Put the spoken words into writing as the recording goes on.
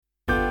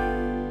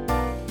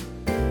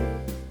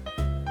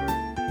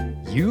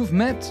You've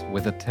met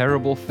with A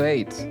Terrible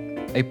Fate,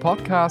 a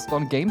podcast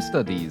on game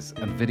studies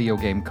and video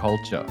game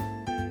culture.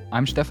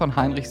 I'm Stefan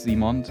Heinrich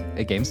Simond,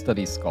 a game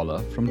studies scholar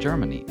from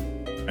Germany.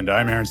 And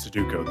I'm Aaron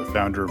Suduko, the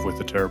founder of With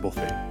a Terrible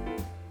Fate.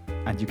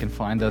 And you can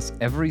find us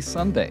every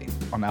Sunday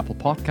on Apple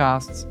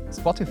Podcasts,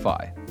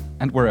 Spotify,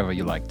 and wherever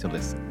you like to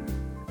listen.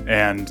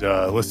 And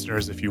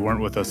listeners, if you weren't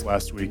with us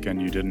last week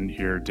and you didn't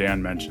hear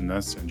Dan mention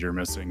this and you're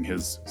missing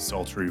his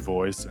sultry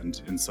voice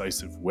and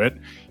incisive wit,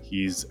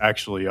 he's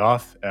actually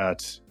off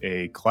at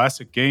a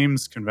classic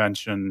games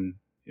convention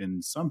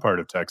in some part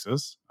of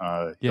Texas.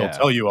 He'll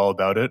tell you all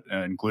about it,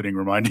 including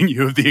reminding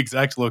you of the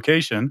exact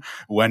location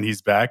when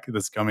he's back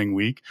this coming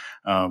week.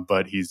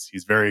 But he's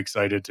very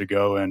excited to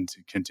go and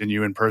to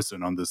continue in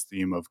person on this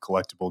theme of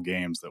collectible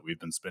games that we've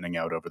been spinning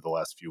out over the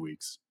last few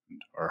weeks.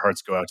 And our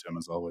hearts go out to him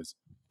as always.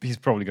 He's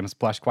probably going to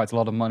splash quite a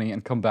lot of money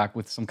and come back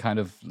with some kind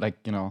of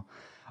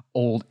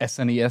old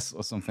SNES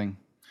or something.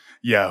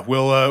 Yeah,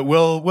 we'll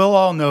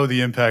all know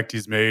the impact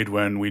he's made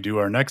when we do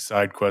our next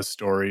side quest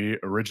story.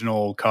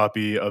 Original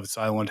copy of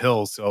Silent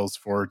Hill sells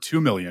for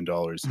 $2 million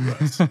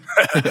US.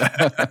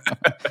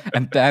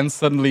 And Dan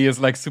suddenly is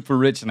like super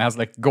rich and has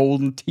like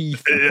golden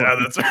teeth. Yeah,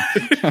 that's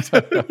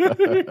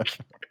right.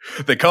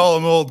 They call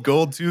him Old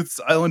Gold Tooth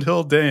Silent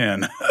Hill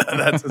Dan.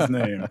 That's his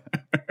name.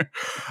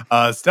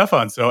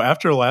 Stefan, so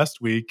after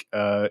last week,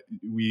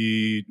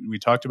 we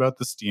talked about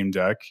the Steam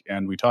Deck,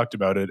 and we talked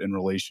about it in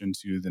relation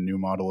to the new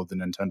model of the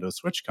Nintendo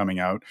Switch coming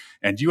out,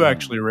 and you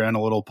actually ran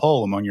a little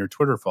poll among your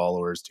Twitter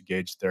followers to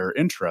gauge their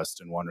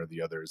interest in one or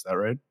the other. Is that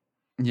right?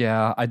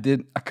 Yeah, I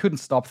did. I couldn't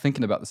stop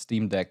thinking about the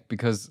Steam Deck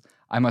because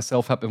I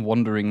myself have been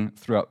wondering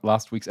throughout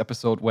last week's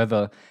episode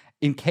whether,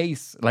 in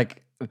case,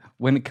 like,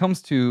 when it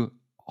comes to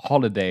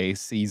holiday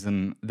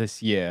season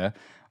this year,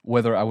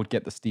 whether I would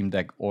get the Steam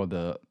Deck or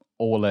the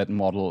OLED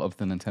model of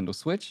the Nintendo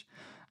Switch.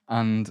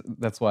 And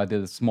that's why I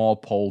did a small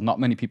poll. Not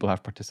many people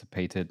have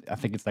participated. I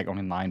think it's like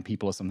only 9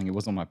 people or something. It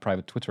was on my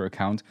private Twitter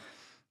account.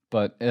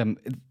 But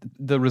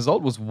the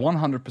result was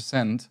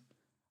 100%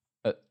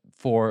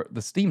 for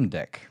the Steam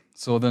Deck.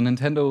 So the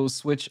Nintendo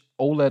Switch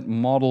OLED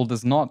model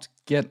does not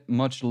get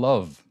much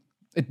love.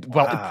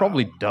 Well, it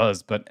probably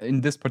does, but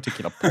in this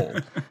particular poll.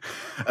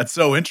 That's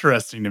so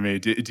interesting to me.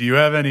 Do you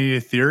have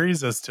any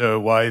theories as to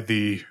why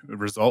the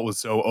result was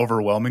so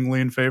overwhelmingly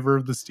in favor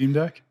of the Steam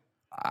Deck?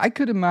 I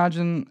could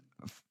imagine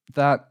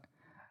that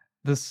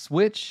the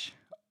Switch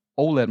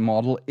OLED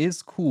model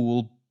is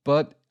cool,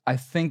 but I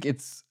think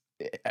it's,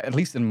 at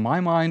least in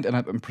my mind,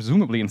 and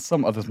presumably in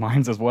some others'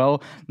 minds as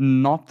well,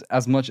 not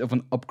as much of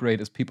an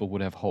upgrade as people would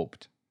have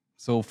hoped.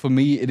 So for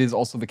me, it is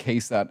also the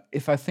case that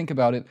if I think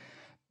about it,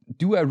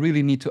 do I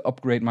really need to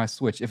upgrade my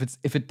Switch?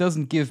 If it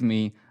doesn't give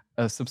me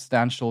a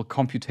substantial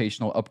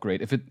computational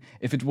upgrade,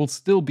 if it will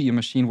still be a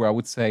machine where I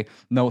would say,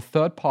 no,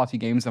 third-party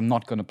games I'm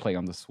not going to play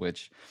on the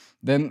Switch,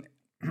 then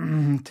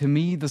to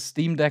me, the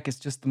Steam Deck is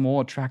just the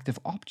more attractive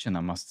option, I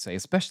must say,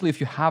 especially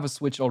if you have a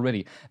Switch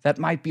already. That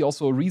might be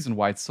also a reason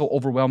why it's so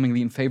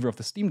overwhelmingly in favor of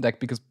the Steam Deck,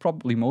 because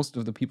probably most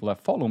of the people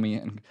that follow me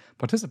and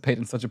participate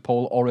in such a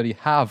poll already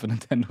have a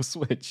Nintendo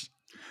Switch.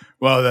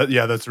 Well,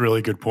 that's a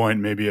really good point.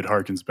 Maybe it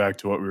harkens back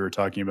to what we were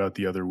talking about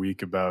the other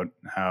week about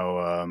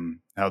how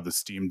the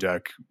Steam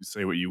Deck,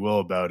 say what you will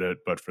about it,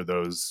 but for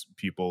those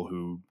people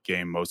who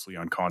game mostly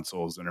on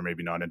consoles and are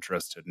maybe not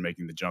interested in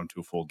making the jump to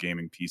a full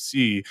gaming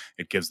PC,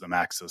 it gives them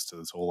access to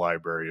this whole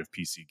library of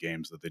PC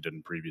games that they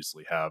didn't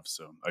previously have.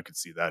 So I could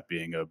see that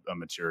being a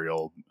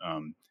material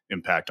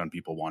impact on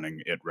people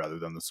wanting it rather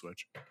than the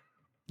Switch.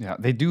 Yeah,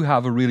 they do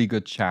have a really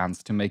good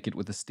chance to make it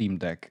with the Steam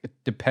Deck. It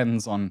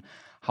depends on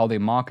how they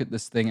market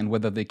this thing and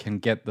whether they can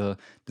get the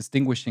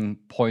distinguishing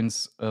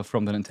points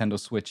from the Nintendo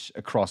Switch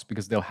across,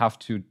 because they'll have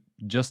to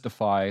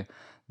justify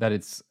that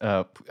it's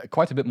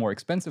quite a bit more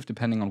expensive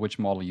depending on which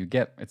model you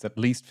get. It's at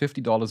least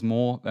 $50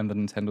 more than the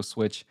Nintendo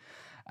Switch,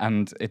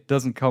 and it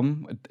doesn't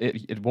come,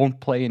 it won't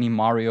play any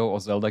Mario or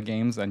Zelda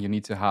games, and you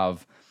need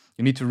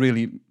to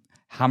really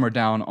hammer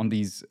down on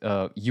these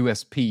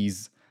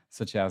USPs,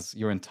 such as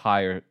your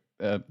entire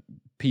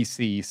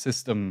PC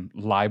system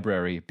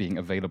library being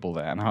available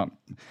there. And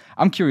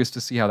I'm curious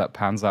to see how that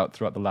pans out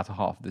throughout the latter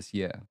half of this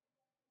year.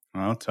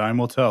 Well, time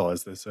will tell,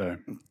 as they say.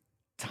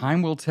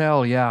 Time will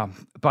tell, yeah.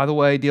 By the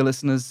way, dear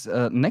listeners,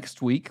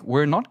 next week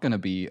we're not going to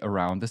be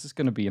around. This is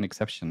going to be an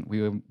exception.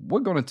 We're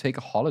going to take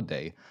a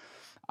holiday.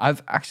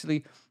 I've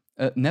actually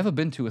never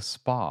been to a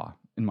spa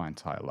in my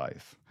entire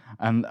life,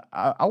 and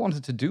I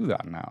wanted to do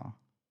that now.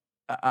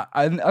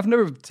 I've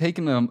never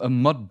taken a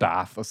mud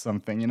bath or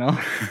something, you know?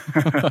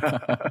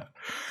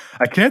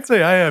 I can't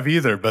say I have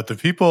either, but the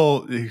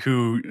people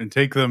who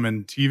take them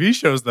in TV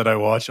shows that I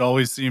watch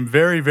always seem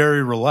very,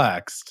 very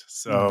relaxed.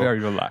 So very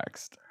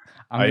relaxed.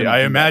 I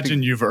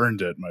imagine you've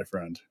earned it, my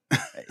friend.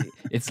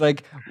 It's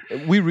like,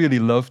 we really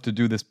love to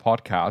do this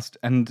podcast.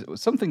 And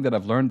something that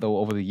I've learned, though,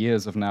 over the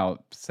years of now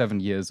 7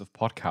 years of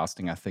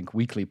podcasting, I think,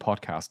 weekly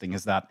podcasting,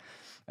 is that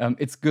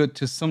it's good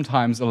to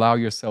sometimes allow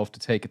yourself to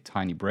take a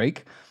tiny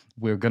break.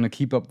 We're going to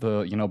keep up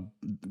the,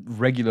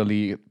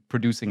 regularly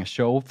producing a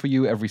show for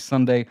you every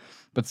Sunday,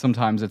 but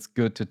sometimes it's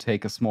good to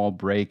take a small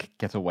break,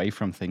 get away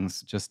from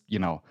things, just,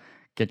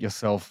 get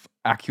yourself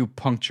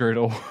acupunctured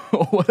or,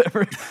 or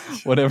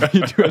whatever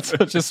you do at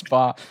such a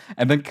spa,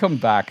 and then come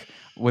back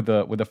with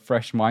a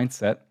fresh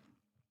mindset,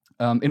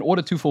 in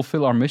order to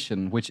fulfill our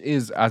mission, which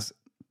is, as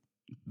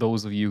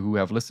those of you who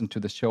have listened to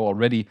the show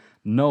already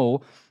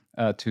know,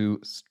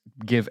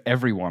 give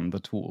everyone the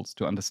tools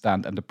to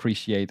understand and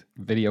appreciate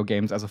video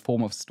games as a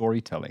form of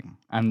storytelling.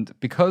 And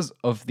because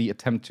of the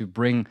attempt to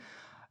bring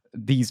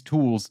these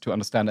tools to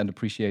understand and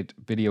appreciate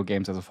video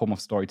games as a form of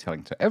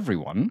storytelling to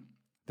everyone,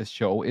 this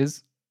show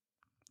is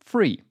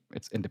free.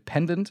 It's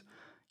independent.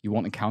 You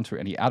won't encounter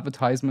any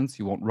advertisements.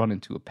 You won't run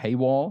into a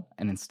paywall.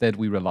 And instead,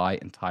 we rely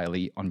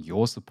entirely on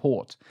your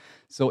support.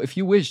 So if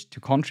you wish to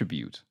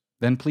contribute,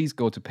 then please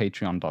go to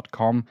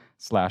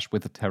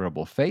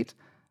patreon.com/withaterriblefate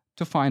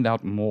to find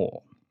out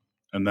more.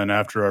 And then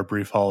after our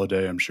brief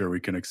holiday, I'm sure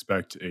we can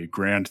expect a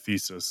grand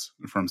thesis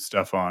from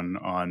Stefan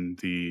on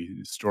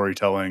the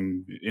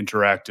storytelling,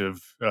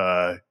 interactive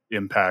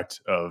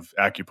impact of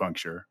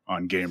acupuncture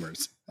on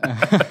gamers.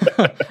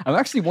 I'm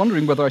actually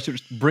wondering whether I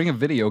should bring a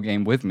video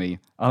game with me.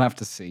 I'll have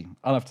to see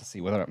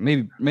whether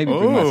maybe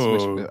bring my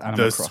Switch with Animal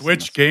the Crossing.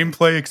 Switch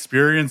gameplay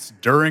experience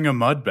during a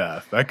mud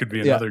bath. That could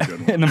be another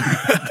good one.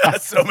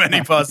 That's so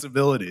many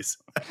possibilities.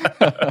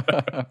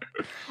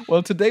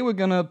 Well, today we're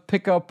gonna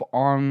pick up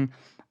on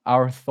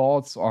our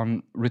thoughts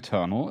on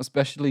Returnal,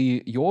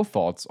 especially your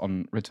thoughts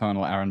on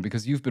Returnal, Aaron,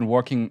 because you've been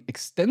working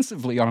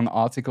extensively on an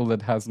article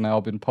that has now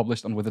been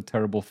published on With a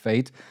Terrible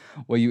Fate,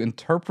 where you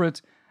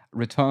interpret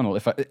Returnal,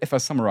 if I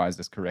summarize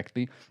this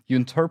correctly, you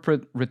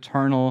interpret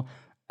Returnal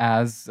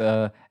as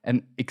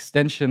an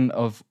extension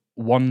of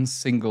one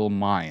single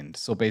mind.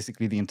 So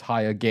basically, the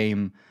entire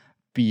game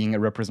being a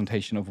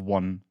representation of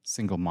one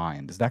single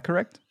mind. Is that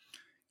correct?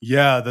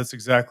 Yeah, that's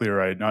exactly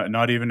right.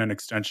 Not even an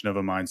extension of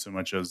a mind so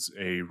much as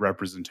a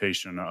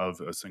representation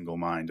of a single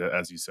mind,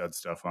 as you said,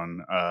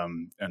 Stefan.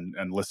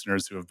 And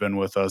listeners who have been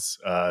with us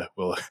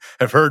will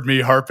have heard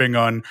me harping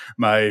on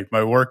my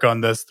work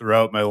on this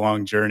throughout my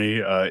long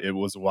journey. It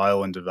was a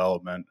while in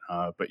development,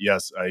 but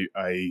yes,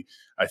 I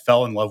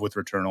fell in love with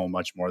Returnal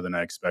much more than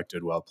I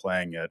expected while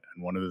playing it.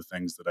 And one of the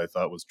things that I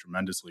thought was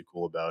tremendously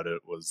cool about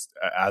it was,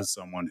 as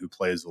someone who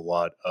plays a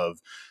lot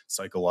of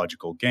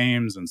psychological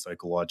games and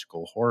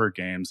psychological horror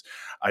games,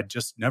 I'd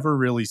just never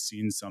really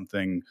seen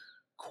something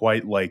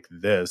quite like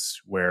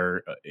this,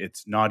 where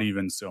it's not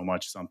even so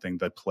much something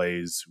that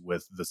plays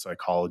with the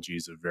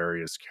psychologies of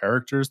various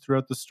characters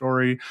throughout the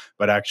story,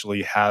 but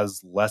actually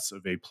has less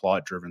of a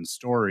plot driven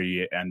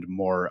story and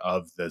more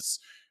of this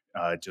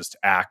just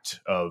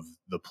act of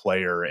the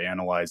player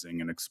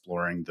analyzing and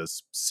exploring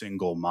this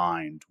single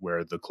mind,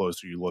 where the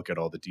closer you look at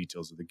all the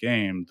details of the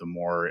game, the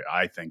more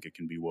I think it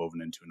can be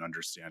woven into an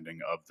understanding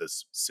of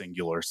this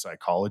singular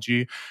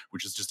psychology,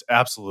 which is just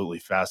absolutely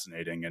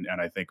fascinating, and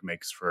I think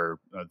makes for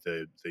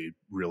the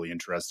really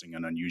interesting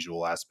and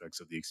unusual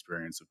aspects of the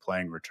experience of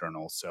playing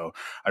Returnal. So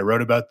I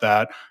wrote about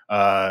that.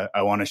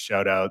 I want to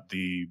shout out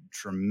the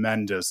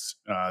tremendous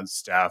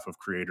staff of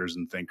creators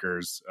and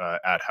thinkers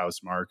at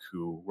Housemark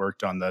who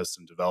worked on this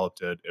and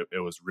developed it. It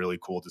was really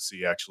cool to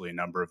see actually a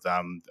number of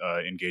them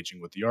engaging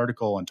with the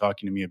article and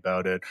talking to me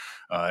about it.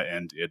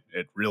 And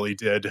it really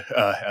did,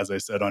 as I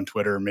said on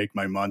Twitter, make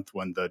my month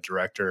when the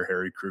director,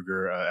 Harry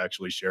Kruger,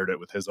 actually shared it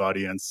with his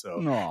audience. So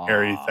Aww.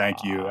 Harry,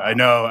 thank you. I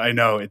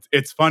know.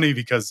 It's funny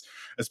because,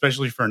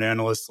 especially for an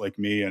analyst like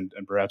me, and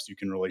perhaps you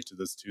can relate to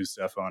this too,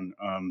 Stefan,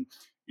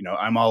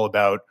 I'm all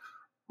about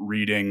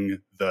reading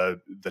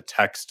the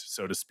text,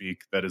 so to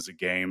speak, that is a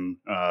game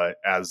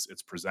as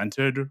it's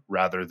presented,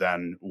 rather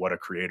than what a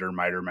creator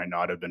might or might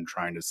not have been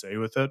trying to say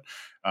with it.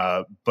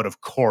 But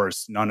of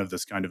course, none of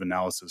this kind of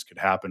analysis could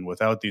happen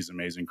without these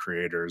amazing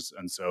creators.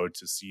 And so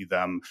to see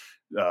them,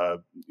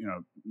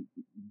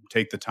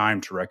 take the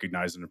time to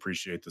recognize and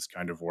appreciate this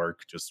kind of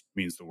work just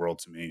means the world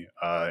to me.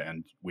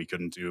 And we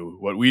couldn't do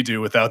what we do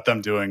without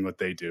them doing what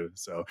they do.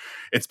 So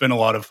it's been a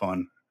lot of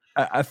fun.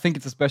 I think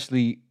it's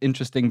especially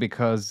interesting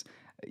because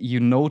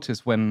you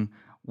notice when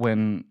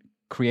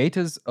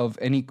creators of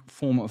any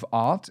form of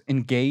art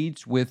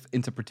engage with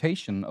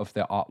interpretation of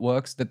their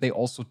artworks, that they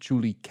also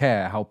truly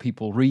care how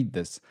people read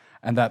this.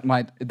 And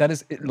that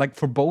is like,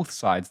 for both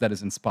sides, that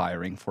is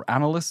inspiring, for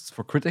analysts,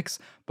 for critics,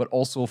 but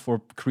also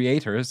for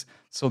creators,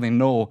 so they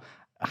know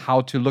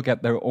how to look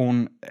at their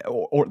own,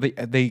 or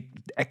they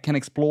can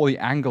explore the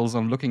angles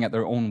on looking at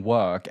their own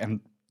work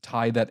and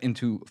tie that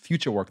into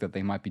future work that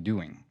they might be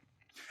doing.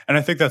 And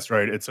I think that's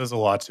right. It says a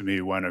lot to me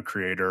when a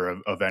creator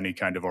of any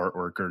kind of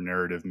artwork or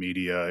narrative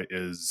media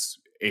is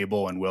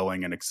able and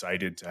willing and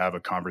excited to have a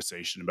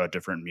conversation about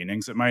different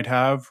meanings it might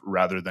have,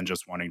 rather than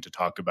just wanting to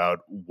talk about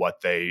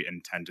what they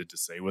intended to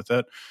say with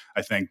it.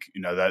 I think,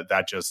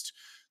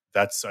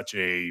 that's such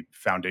a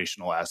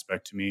foundational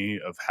aspect to me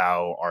of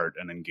how art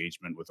and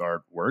engagement with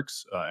art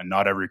works. And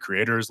not every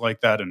creator is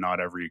like that, and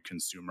not every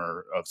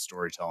consumer of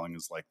storytelling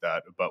is like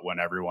that. But when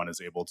everyone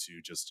is able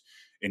to just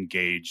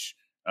engage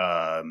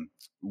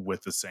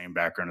with the same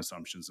background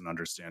assumptions and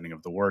understanding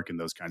of the work and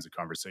those kinds of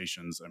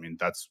conversations. I mean,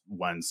 that's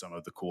when some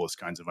of the coolest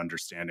kinds of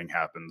understanding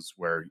happens,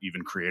 where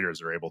even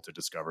creators are able to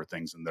discover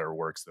things in their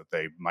works that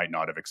they might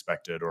not have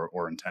expected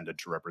or intended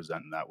to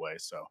represent in that way.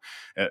 So,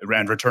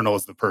 and Returnal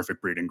is the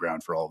perfect breeding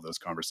ground for all of those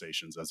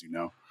conversations, as you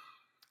know.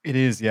 It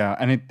is, yeah.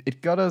 And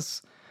it got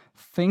us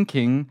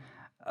thinking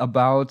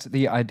about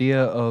the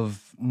idea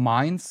of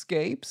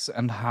mindscapes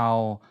and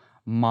how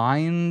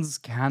minds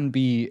can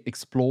be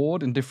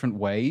explored in different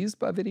ways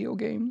by video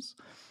games.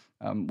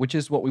 Which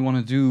is what we want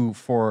to do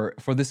for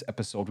this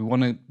episode. We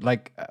want to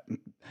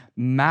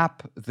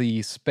map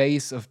the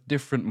space of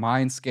different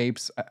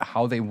mindscapes,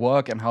 how they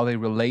work and how they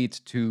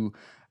relate to,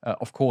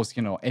 of course,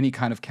 any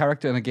kind of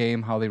character in a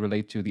game, how they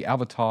relate to the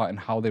avatar, and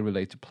how they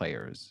relate to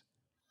players.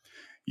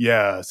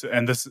 Yeah, so,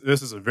 and this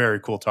is a very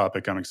cool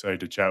topic. I'm excited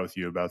to chat with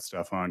you about,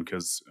 Stefan,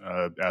 because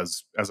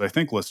as I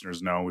think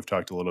listeners know, we've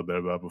talked a little bit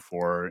about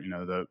before.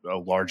 A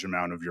large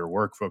amount of your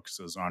work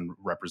focuses on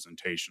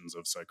representations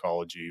of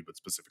psychology, but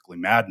specifically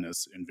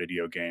madness in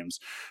video games,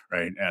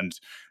 right? And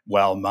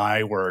while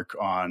my work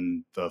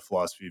on the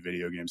philosophy of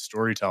video game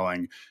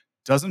storytelling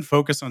doesn't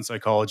focus on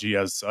psychology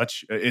as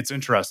such, it's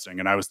interesting.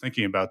 And I was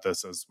thinking about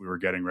this as we were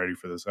getting ready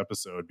for this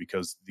episode,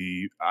 because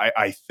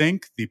I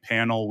think the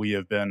panel we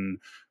have been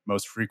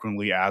most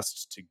frequently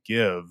asked to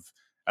give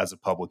as a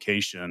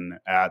publication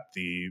at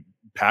the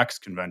PAX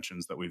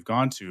conventions that we've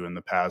gone to in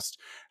the past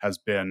has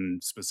been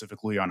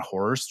specifically on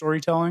horror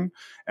storytelling.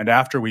 And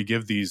after we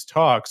give these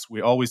talks,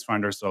 we always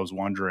find ourselves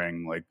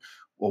wondering, like,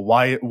 well,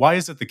 why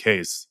is it the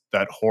case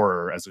that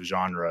horror as a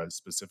genre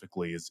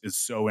specifically is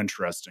so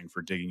interesting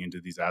for digging into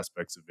these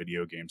aspects of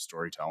video game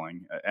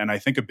storytelling? And I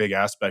think a big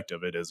aspect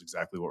of it is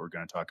exactly what we're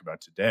going to talk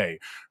about today,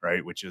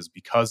 right? Which is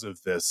because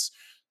of this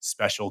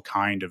special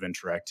kind of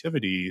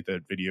interactivity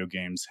that video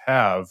games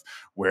have,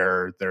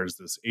 where there's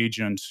this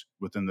agent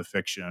within the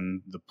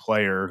fiction, the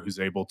player, who's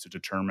able to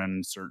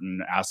determine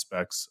certain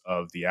aspects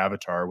of the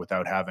avatar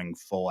without having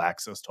full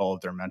access to all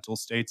of their mental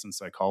states and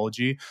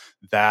psychology.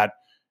 That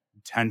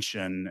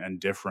tension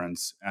and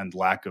difference and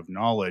lack of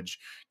knowledge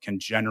can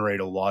generate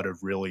a lot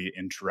of really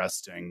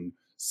interesting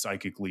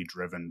psychically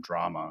driven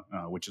drama,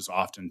 which is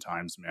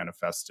oftentimes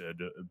manifested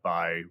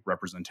by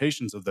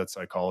representations of that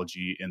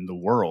psychology in the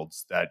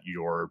worlds that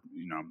you're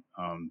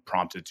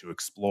prompted to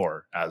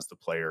explore as the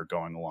player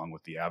going along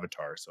with the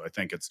avatar. So I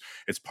think it's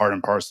part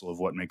and parcel of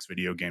what makes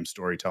video game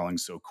storytelling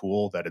so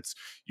cool, that it's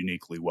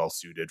uniquely well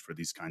suited for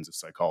these kinds of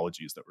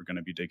psychologies that we're going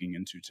to be digging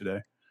into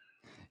today.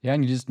 Yeah,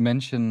 and you just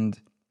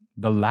mentioned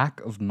the lack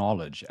of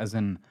knowledge, as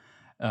in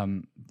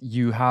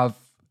you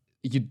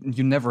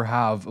never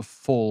have a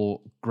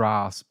full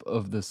grasp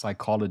of the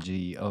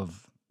psychology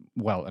of,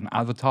 well, an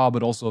avatar,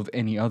 but also of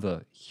any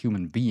other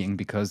human being,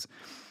 because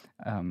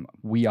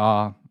we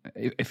are,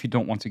 if you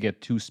don't want to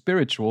get too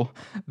spiritual,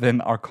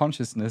 then our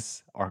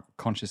consciousnesses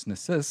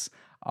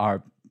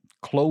are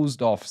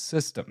closed off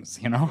systems.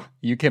 You have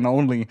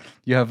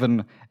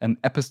an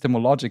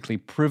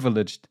epistemologically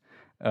privileged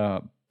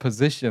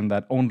position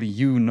that only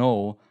you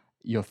know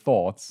your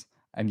thoughts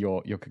and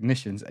your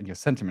cognitions and your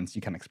sentiments.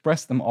 You can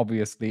express them,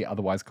 obviously,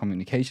 otherwise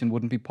communication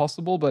wouldn't be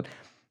possible. But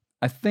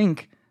I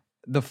think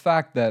the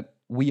fact that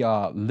we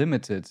are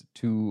limited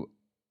to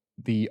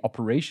the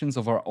operations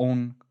of our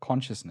own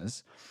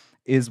consciousness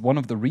is one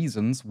of the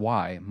reasons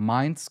why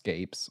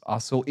mindscapes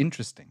are so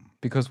interesting.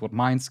 Because what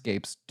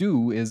mindscapes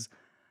do is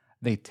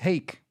they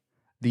take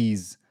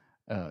these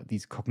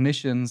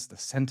cognitions, the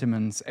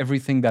sentiments,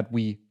 everything that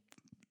we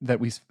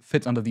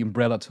fit under the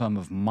umbrella term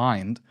of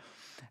mind,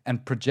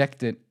 and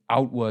project it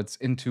outwards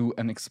into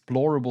an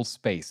explorable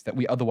space that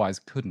we otherwise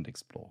couldn't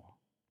explore.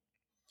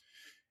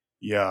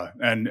 Yeah,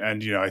 and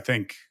I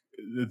think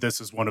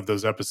this is one of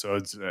those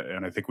episodes,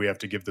 and I think we have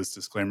to give this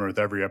disclaimer with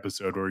every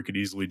episode, where we could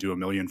easily do a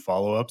million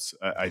follow-ups.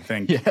 I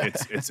think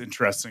it's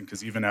interesting,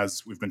 because even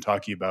as we've been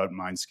talking about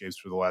mindscapes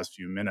for the last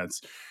few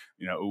minutes,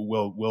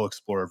 we'll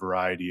explore a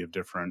variety of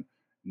different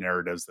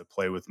narratives that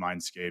play with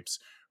mindscapes,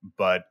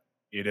 but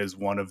it is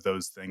one of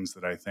those things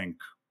that I think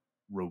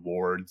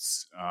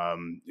rewards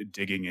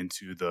digging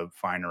into the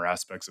finer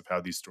aspects of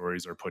how these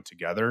stories are put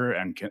together,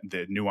 and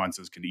the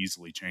nuances can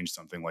easily change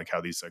something like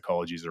how these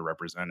psychologies are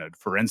represented.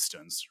 For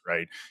instance,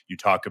 right, you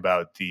talk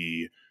about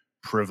the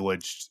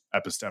privileged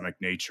epistemic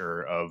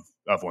nature of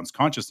one's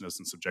consciousness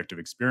and subjective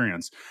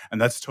experience, and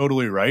that's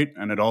totally right.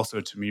 And it also,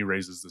 to me,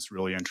 raises this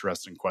really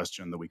interesting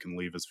question that we can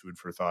leave as food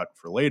for thought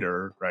for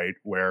later, right,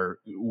 where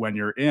when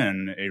you're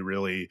in a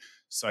really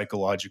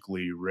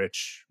psychologically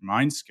rich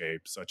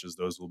mindscape, such as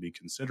those we'll be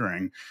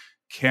considering,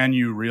 can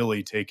you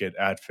really take it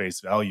at face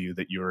value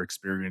that you're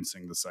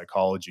experiencing the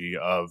psychology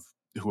of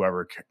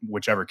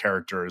whichever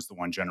character is the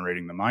one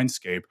generating the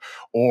mindscape?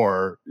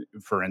 Or,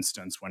 for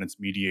instance, when it's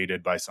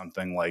mediated by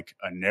something like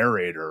a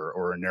narrator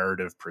or a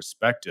narrative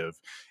perspective,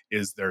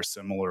 is there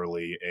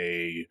similarly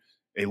a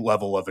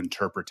level of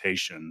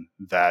interpretation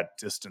that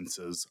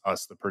distances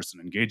us, the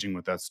person engaging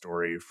with that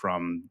story,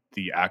 from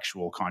the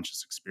actual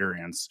conscious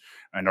experience?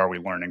 And are we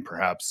learning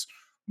perhaps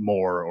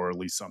more, or at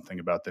least something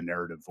about the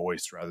narrative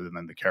voice rather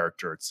than the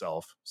character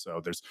itself. So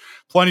there's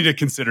plenty to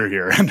consider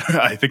here, and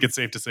I think it's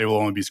safe to say we'll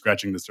only be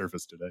scratching the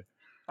surface today.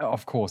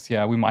 Of course,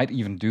 yeah. We might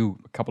even do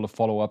a couple of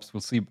follow-ups.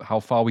 We'll see how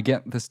far we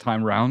get this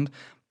time round.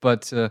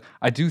 But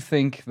I do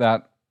think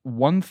that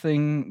one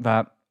thing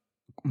that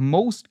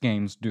most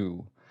games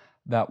do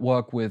that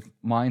work with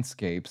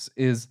mindscapes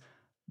is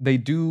they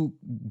do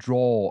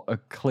draw a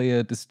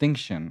clear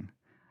distinction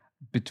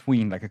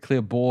between, like a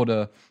clear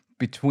border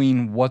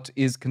between what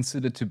is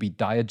considered to be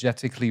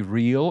diegetically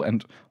real.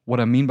 And what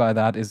I mean by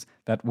that is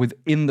that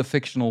within the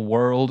fictional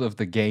world of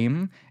the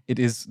game, it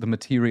is the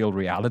material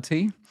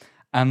reality.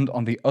 And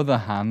on the other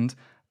hand,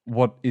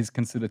 what is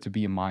considered to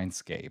be a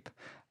mindscape.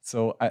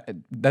 So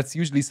that's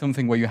usually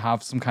something where you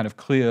have some kind of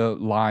clear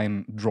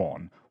line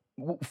drawn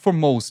for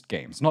most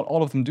games. Not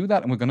all of them do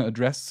that, and we're going to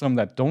address some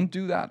that don't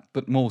do that,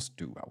 but most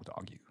do, I would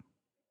argue.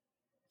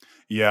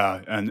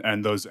 Yeah,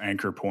 and those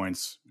anchor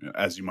points,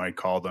 as you might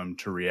call them,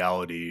 to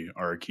reality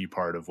are a key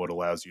part of what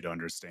allows you to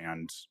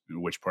understand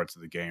which parts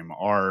of the game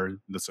are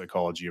the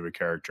psychology of a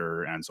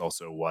character, and it's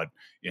also what,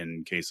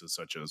 in cases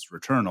such as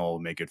Returnal,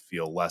 make it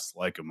feel less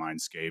like a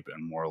mindscape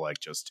and more like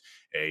just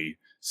a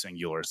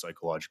singular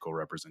psychological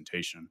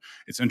representation.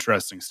 It's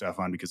interesting,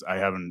 Stefan, because I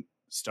haven't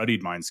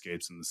studied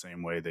mindscapes in the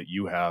same way that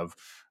you have.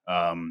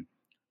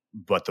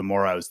 But the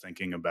more I was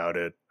thinking about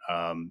it,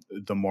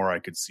 the more I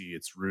could see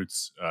its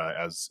roots,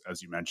 as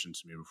you mentioned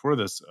to me before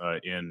this,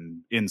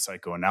 in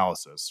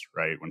psychoanalysis,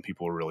 right? When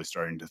people were really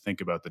starting to think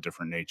about the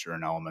different nature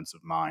and elements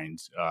of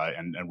mind,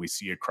 and we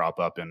see it crop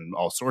up in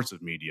all sorts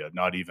of media,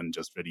 not even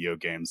just video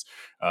games,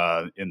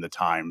 in the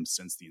time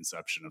since the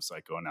inception of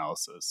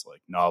psychoanalysis,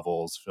 like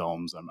novels,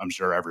 films. I'm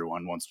sure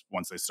everyone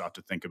once they stop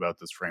to think about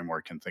this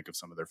framework can think of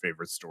some of their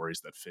favorite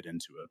stories that fit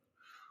into it.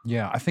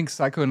 Yeah, I think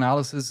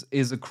psychoanalysis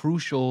is a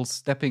crucial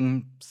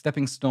stepping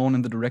stone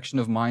in the direction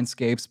of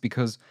mindscapes,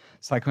 because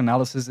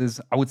psychoanalysis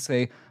is, I would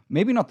say,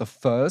 maybe not the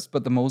first,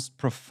 but the most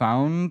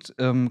profound,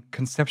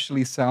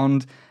 conceptually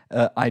sound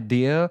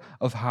idea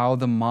of how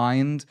the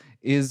mind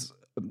is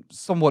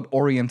somewhat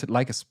oriented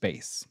like a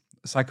space.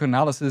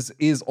 Psychoanalysis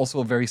is also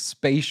a very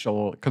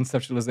spatial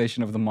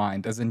conceptualization of the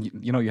mind, as in,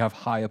 you have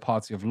higher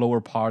parts, you have lower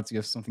parts, you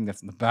have something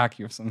that's in the back,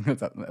 you have something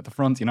that's at the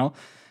front,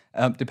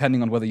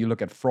 depending on whether you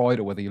look at Freud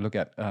or whether you look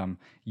at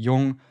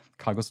Jung,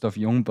 Carl Gustav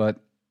Jung, but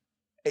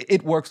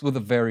it works with a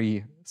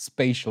very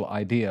spatial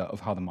idea of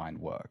how the mind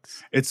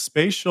works. It's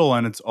spatial,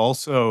 and it's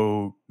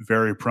also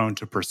very prone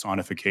to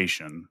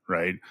personification,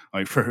 right?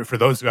 Like for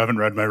those who haven't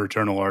read my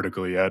Returnal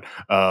article yet,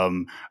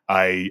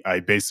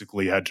 I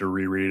basically had to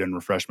reread and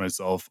refresh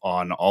myself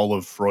on all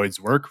of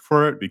Freud's work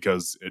for it,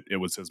 because it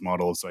was his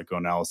model of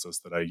psychoanalysis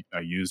that I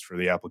used for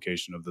the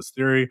application of this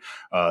theory.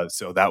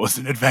 So that was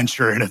an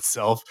adventure in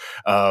itself.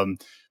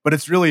 But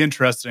it's really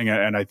interesting,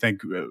 and I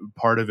think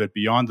part of it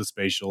beyond the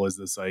spatial is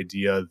this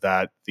idea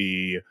that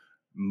the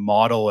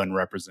model and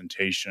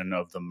representation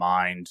of the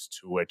mind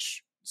to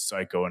which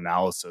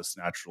psychoanalysis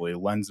naturally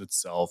lends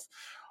itself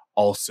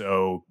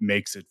also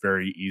makes it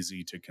very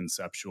easy to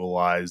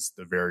conceptualize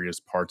the various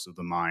parts of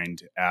the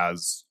mind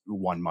as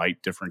one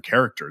might different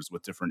characters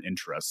with different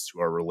interests who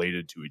are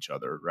related to each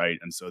other, right?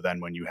 And so then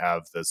when you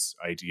have this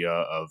idea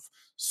of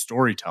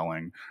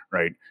storytelling,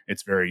 right,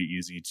 it's very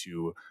easy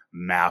to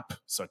map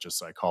such a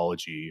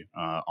psychology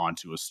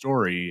onto a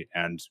story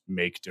and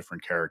make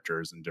different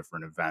characters and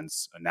different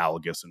events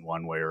analogous in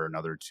one way or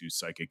another to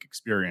psychic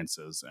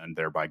experiences, and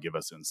thereby give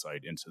us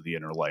insight into the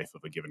inner life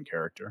of a given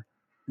character.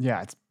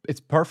 Yeah, it's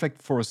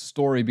perfect for a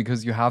story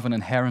because you have an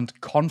inherent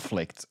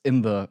conflict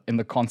in the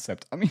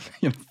concept. I mean,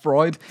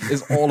 Freud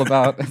is all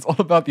about it's all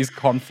about these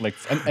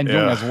conflicts, and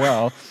Jung as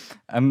well.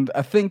 And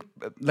I think,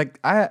 like,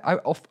 I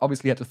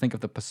obviously had to think of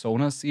the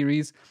Persona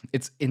series.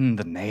 It's in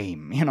the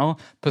name,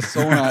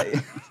 Persona.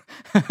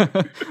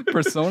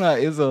 Persona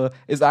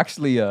is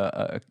actually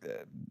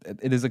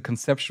it is a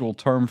conceptual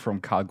term from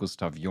Carl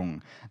Gustav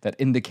Jung that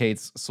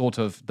indicates sort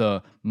of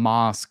the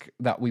mask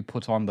that we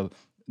put on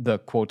the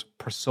quote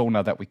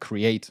persona that we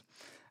create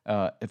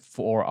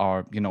for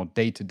our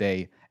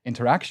day-to-day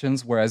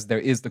interactions, whereas there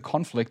is the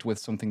conflict with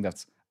something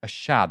that's a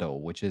shadow,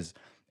 which is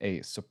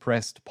a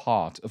suppressed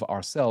part of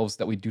ourselves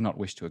that we do not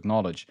wish to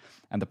acknowledge.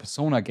 And the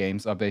Persona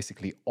games are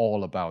basically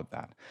all about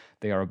that.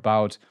 They are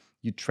about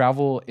you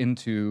travel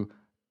into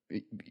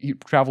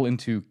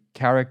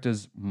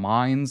characters'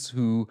 minds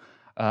who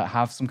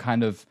have some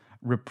kind of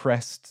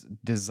repressed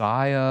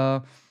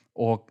desire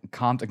or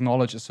can't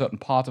acknowledge a certain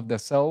part of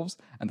themselves,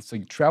 and so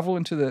you travel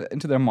into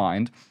their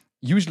mind.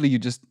 Usually, you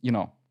just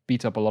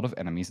beat up a lot of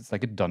enemies. It's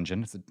like a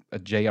dungeon. It's a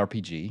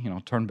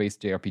JRPG,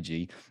 turn-based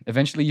JRPG.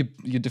 Eventually,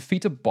 you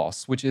defeat a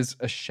boss, which is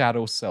a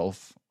shadow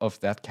self of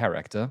that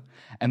character,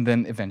 and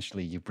then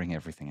eventually you bring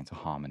everything into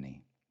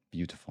harmony.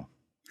 Beautiful.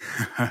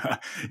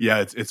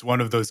 Yeah, it's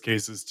one of those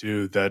cases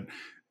too that,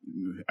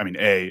 I mean,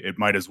 it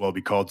might as well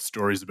be called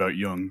Stories About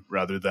Jung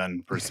rather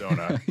than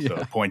Persona. Yeah. So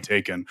point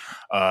taken.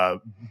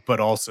 But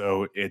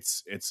also,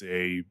 it's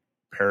a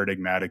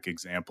paradigmatic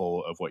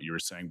example of what you were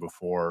saying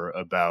before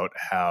about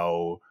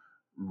how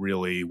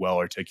really well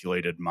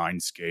articulated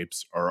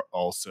mindscapes are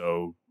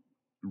also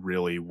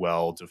really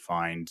well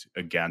defined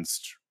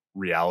against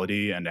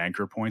reality and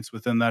anchor points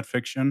within that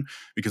fiction.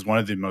 Because one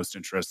of the most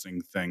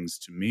interesting things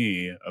to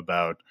me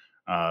about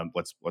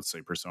let's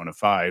say Persona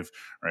 5,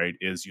 right,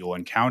 is you'll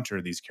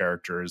encounter these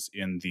characters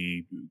in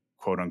the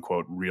quote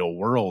unquote real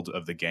world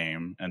of the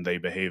game, and they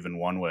behave in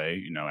one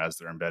way, as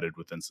they're embedded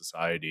within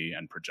society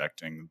and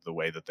projecting the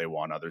way that they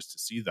want others to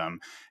see them.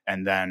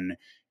 And then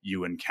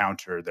you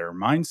encounter their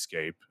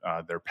mindscape,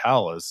 their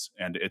palace,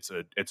 and it's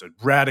a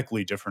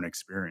radically different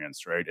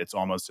experience, right? It's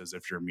almost as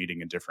if you're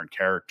meeting a different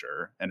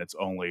character, and it's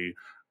only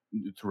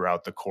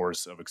throughout the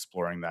course of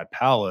exploring that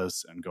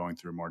palace and going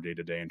through more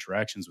day-to-day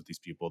interactions with these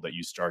people that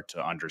you start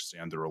to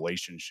understand the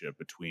relationship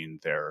between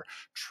their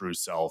true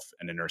self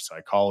and inner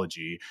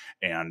psychology,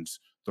 and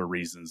the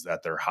reasons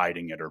that they're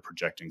hiding it or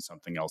projecting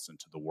something else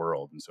into the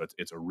world. And so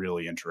it's a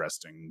really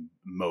interesting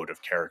mode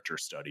of character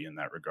study in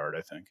that regard,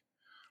 I think.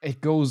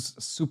 It goes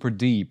super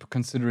deep,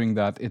 considering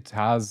that it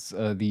has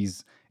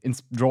these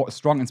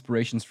strong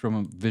inspirations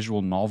from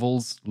visual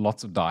novels,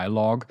 lots of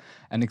dialogue,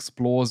 and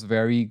explores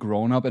very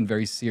grown up and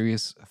very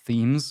serious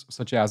themes,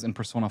 such as in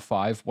Persona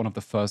 5. One of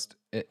the first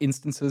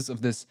instances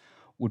of this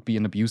would be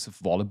an abusive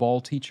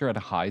volleyball teacher at a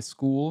high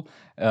school.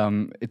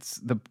 It's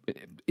the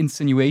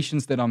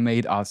insinuations that are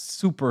made are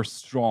super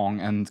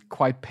strong and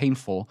quite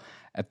painful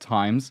at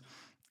times.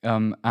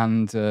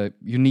 And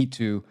you need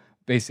to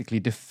basically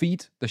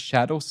defeat the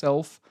shadow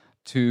self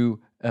to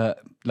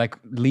like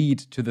lead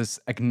to this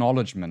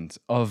acknowledgement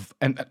of,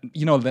 and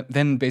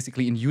then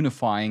basically in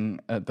unifying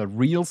the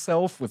real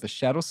self with the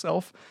shadow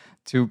self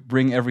to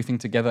bring everything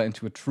together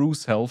into a true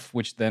self,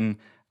 which then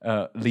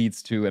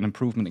leads to an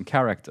improvement in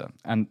character.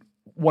 And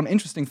one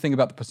interesting thing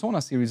about the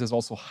Persona series is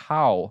also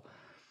how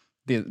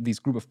these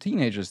group of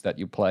teenagers that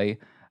you play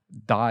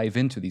dive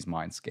into these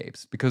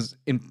mindscapes, because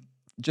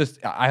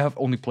I have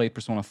only played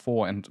Persona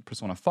 4 and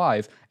Persona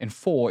 5. In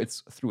 4,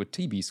 it's through a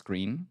TV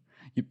screen.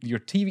 The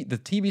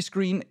TV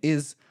screen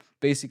is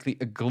basically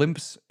a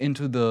glimpse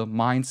into the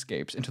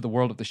mindscapes, into the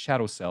world of the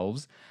shadow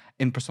selves.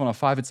 In Persona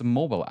 5, it's a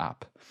mobile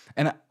app.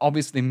 And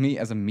obviously, me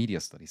as a media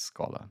studies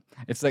scholar,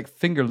 it's like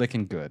finger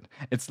licking good.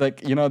 It's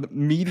like, the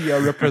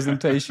media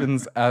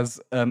representations as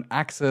an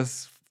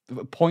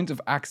point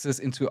of access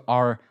into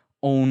our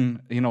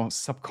own,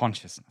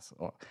 subconsciousness.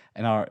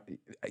 And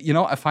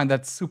I find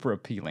that super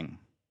appealing.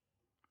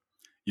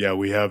 Yeah,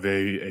 we have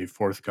a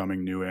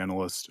forthcoming new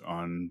analyst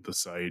on the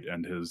site,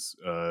 and his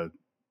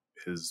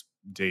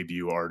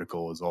debut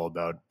article is all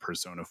about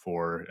Persona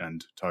 4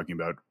 and talking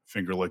about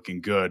finger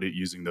licking good,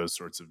 using those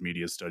sorts of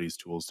media studies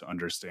tools to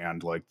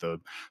understand like the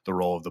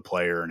role of the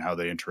player and how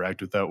they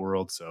interact with that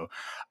world. So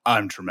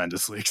I'm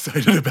tremendously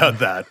excited about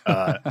that,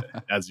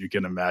 as you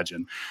can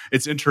imagine.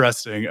 It's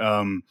interesting.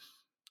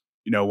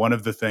 One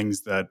of the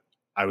things that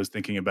I was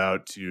thinking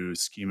about to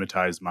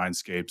schematize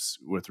mindscapes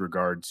with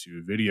regard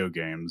to video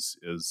games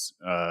is,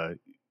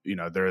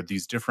 there are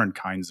these different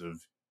kinds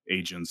of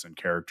agents and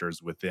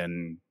characters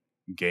within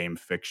game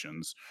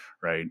fictions,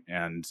 right?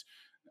 And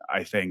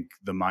I think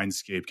the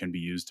mindscape can be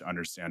used to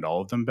understand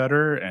all of them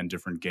better, and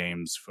different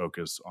games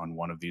focus on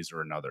one of these or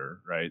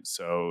another, right?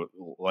 So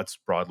let's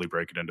broadly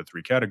break it into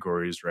three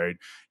categories, right?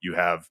 You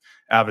have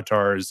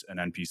avatars and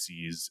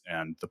NPCs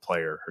and the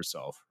player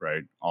herself,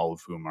 right? All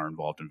of whom are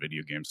involved in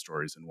video game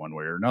stories in one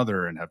way or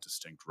another and have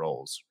distinct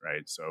roles,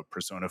 right? So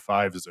Persona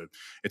 5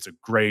 it's a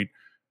great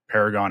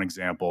paragon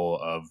example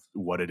of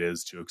what it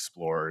is to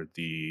explore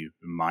the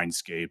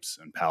mindscapes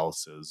and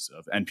palaces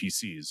of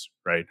NPCs,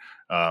 right?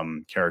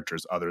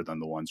 Characters other than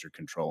the ones you're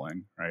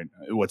controlling, right?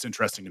 What's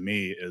interesting to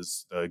me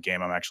is the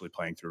game I'm actually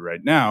playing through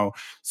right now,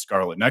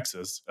 Scarlet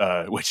Nexus,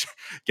 which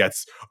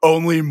gets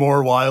only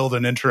more wild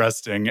and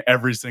interesting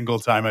every single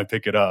time I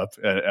pick it up,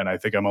 and I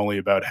think I'm only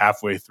about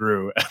halfway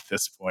through at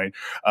this point.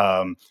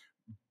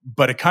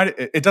 But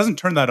it doesn't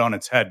turn that on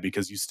its head,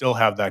 because you still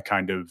have that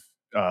kind of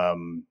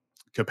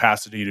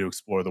capacity to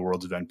explore the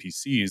worlds of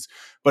NPCs,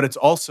 but it's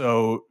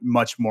also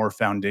much more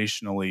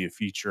foundationally a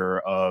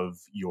feature of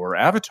your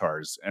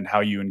avatars and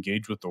how you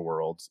engage with the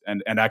world,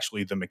 and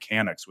actually the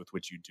mechanics with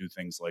which you do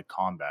things like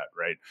combat,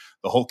 right?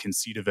 The whole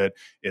conceit of it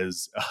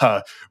is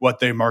what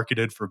they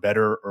marketed, for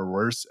better or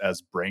worse,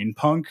 as brain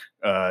punk,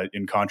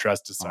 in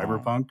contrast to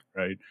cyberpunk,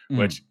 right?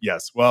 Which,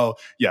 yes, well,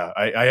 yeah,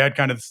 I had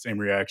kind of the same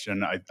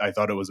reaction. I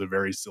thought it was a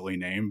very silly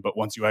name, but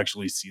once you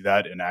actually see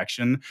that in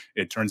action,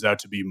 it turns out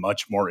to be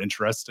much more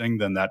interesting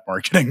than that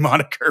marketing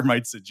moniker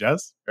might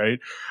suggest, right?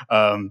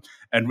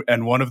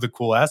 And one of the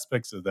cool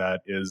aspects of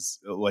that is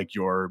like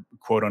your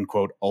quote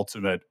unquote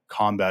ultimate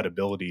combat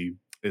ability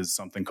is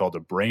something called a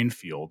brain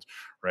field,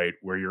 right?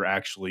 Where you're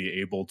actually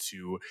able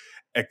to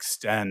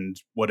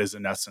extend what is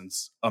in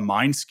essence a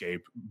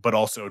mindscape, but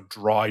also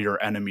draw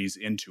your enemies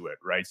into it,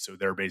 right? So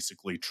they're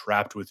basically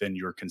trapped within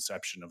your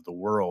conception of the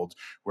world,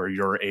 where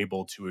you're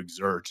able to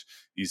exert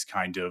these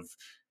kind of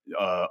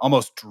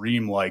almost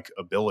dreamlike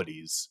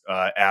abilities,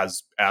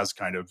 as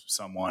kind of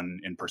someone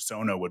in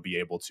Persona would be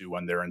able to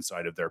when they're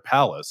inside of their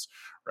palace,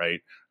 right?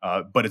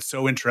 But it's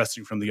so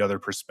interesting from the other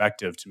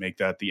perspective to make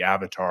that the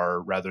avatar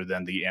rather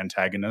than the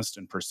antagonist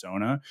in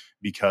Persona,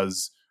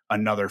 because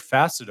another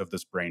facet of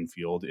this brain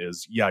field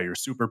is, yeah, you're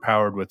super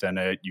powered within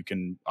it. You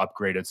can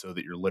upgrade it so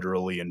that you're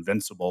literally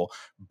invincible,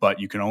 but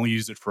you can only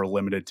use it for a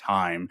limited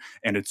time.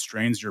 And it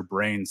strains your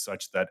brain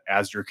such that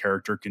as your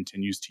character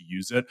continues to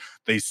use it,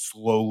 they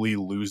slowly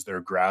lose their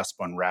grasp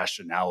on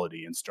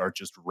rationality and start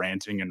just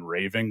ranting and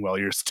raving while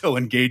you're still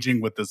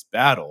engaging with this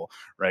battle,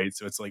 right?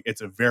 So it's like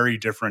it's a very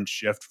different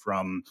shift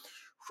from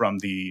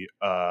the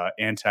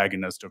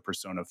antagonist of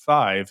Persona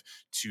 5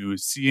 to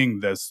seeing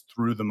this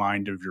through the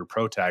mind of your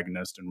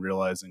protagonist and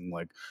realizing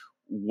like,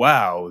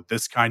 wow,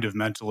 this kind of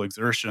mental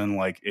exertion,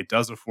 like it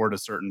does afford a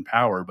certain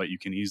power, but you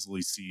can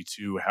easily see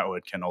too how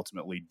it can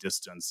ultimately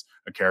distance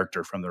a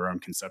character from their own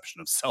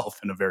conception of self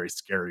in a very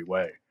scary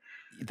way.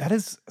 That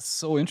is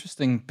so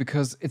interesting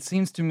because it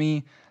seems to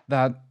me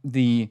that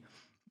the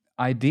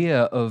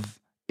idea of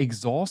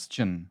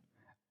exhaustion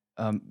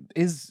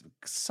is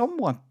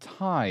somewhat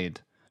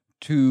tied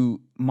to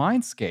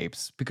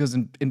mindscapes because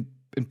in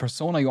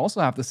Persona you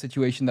also have the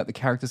situation that the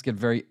characters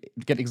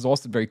get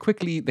exhausted very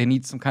quickly. They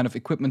need some kind of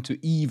equipment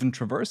to even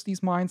traverse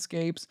these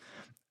mindscapes.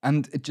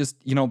 And it just,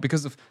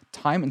 because of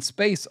time and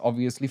space,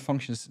 obviously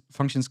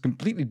functions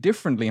completely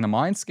differently in a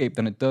mindscape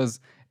than it does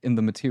in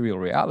the material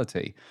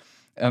reality.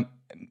 Um,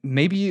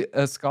 Maybe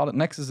Scarlet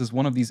Nexus is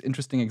one of these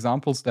interesting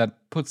examples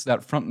that puts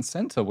that front and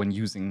center when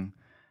using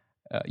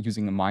a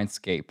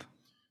mindscape.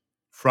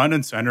 Front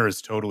and center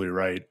is totally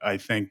right. I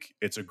think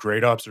it's a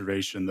great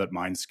observation that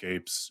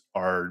mindscapes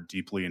are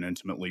deeply and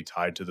intimately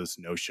tied to this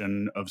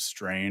notion of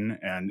strain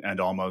and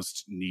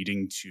almost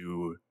needing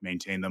to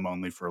maintain them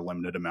only for a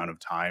limited amount of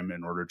time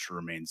in order to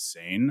remain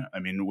sane. I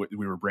mean,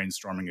 we were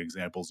brainstorming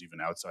examples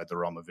even outside the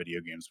realm of video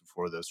games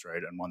before this,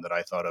 right? And one that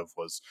I thought of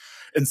was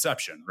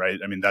Inception, right?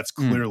 I mean, that's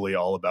clearly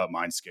all about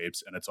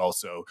mindscapes, and it's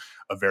also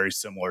a very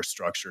similar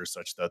structure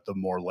such that the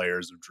more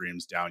layers of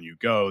dreams down you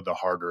go, the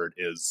harder it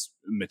is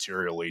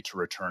materially to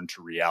return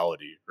to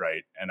reality,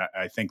 right? And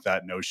I think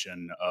that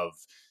notion of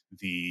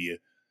the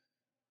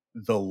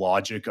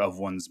logic of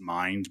one's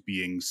mind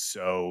being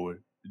so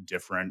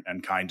different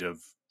and kind of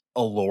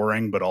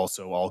alluring but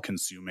also all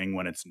consuming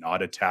when it's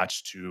not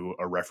attached to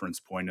a reference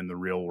point in the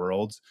real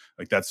world,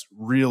 like that's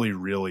really,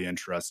 really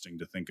interesting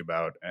to think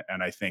about.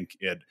 And I think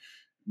it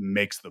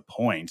makes the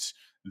point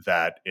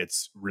that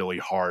it's really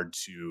hard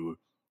to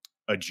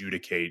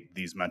adjudicate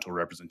these mental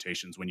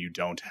representations when you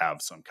don't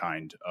have some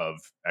kind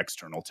of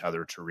external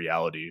tether to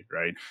reality,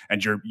 right?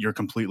 And you're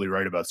completely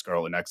right about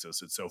Scarlet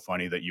Nexus. It's so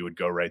funny that you would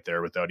go right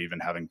there without even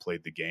having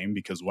played the game,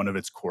 because one of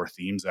its core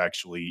themes,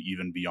 actually,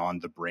 even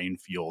beyond the brain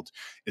field,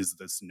 is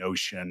this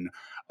notion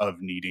of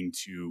needing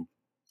to,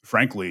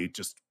 frankly,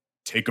 just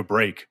take a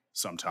break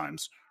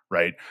sometimes,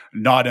 right?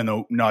 Not in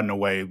a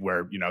way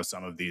where,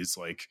 some of these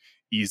like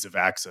ease of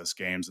access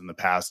games in the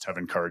past have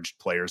encouraged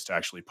players to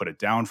actually put it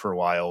down for a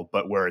while,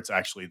 but where it's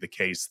actually the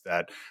case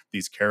that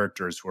these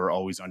characters who are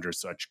always under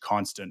such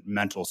constant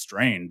mental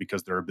strain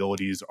because their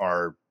abilities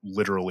are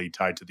literally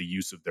tied to the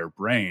use of their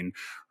brain,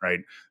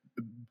 right?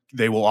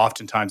 They will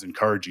oftentimes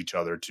encourage each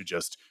other to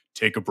just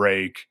take a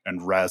break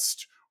and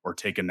rest or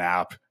take a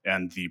nap.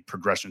 And the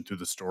progression through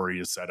the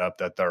story is set up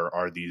that there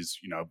are these,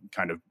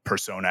 kind of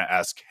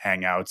Persona-esque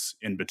hangouts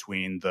in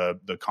between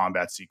the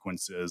combat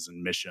sequences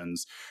and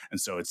missions. And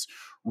so it's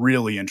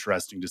really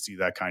interesting to see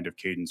that kind of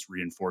cadence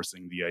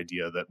reinforcing the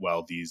idea that,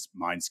 well, these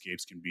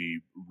mindscapes can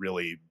be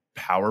really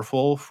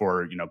powerful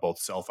for, both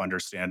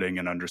self-understanding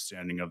and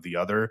understanding of the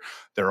other.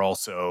 They're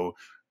also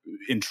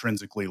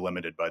intrinsically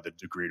limited by the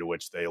degree to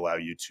which they allow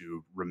you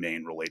to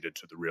remain related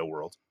to the real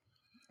world.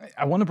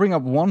 I want to bring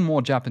up one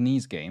more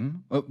Japanese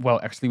game.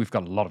 Well, actually, we've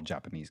got a lot of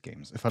Japanese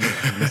games. If I look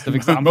at the list of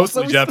examples,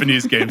 mostly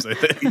Japanese games, I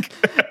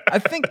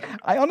think.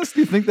 I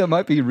honestly think there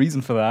might be a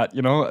reason for that.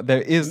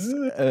 There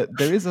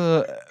is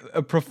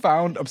a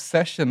profound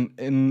obsession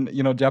in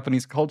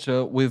Japanese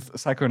culture with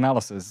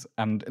psychoanalysis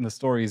and in the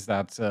stories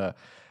that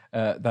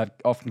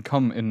often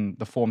come in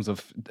the forms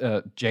of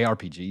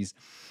JRPGs.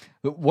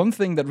 But one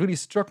thing that really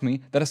struck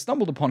me that I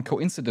stumbled upon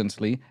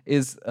coincidentally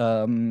is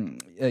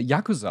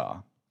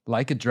Yakuza.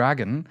 Like a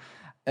Dragon.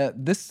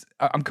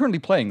 I'm currently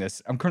playing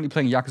this. I'm currently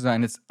playing Yakuza,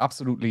 and it's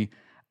absolutely,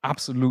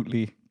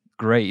 absolutely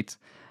great.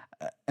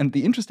 And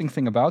the interesting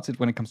thing about it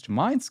when it comes to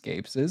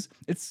mindscapes is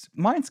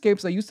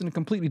mindscapes are used in a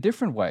completely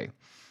different way.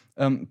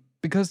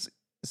 Because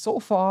so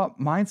far,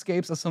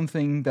 mindscapes are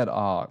something that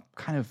are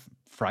kind of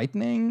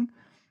frightening,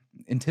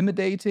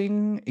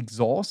 intimidating,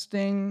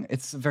 exhausting.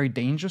 It's a very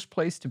dangerous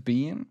place to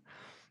be in.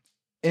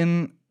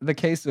 In the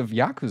case of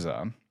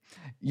Yakuza,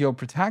 your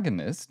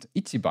protagonist,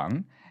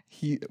 Ichiban,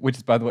 which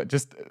is, by the way,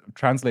 just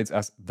translates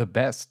as the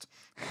best.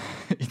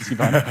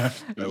 Ichiban.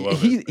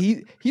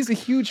 He's a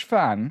huge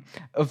fan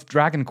of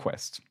Dragon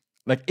Quest.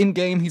 Like in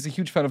game, he's a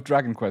huge fan of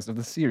Dragon Quest, of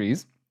the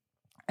series.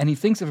 And he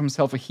thinks of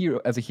himself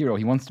as a hero.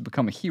 He wants to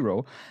become a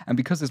hero. And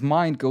because his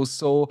mind goes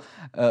so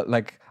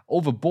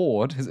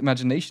overboard, his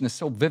imagination is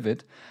so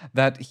vivid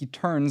that he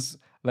turns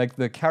like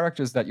the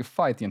characters that you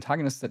fight, the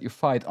antagonists that you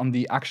fight, on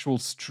the actual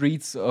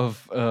streets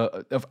of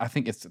I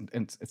think it's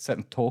set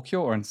in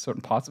Tokyo or in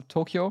certain parts of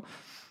Tokyo.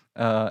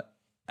 And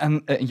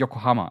in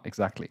Yokohama,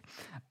 exactly.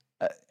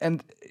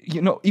 And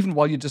even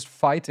while you're just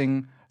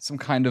fighting some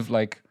kind of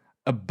like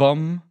a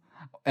bum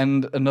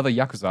and another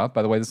Yakuza,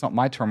 by the way, this is not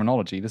my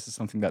terminology, this is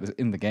something that is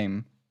in the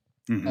game,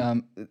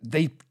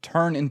 they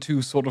turn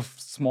into sort of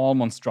small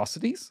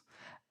monstrosities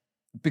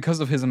because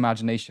of his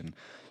imagination.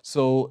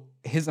 So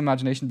his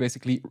imagination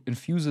basically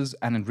infuses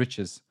and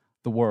enriches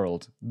the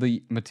world,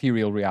 the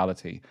material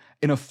reality,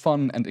 in a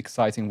fun and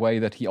exciting way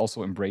that he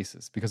also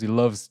embraces because he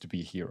loves to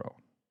be a hero.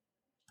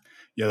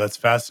 Yeah, that's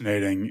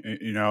fascinating.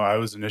 I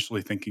was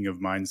initially thinking of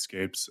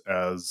mindscapes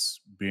as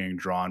being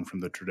drawn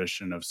from the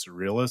tradition of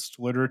surrealist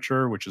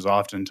literature, which is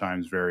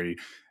oftentimes very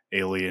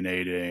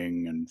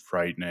alienating and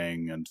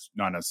frightening and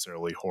not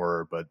necessarily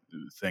horror, but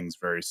things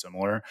very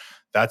similar.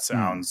 That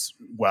sounds,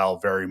 well,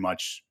 very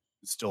much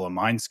still a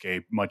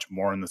mindscape, much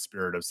more in the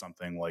spirit of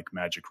something like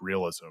magic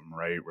realism,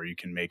 right? Where you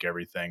can make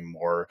everything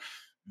more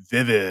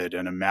vivid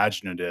and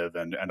imaginative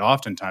and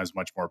oftentimes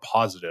much more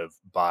positive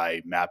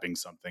by mapping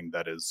something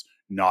that is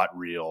not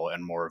real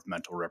and more of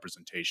mental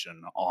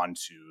representation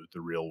onto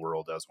the real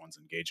world as one's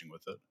engaging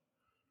with it.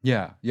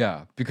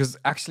 Yeah, because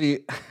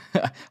actually,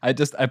 I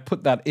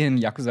put that in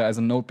Yakuza as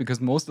a note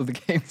because most of the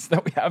games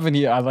that we have in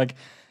here are like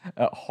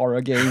horror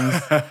games,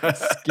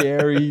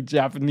 scary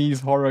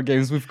Japanese horror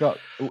games. We've got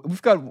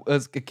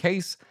a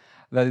case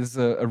that is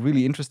a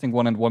really interesting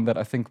one, and one that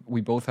I think we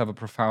both have a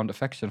profound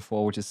affection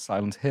for, which is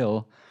Silent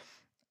Hill,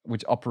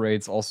 which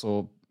operates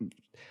also,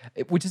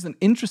 which is an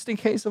interesting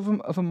case of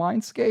a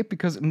mindscape,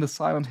 because in the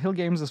Silent Hill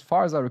games, as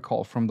far as I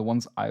recall from the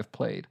ones I've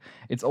played,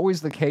 it's always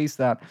the case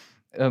that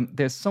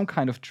there's some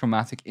kind of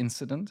traumatic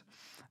incident,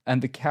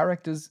 and the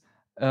characters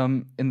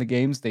in the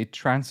games, they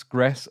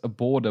transgress a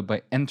border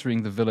by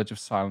entering the village of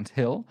Silent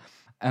Hill,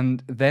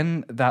 and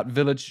then that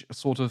village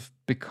sort of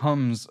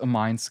becomes a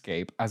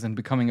mindscape, as in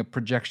becoming a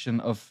projection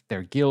of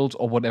their guilt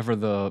or whatever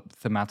the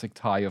thematic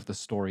tie of the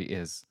story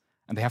is,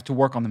 and they have to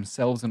work on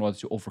themselves in order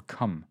to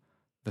overcome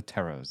the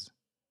terrors.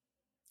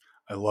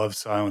 I love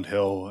Silent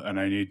Hill, and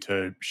I need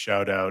to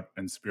shout out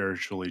and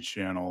spiritually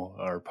channel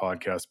our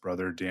podcast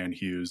brother, Dan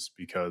Hughes,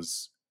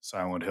 because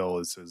Silent Hill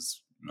is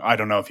his, I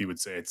don't know if he would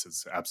say it's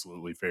his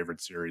absolutely favorite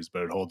series,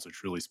 but it holds a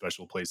truly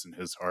special place in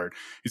his heart.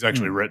 He's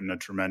actually written a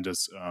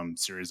tremendous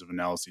series of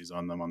analyses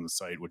on them on the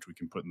site, which we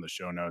can put in the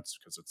show notes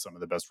because it's some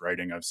of the best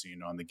writing I've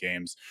seen on the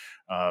games.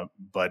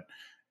 But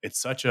it's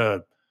such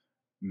a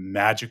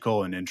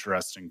magical and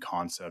interesting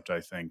concept,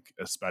 I think,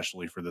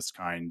 especially for this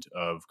kind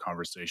of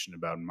conversation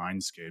about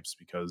mindscapes,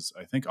 because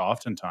I think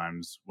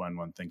oftentimes when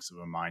one thinks of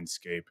a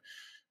mindscape,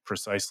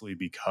 precisely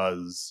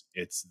because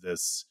it's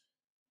this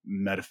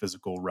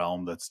metaphysical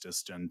realm that's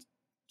distant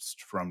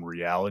from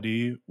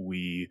reality,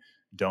 we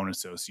don't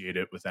associate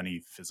it with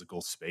any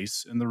physical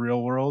space in the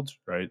real world,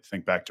 right?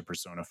 Think back to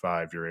Persona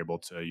 5, you're able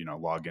to,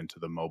 log into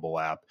the mobile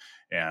app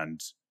and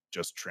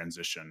just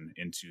transition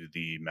into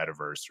the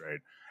metaverse, right?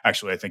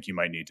 Actually, I think you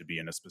might need to be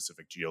in a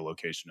specific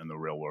geolocation in the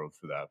real world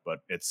for that,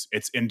 but it's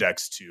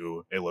indexed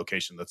to a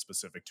location that's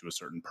specific to a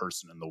certain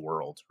person in the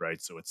world,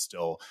 right? So it's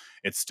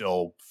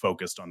still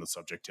focused on the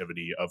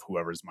subjectivity of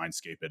whoever's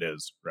mindscape it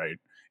is, right?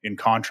 In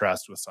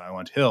contrast with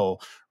Silent Hill,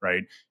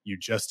 right, you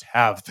just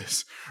have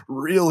this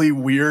really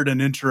weird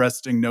and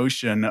interesting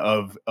notion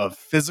of a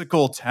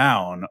physical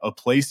town, a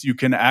place you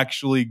can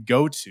actually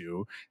go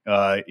to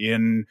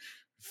in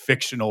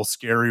fictional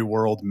scary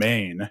world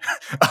Maine,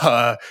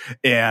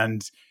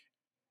 and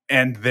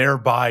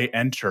thereby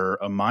enter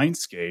a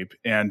mindscape.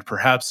 And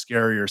perhaps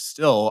scarier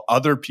still,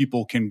 other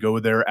people can go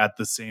there at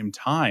the same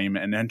time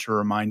and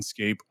enter a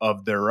mindscape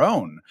of their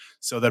own.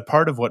 So that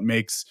part of what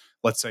makes,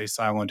 let's say,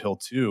 Silent Hill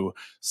 2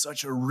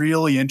 such a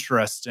really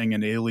interesting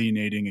and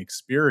alienating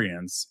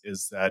experience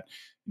is that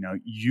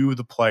you,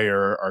 the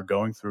player, are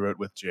going through it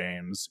with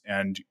James,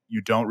 and you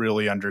don't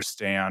really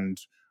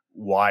understand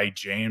why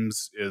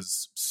James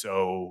is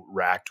so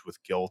racked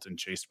with guilt and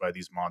chased by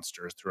these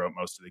monsters throughout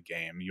most of the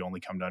game. You only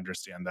come to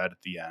understand that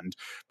at the end.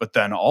 But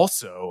then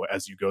also,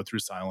 as you go through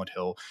Silent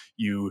Hill,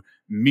 you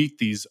meet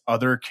these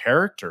other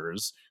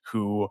characters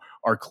who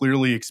are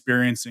clearly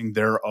experiencing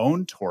their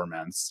own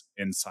torments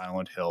in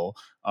Silent Hill.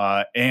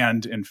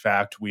 And in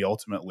fact, we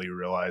ultimately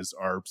realize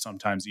are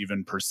sometimes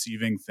even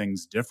perceiving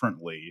things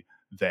differently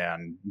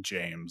than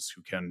James,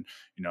 who can,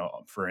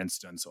 for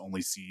instance,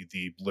 only see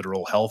the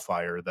literal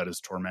hellfire that is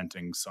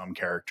tormenting some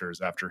characters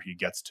after he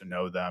gets to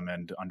know them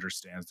and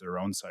understands their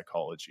own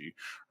psychology,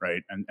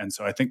 right? And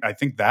so I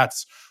think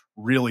that's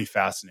really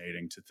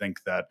fascinating to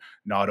think that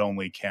not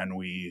only can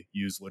we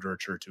use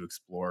literature to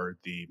explore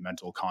the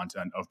mental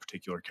content of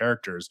particular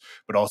characters,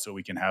 but also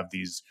we can have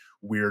these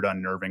weird,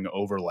 unnerving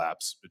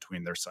overlaps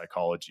between their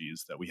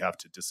psychologies that we have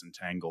to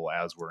disentangle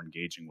as we're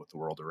engaging with the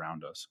world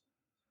around us.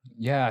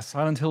 Yeah,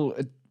 Silent Hill,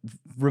 it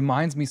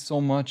reminds me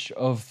so much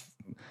of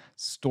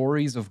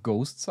stories of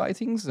ghost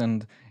sightings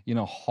and,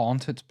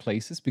 haunted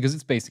places, because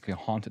it's basically a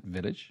haunted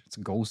village. It's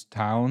a ghost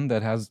town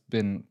that has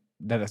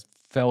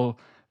fell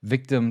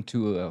victim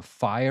to a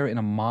fire in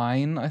a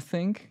mine, I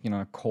think,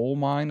 a coal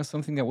mine or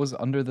something that was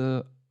under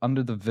the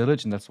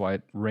village, and that's why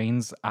it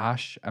rains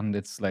ash and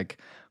it's like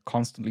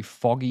constantly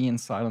foggy in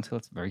Silent Hill.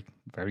 It's a very,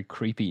 very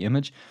creepy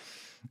image.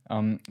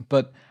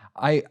 But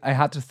I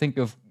had to think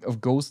of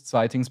ghost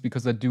sightings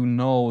because I do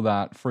know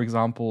that, for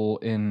example,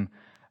 in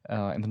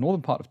the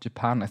northern part of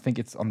Japan, I think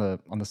it's on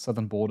the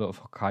southern border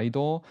of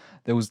Hokkaido,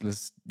 there was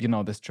this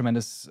this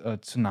tremendous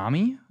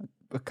tsunami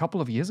a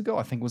couple of years ago.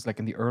 I think it was like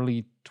in the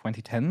early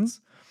 2010s,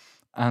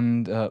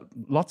 and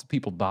lots of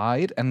people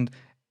died. And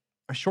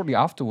shortly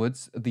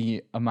afterwards,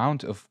 the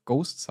amount of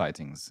ghost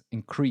sightings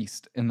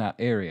increased in that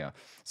area.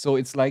 So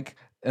it's like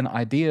an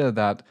idea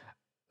that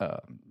uh,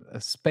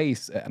 a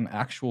space, an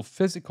actual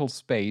physical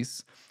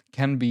space,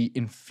 can be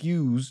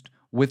infused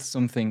with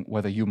something,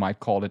 whether you might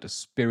call it a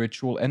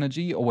spiritual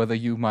energy or whether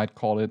you might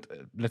call it,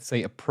 let's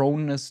say, a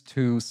proneness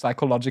to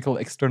psychological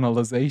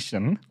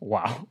externalization.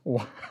 Wow,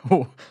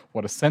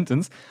 what a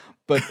sentence!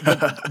 But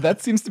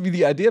that seems to be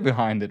the idea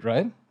behind it,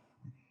 right?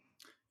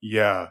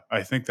 Yeah,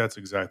 I think that's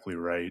exactly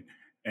right.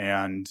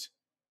 And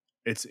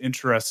it's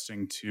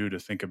interesting too to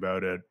think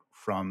about it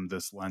from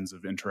this lens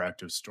of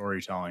interactive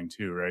storytelling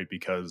too, right?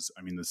 Because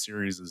I mean the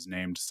series is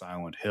named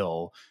Silent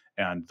Hill,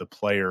 and the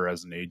player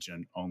as an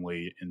agent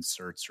only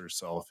inserts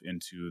herself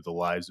into the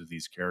lives of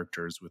these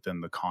characters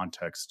within the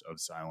context of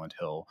Silent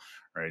Hill,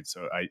 right?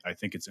 So I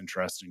think it's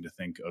interesting to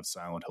think of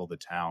Silent Hill the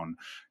town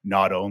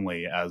not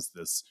only as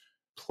this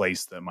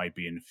place that might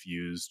be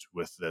infused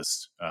with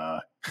this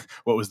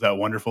what was that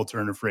wonderful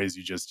turn of phrase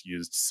you just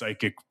used?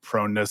 Psychic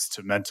proneness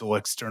to mental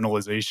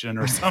externalization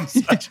or some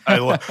such. I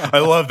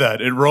love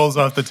that. It rolls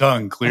off the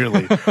tongue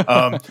clearly.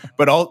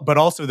 But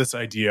also this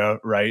idea,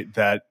 right,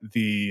 that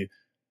the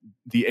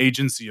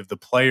agency of the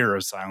player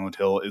of Silent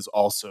Hill is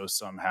also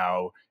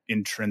somehow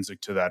intrinsic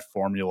to that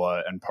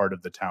formula and part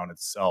of the town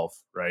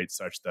itself, right?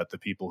 Such that the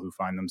people who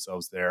find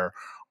themselves there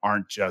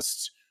aren't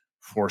just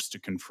forced to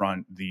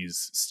confront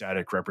these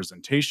static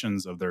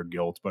representations of their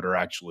guilt, but are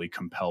actually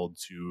compelled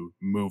to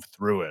move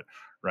through it,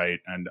 right?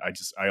 And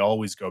I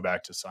always go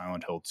back to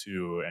Silent Hill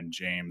 2 and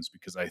James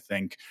because I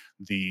think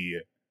the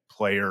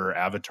player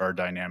avatar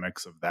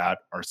dynamics of that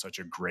are such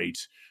a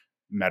great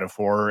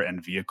metaphor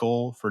and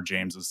vehicle for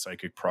James's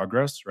psychic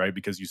progress, right?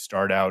 Because you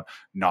start out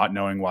not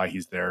knowing why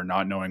he's there,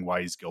 not knowing why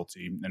he's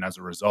guilty. And as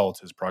a result,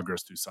 his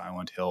progress through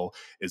Silent Hill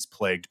is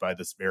plagued by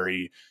this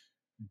very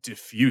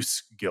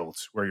diffuse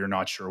guilt where you're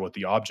not sure what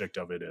the object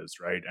of it is,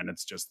 right? And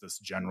it's just this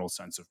general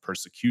sense of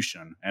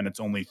persecution. And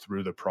it's only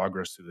through the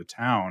progress through the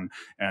town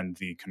and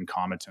the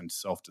concomitant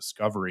self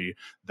discovery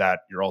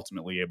that you're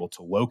ultimately able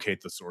to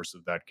locate the source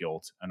of that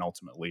guilt and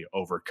ultimately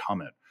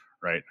overcome it.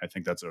 Right. I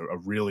think that's a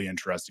really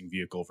interesting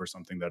vehicle for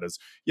something that is,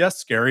 yes,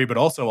 scary, but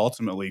also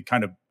ultimately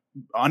kind of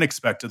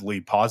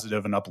unexpectedly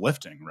positive and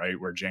uplifting, right?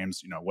 Where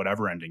James,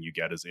 whatever ending you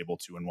get, is able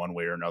to, in one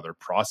way or another,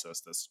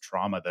 process this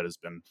trauma that has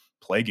been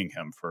plaguing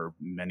him for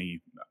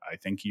many, I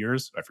think,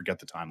 years. I forget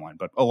the timeline,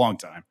 but a long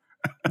time.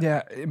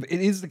 Yeah,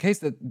 it is the case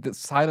that the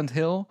Silent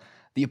Hill,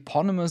 the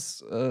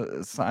eponymous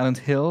Silent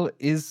Hill,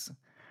 is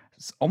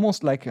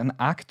almost like an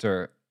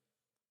actor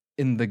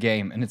in the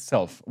game in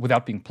itself,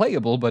 without being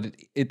playable, but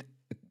it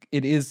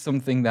is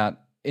something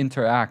that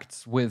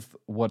interacts with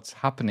what's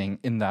happening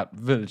in that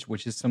village,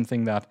 which is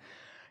something that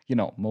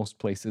most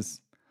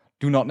places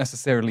do not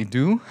necessarily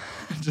do,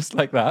 just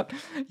like that.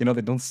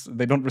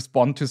 They don't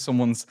respond to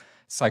someone's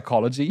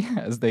psychology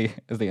as they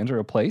enter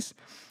a place.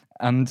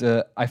 And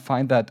I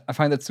find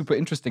that super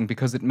interesting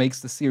because it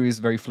makes the series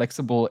very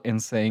flexible in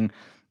saying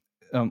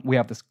we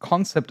have this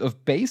concept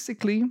of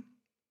basically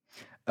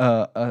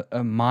a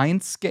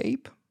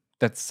mindscape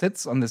that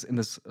sits on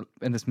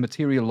this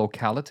material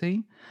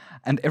locality,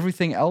 and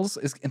everything else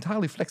is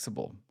entirely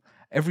flexible.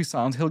 Every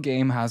Silent Hill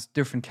game has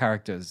different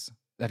characters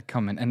that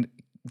come in, and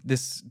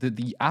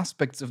the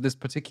aspects of this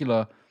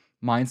particular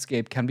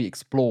mindscape can be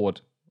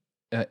explored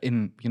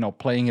in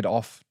playing it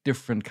off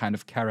different kind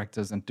of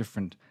characters and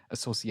different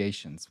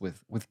associations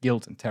with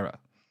guilt and terror.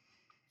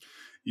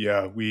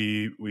 Yeah,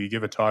 we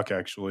give a talk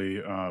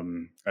actually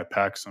at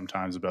PAX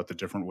sometimes about the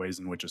different ways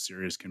in which a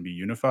series can be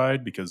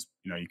unified, because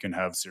you can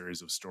have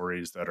series of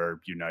stories that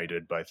are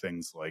united by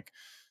things like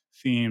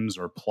themes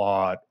or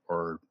plot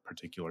or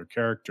particular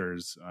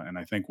characters, and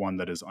I think one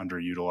that is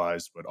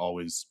underutilized but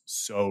always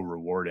so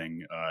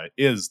rewarding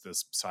is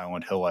this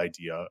Silent Hill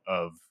idea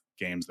of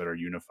games that are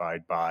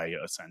unified by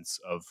a sense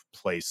of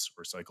place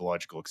or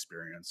psychological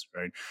experience,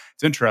 right?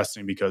 It's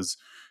interesting because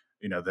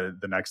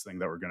the next thing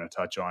that we're going to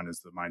touch on is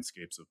the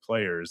mindscapes of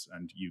players,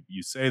 and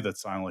you say that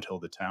Silent Hill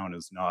the town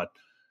is not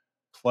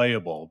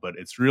playable, but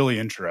it's really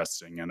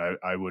interesting, and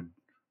I would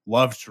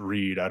love to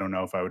read. I don't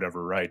know if I would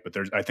ever write, but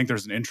I think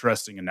there's an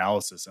interesting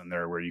analysis in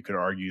there where you could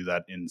argue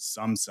that in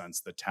some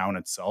sense the town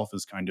itself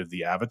is kind of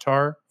the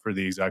avatar for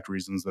the exact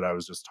reasons that I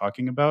was just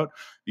talking about,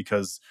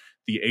 because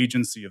the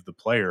agency of the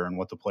player and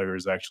what the player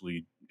is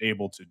actually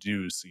able to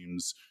do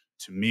seems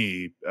to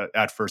me,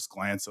 at first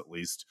glance at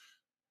least,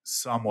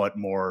 somewhat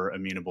more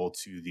amenable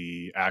to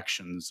the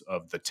actions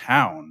of the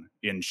town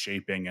in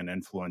shaping and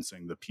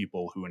influencing the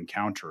people who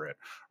encounter it,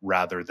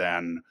 rather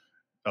than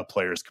a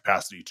player's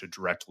capacity to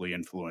directly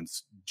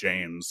influence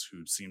James,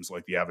 who seems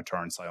like the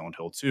avatar in Silent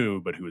Hill 2,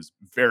 but who is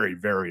very,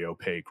 very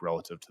opaque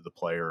relative to the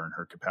player and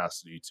her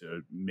capacity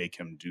to make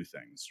him do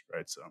things,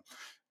 right? So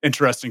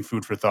interesting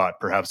food for thought,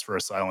 perhaps for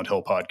a Silent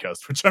Hill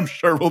podcast, which I'm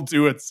sure we'll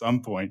do at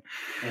some point.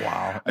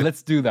 Wow.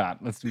 Let's do that.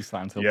 Let's do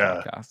Silent Hill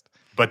podcast.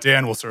 But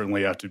Dan will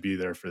certainly have to be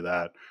there for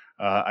that.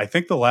 I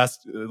think the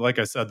last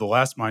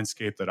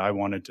Mindscape that I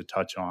wanted to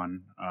touch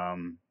on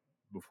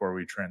before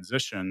we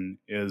transition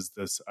is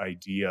this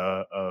idea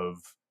of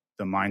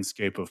the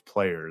Mindscape of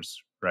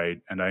players, right?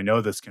 And I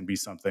know this can be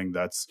something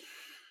that's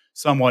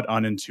somewhat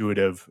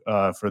unintuitive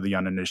for the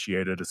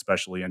uninitiated,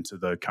 especially into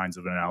the kinds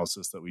of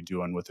analysis that we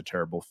do on With a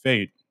Terrible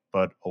Fate.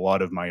 But a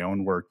lot of my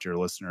own work, dear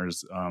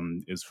listeners,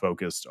 is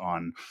focused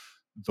on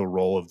the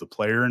role of the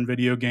player in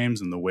video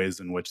games and the ways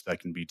in which that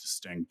can be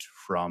distinct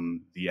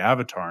from the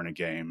avatar in a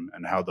game,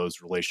 and how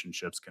those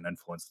relationships can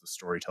influence the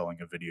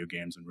storytelling of video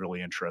games in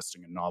really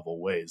interesting and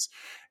novel ways.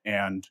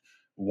 And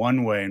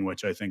one way in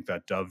which I think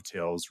that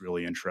dovetails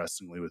really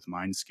interestingly with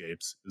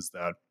Mindscapes is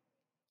that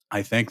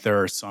I think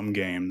there are some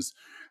games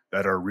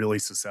that are really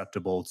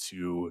susceptible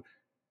to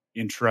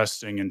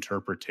interesting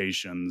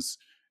interpretations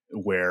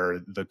where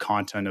the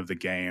content of the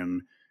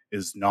game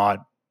is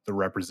not the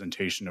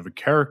representation of a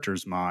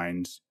character's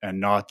mind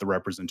and not the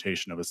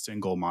representation of a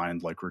single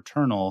mind like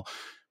Returnal,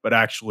 but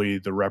actually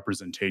the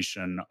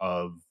representation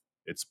of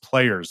its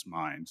player's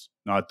mind,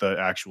 not the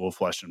actual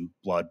flesh and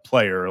blood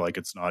player. Like,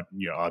 it's not,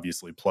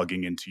 obviously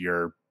plugging into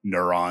your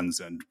neurons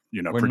and,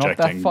 We're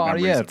projecting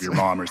memories yet. of your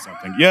mom or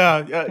something. Yeah.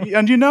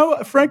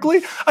 And,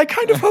 frankly, I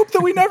kind of hope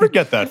that we never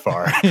get that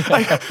far.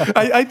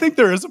 I think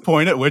there is a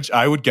point at which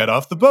I would get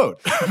off the boat.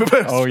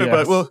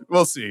 But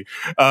we'll see.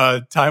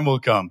 Time will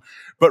come.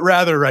 But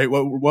rather, right,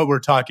 what we're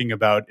talking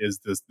about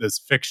is this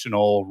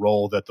fictional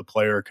role that the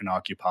player can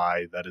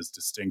occupy that is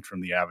distinct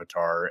from the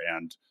avatar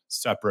and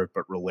separate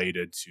but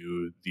related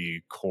to the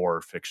core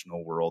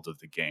fictional world of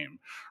the game,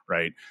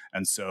 right?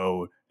 And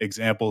so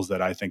examples that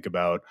I think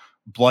about,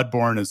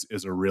 Bloodborne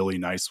is a really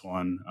nice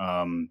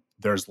one.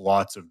 There's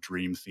lots of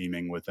dream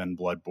theming within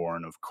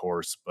Bloodborne, of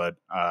course, but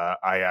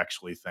I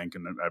actually think,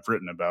 and I've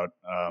written about,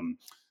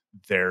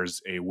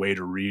 there's a way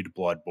to read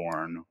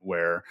Bloodborne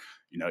where,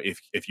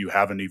 if you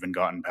haven't even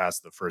gotten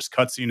past the first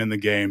cutscene in the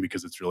game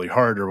because it's really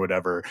hard or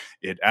whatever,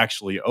 it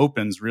actually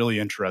opens really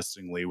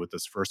interestingly with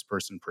this first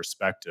person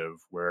perspective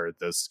where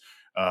this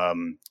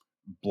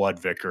blood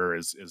vicar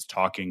is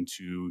talking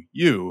to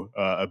you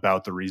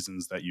about the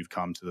reasons that you've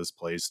come to this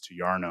place, to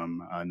Yharnam,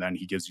 and then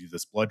he gives you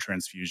this blood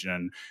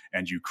transfusion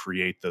and you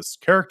create this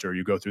character.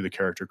 You go through the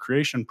character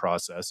creation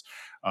process,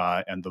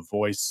 and the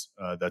voice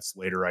that's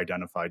later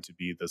identified to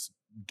be this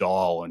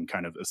doll and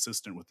kind of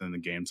assistant within the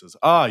game says,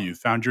 you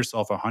found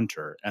yourself a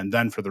hunter. And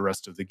then for the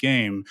rest of the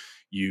game,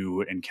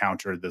 you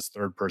encounter this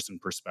third person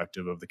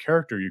perspective of the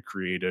character you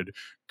created,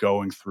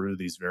 going through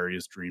these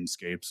various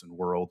dreamscapes and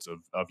worlds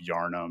of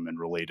Yharnam and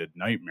related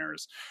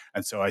nightmares.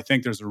 And so I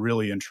think there's a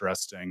really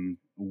interesting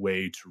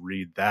way to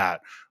read that,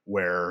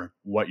 where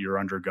what you're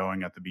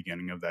undergoing at the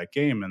beginning of that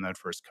game in that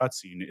first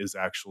cutscene is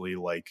actually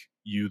like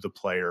you, the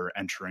player,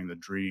 entering the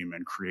dream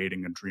and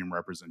creating a dream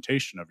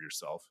representation of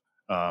yourself.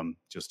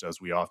 Just as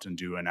we often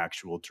do in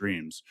actual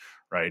dreams,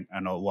 right?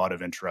 And a lot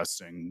of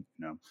interesting,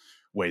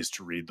 ways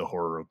to read the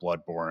horror of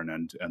Bloodborne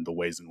and the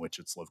ways in which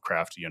it's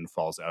Lovecraftian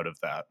falls out of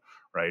that,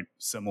 right?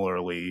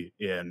 Similarly,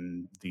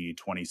 in the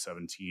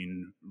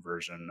 2017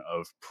 version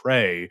of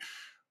Prey,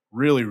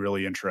 really,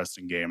 really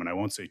interesting game. And I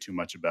won't say too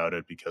much about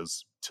it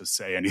because to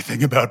say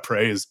anything about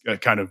Prey is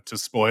kind of to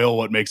spoil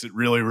what makes it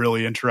really,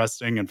 really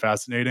interesting and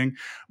fascinating.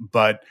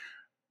 But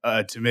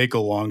to make a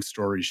long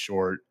story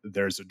short,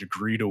 there's a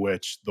degree to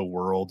which the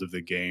world of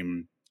the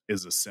game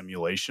is a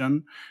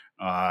simulation.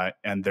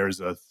 And there's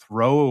a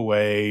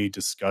throwaway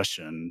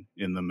discussion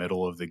in the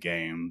middle of the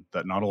game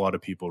that not a lot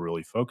of people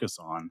really focus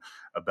on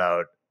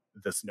about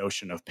this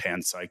notion of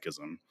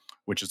panpsychism,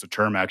 which is a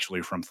term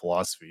actually from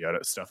philosophy.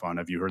 Stefan,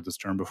 have you heard this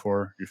term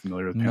before? You're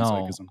familiar with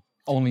panpsychism? No,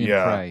 only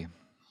in Prey.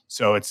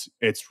 So it's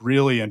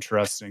really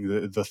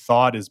interesting. The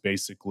thought is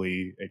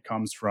basically, it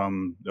comes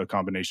from a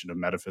combination of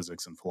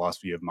metaphysics and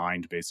philosophy of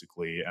mind,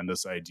 basically, and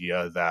this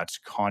idea that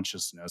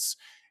consciousness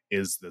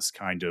is this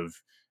kind of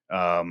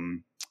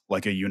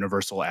like a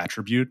universal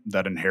attribute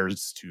that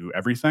inheres to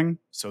everything.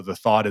 So the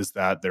thought is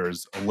that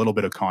there's a little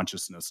bit of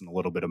consciousness and a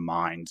little bit of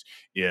mind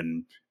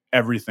in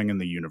everything in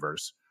the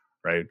universe.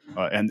 Right.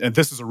 And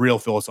this is a real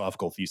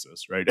philosophical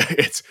thesis, right?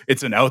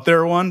 It's an out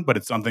there one, but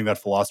it's something that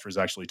philosophers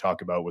actually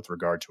talk about with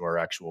regard to our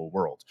actual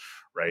world.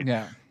 Right.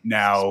 Yeah.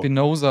 Now,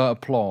 Spinoza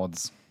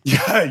applauds.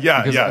 Yeah.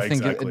 I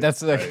think exactly.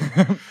 that's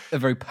a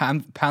very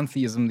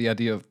pantheism, the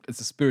idea of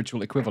it's a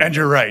spiritual equivalent. And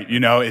you're right.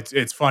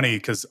 It's funny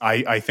because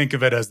I think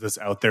of it as this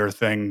out there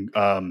thing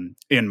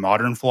in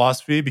modern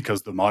philosophy,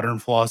 because the modern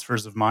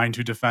philosophers of mind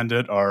who defend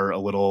it are a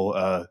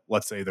little,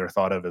 let's say, they're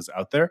thought of as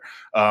out there.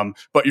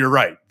 But you're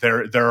right.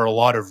 There are a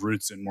lot of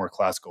roots in more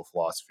classical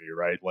philosophy,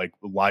 right? Like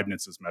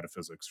Leibniz's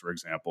metaphysics, for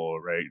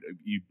example, right?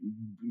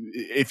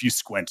 If you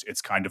squint,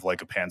 it's kind of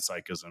like a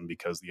panpsychism,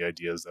 because the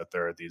idea is that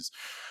there are these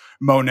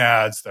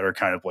monads that are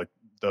kind of like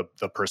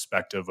the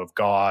perspective of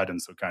God,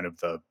 and so kind of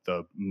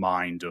the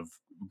mind of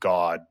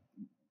God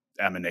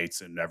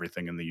emanates in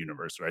everything in the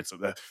universe, right? So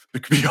that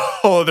there could be a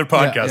whole other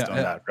podcast on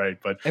that, right?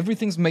 But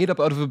everything's made up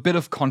out of a bit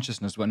of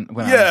consciousness when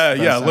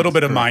a little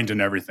bit of mind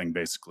and everything,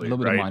 basically, a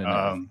little bit right? of mind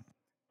and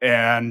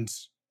everything.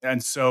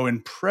 And so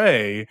in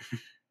Prey,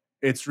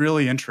 it's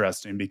really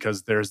interesting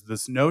because there's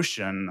this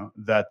notion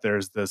that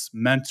there's this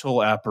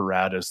mental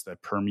apparatus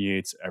that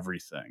permeates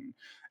everything.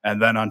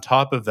 And then on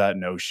top of that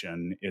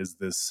notion is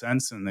this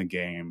sense in the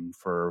game,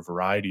 for a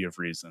variety of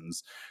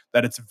reasons,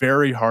 that it's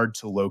very hard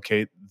to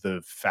locate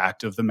the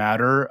fact of the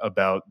matter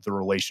about the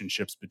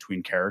relationships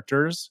between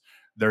characters.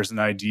 There's an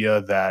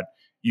idea that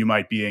you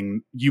might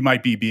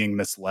be being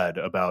misled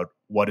about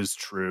what is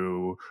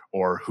true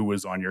or who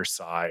is on your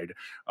side,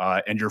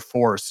 and you're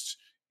forced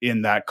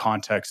in that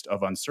context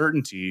of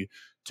uncertainty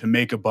to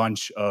make a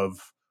bunch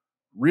of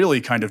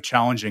really kind of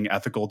challenging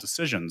ethical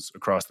decisions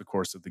across the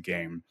course of the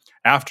game,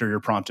 after you're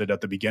prompted at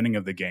the beginning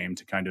of the game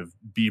to kind of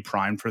be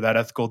primed for that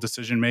ethical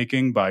decision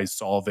making by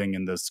solving,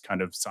 in this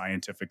kind of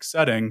scientific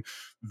setting,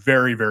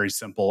 very, very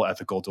simple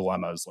ethical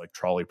dilemmas like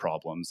trolley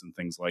problems and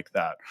things like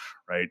that,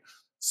 right?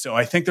 So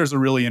I think there's a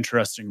really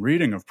interesting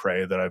reading of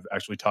Prey that I've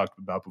actually talked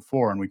about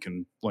before, and we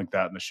can link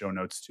that in the show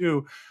notes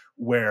too,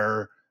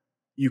 where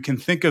you can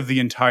think of the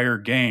entire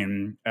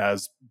game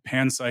as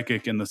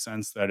panpsychic in the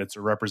sense that it's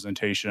a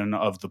representation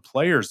of the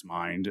player's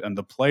mind, and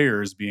the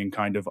players being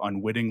kind of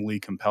unwittingly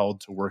compelled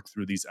to work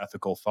through these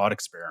ethical thought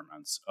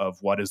experiments of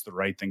what is the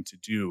right thing to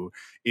do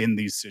in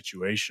these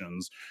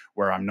situations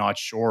where I'm not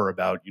sure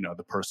about,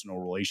 the personal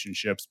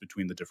relationships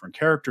between the different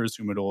characters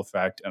whom it'll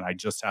affect. And I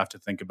just have to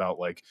think about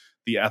like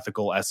the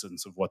ethical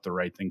essence of what the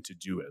right thing to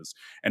do is.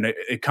 And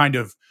it kind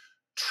of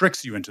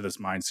tricks you into this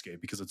mindscape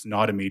because it's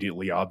not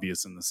immediately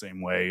obvious in the same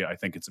way I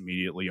think it's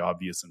immediately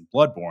obvious in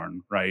Bloodborne,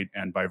 right?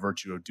 And by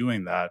virtue of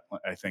doing that,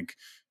 I think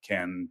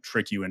can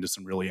trick you into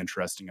some really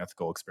interesting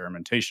ethical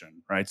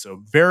experimentation, right?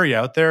 So very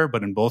out there,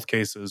 but in both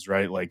cases,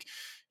 right, like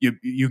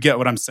you get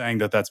what I'm saying,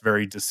 that's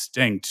very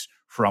distinct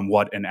from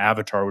what an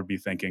avatar would be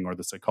thinking or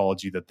the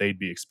psychology that they'd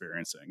be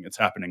experiencing. It's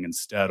happening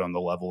instead on the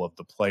level of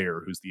the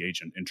player who's the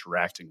agent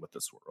interacting with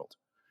this world.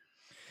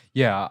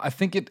 Yeah, I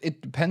think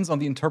it depends on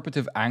the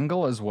interpretive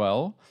angle as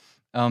well.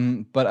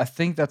 But I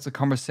think that's a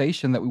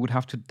conversation that we would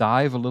have to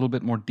dive a little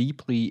bit more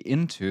deeply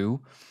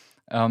into.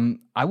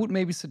 I would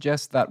maybe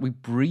suggest that we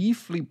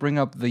briefly bring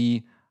up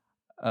the,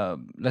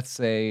 let's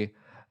say,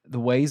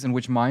 the ways in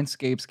which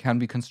mindscapes can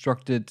be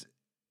constructed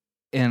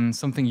in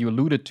something you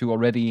alluded to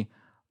already,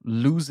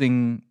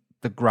 losing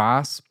the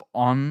grasp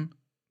on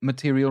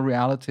material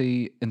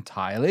reality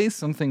entirely,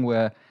 something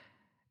where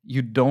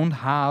you don't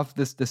have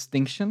this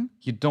distinction.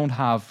 You don't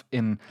have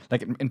in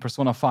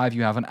Persona 5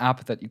 you have an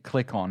app that you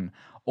click on,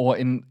 or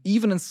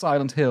even in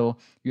Silent Hill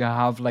you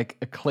have like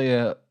a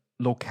clear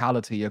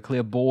locality, a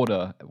clear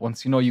border.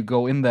 Once you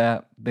go in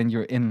there, then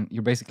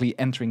you're basically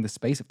entering the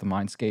space of the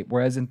mindscape.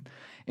 Whereas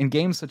in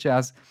games such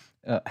as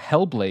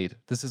Hellblade,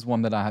 this is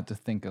one that I had to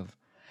think of.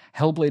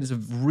 Hellblade is a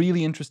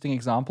really interesting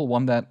example,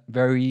 one that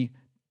very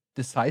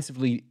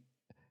decisively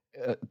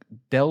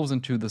delves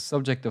into the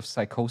subject of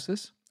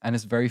psychosis, and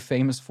is very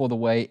famous for the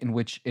way in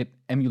which it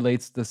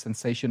emulates the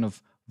sensation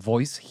of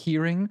voice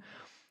hearing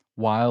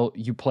while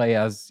you play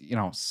as,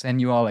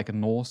 Senua, like a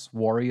Norse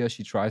warrior.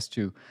 She tries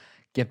to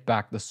get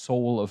back the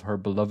soul of her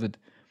beloved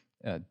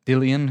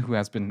Dillion, who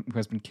has been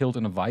killed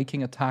in a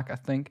Viking attack, I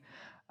think.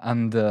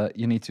 And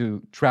you need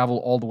to travel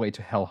all the way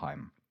to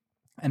Helheim.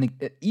 And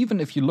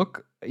even if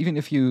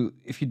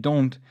you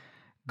don't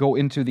go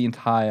into the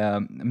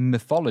entire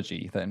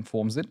mythology that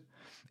informs it,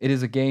 it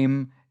is a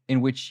game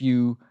in which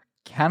you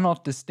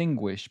cannot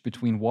distinguish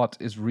between what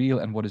is real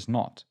and what is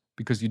not,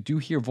 because you do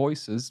hear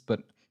voices.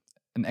 But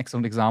an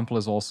excellent example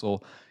is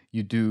also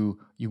you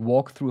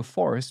walk through a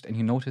forest and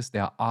you notice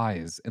there are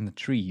eyes in the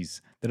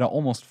trees that are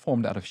almost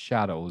formed out of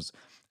shadows,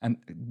 and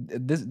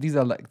these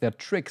are they're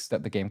tricks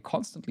that the game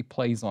constantly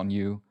plays on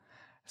you,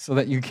 so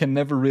that you can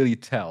never really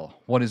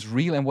tell what is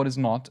real and what is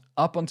not,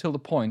 up until the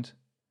point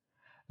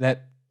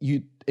that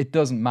it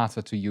doesn't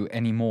matter to you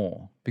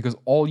anymore, because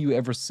all you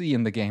ever see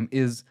in the game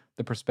is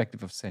the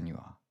perspective of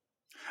Senua.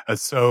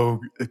 It's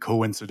so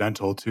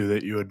coincidental too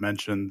that you had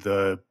mentioned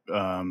the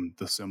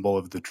symbol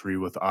of the tree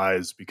with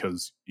eyes,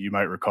 because you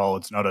might recall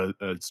it's not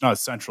a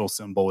central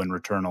symbol in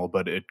Returnal,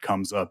 but it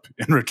comes up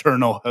in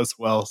Returnal as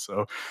well.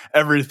 So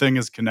everything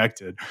is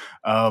connected.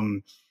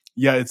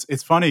 Yeah,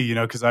 it's funny,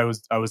 because I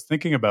was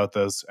thinking about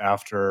this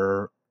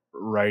after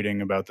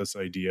writing about this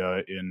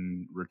idea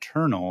in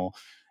Returnal,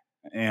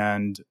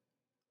 and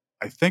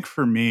I think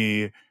for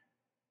me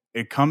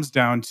it comes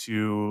down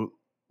to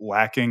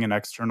lacking an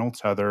external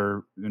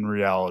tether in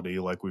reality,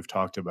 like we've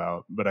talked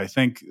about. But I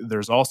think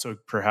there's also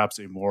perhaps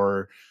a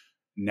more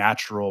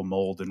natural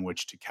mold in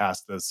which to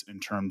cast this, in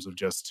terms of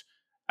just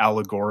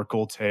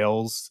allegorical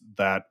tales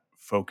that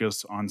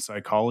focus on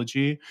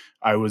psychology.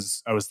 I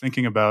was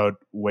thinking about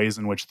ways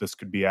in which this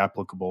could be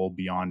applicable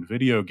beyond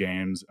video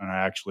games, and I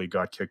actually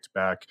got kicked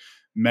back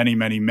many,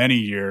 many, many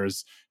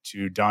years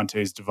to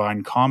Dante's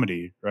Divine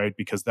Comedy, right?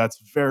 Because that's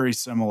very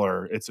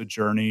similar. It's a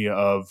journey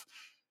of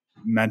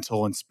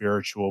mental and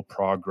spiritual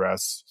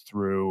progress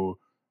through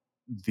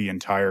the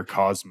entire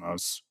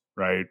cosmos,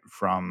 right?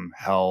 From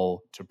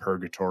hell to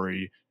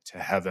purgatory to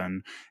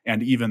heaven.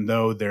 And even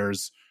though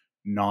there's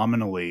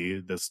nominally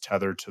this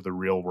tether to the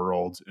real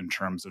world in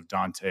terms of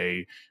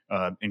Dante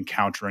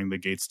encountering the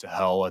gates to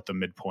hell at the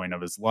midpoint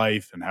of his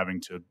life and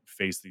having to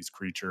face these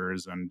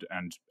creatures and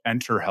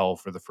enter hell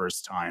for the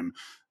first time,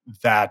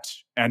 that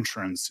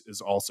entrance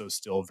is also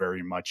still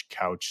very much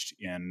couched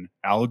in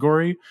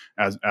allegory,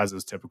 as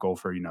is typical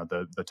for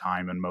the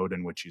time and mode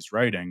in which he's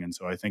writing. And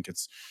so I think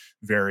it's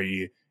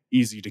very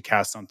easy to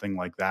cast something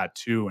like that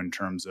too, in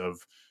terms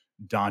of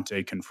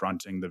Dante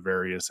confronting the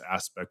various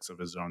aspects of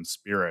his own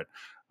spirit.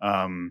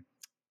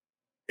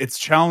 It's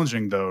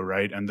challenging though,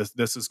 right? And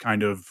this is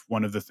kind of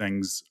one of the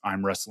things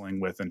I'm wrestling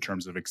with in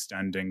terms of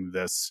extending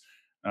this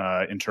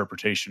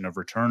interpretation of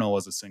Returnal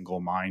as a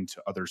single mind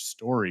to other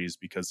stories,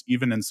 because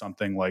even in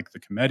something like the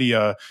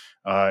Commedia,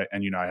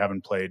 and I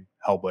haven't played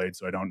Hellblade,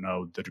 so I don't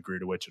know the degree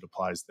to which it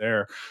applies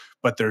there,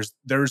 but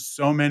there's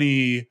so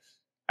many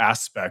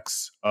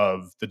aspects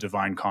of the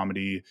Divine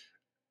Comedy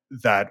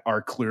that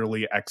are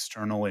clearly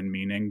external in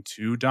meaning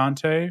to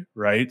Dante,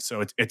 right?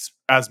 So it's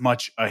as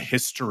much a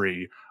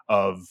history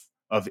of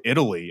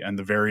Italy and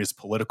the various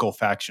political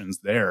factions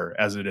there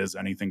as it is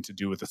anything to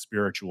do with a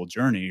spiritual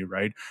journey,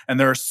 right?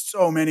 And there are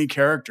so many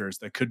characters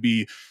that could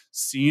be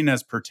seen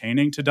as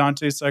pertaining to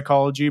Dante's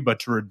psychology, but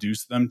to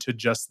reduce them to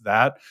just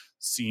that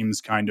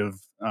seems kind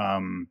of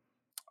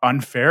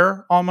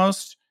unfair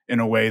almost, in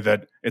a way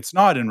that it's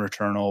not in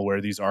Returnal, where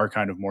these are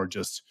kind of more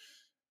just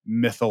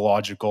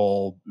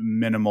mythological,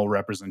 minimal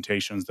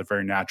representations that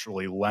very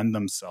naturally lend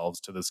themselves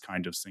to this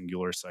kind of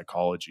singular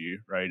psychology,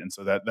 right? And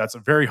so that's a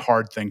very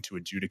hard thing to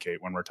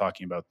adjudicate when we're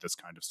talking about this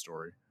kind of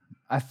story.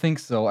 I think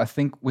so. I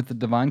think with the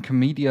Divine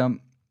Commedia,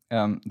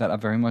 that I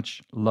very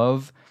much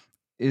love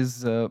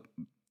is that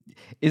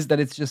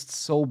it's just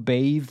so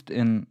bathed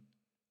in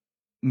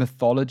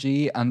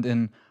mythology and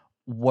in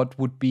what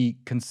would be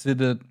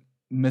considered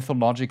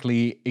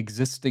mythologically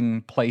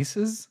existing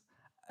places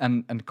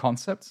and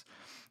concepts,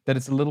 that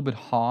it's a little bit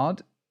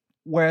hard.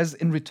 Whereas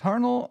in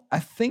Returnal, I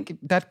think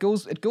it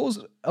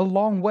goes a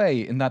long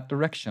way in that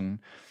direction.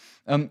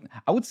 I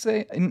would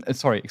say,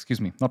 sorry,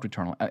 excuse me, not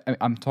Returnal.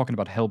 I'm talking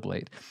about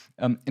Hellblade.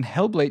 In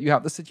Hellblade, you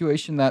have the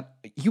situation that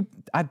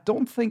I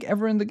don't think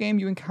ever in the game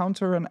you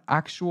encounter an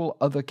actual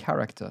other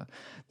character.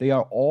 They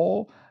are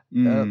all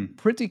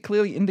pretty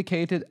clearly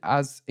indicated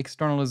as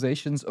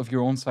externalizations of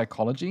your own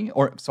psychology,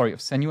 of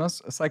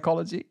Senua's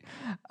psychology.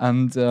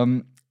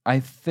 And I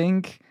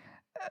think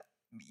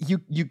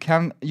you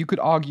could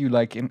argue,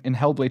 like in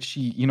Hellblade,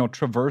 she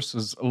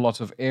traverses a lot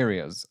of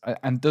areas.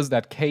 And does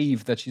that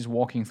cave that she's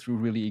walking through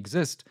really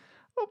exist?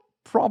 Well,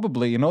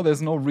 probably.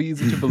 There's no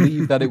reason to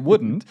believe that it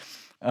wouldn't.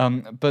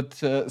 But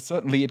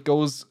certainly it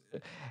goes.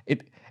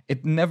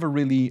 It never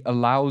really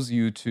allows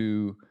you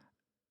to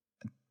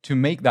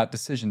make that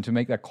decision, to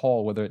make that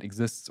call whether it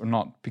exists or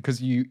not,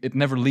 because it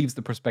never leaves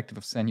the perspective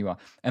of Senua.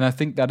 And I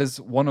think that is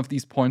one of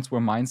these points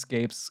where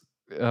Mindscapes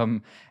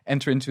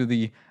enter into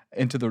the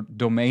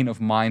domain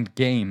of mind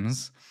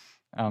games,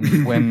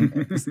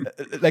 when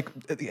like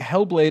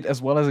Hellblade,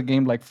 as well as a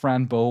game like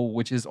Fran Bow,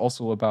 which is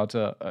also about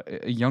a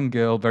young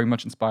girl very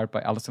much inspired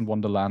by Alice in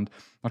Wonderland.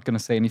 Not going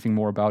to say anything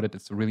more about it.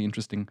 It's a really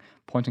interesting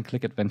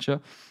point-and-click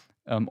adventure,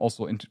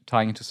 also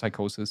tying into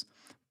Psychosis.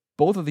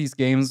 Both of these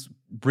games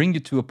bring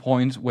you to a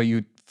point where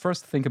you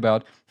first think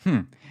about,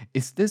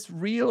 is this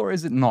real or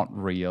is it not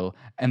real?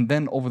 And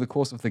then over the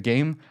course of the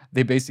game,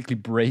 they basically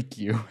break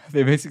you.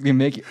 They basically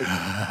make you...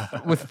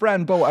 With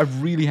Fran Bow,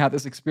 I've really had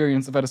this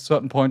experience of at a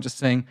certain point just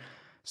saying,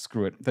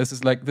 screw it.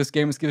 This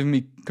game is giving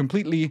me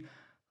completely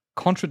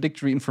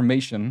contradictory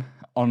information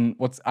on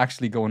what's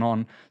actually going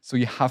on. So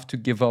you have to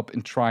give up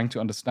in trying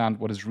to understand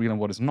what is real and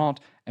what is not,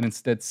 and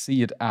instead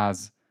see it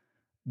as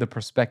the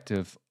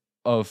perspective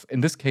of, in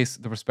this case,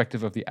 the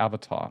perspective of the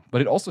avatar. But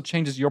it also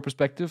changes your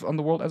perspective on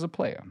the world as a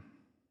player.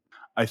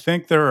 I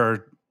think there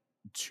are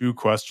two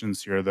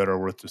questions here that are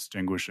worth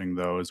distinguishing,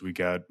 though, as we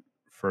get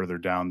further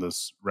down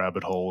this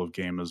rabbit hole of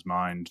game as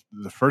mind.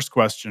 The first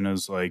question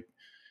is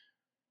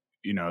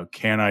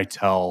can I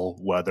tell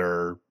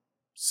whether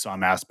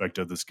some aspect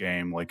of this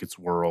game, like its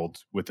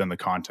world within the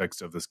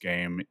context of this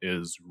game,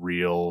 is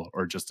real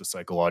or just a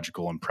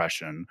psychological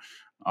impression?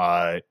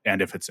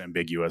 And if it's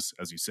ambiguous,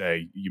 as you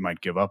say, you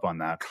might give up on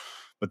that.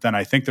 But then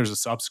I think there's a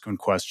subsequent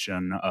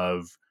question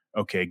of,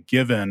 okay,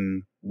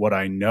 given what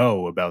I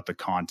know about the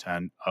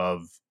content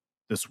of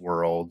this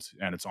world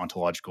and its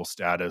ontological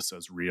status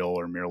as real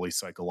or merely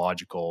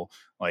psychological,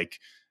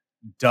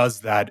 does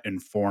that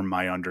inform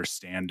my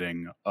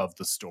understanding of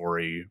the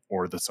story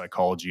or the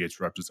psychology it's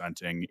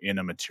representing in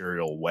a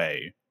material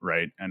way,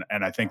 right? And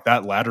I think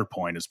that latter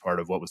point is part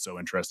of what was so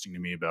interesting to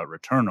me about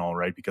Returnal,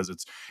 right? Because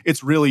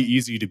it's really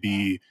easy to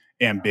be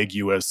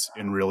ambiguous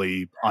in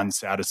really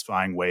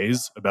unsatisfying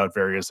ways about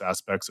various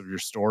aspects of your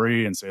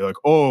story and say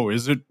oh,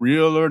 is it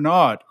real or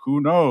not?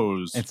 Who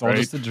knows? It's all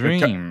just a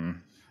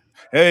dream.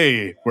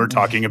 Hey, we're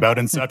talking about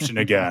Inception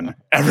again.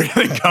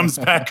 Everything comes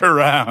back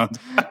around.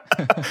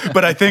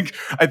 But I think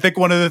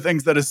one of the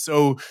things that is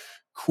so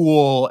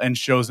cool and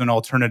shows an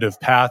alternative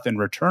path in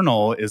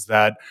Returnal is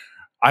that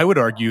I would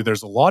argue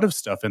there's a lot of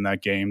stuff in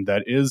that game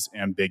that is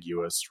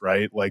ambiguous,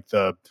 right? Like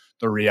the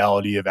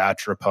reality of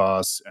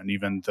Atropos and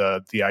even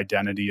the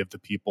identity of the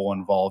people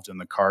involved in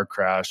the car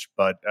crash.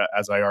 But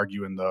as I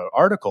argue in the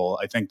article,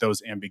 I think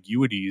those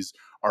ambiguities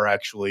are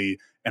actually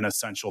an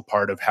essential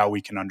part of how we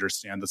can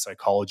understand the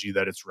psychology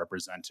that it's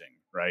representing,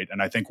 right?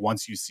 And I think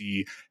once you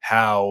see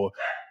how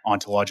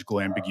ontological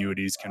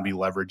ambiguities can be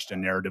leveraged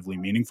in narratively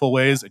meaningful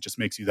ways, it just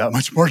makes you that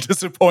much more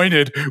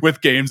disappointed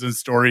with games and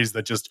stories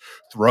that just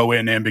throw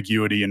in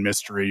ambiguity and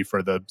mystery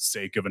for the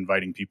sake of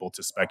inviting people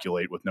to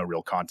speculate with no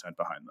real content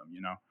behind them,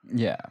 you know?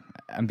 Yeah,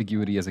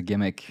 ambiguity as a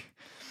gimmick.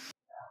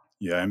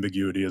 Yeah,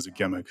 ambiguity as a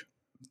gimmick.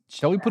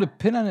 Shall we put a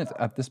pin on it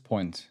at this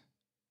point?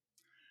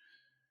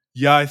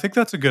 Yeah, I think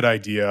that's a good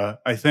idea.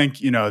 I think,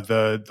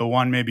 the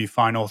one maybe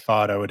final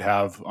thought I would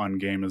have on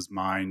Game is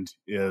Mind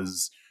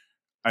is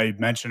I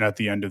mentioned at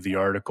the end of the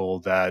article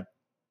that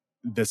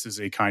this is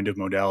a kind of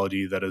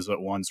modality that is at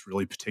once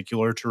really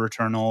particular to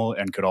Returnal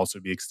and could also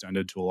be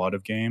extended to a lot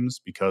of games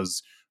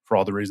because for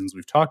all the reasons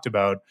we've talked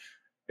about,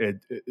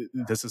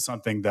 this is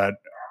something that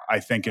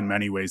I think in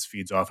many ways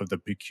feeds off of the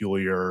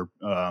peculiar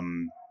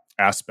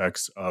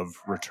aspects of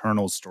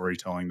Returnal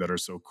storytelling that are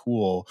so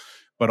cool.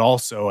 But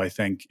also, I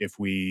think if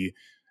we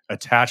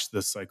attach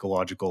this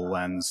psychological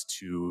lens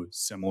to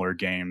similar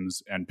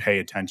games and pay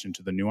attention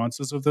to the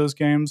nuances of those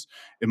games,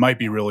 it might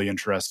be really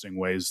interesting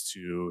ways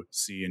to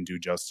see and do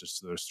justice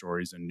to their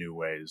stories in new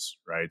ways,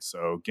 right?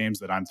 So games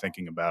that I'm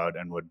thinking about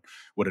and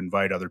would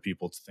invite other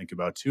people to think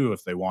about too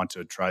if they want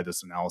to try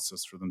this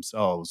analysis for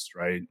themselves,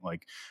 right?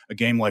 Like a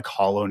game like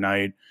Hollow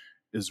Knight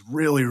is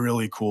really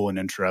really cool and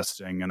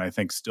interesting and I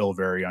think still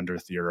very under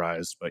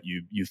theorized, but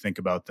you think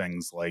about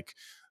things like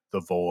the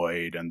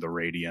void and the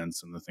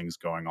radiance and the things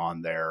going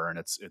on there and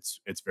it's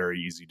very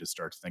easy to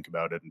start to think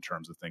about it in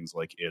terms of things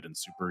like id and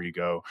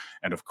superego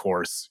and of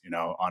course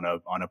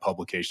on a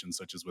publication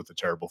such as With a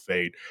Terrible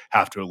Fate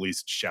have to at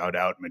least shout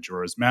out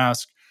Majora's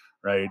Mask,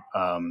 right?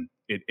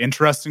 It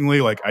interestingly,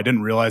 like I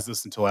didn't realize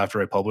this until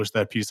after I published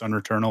that piece on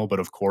Returnal,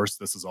 but of course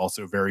this is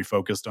also very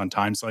focused on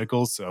time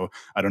cycles, so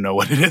I don't know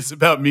what it is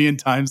about me and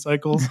time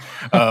cycles.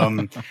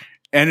 And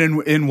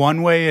in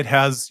one way it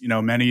has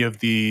many of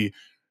the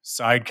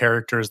side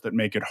characters that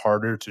make it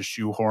harder to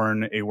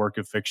shoehorn a work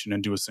of fiction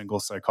into a single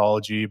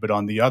psychology, but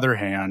on the other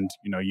hand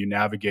you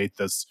navigate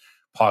this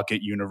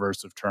pocket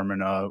universe of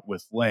Termina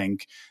with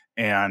Link,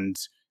 and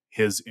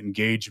his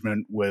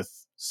engagement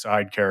with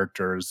side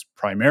characters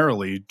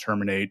primarily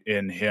terminate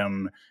in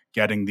him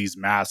getting these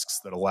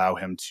masks that allow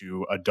him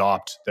to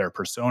adopt their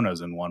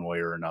personas in one way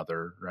or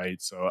another,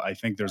 right? So I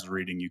think there's a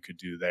reading you could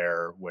do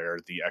there where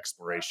the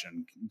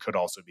exploration could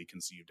also be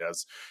conceived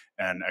as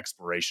an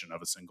exploration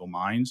of a single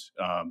mind,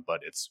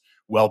 but it's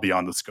well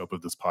beyond the scope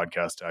of this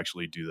podcast to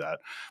actually do that.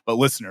 But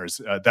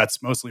listeners,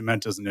 that's mostly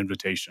meant as an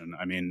invitation.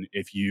 I mean,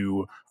 if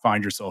you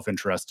find yourself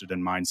interested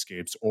in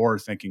mindscapes or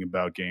thinking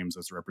about games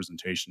as a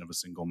representation of a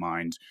single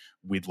mind,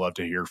 we'd love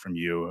to hear from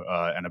you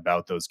and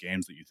about those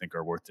games that you think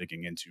are worth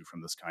digging into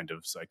from this kind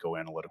of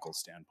psychoanalytical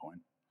standpoint.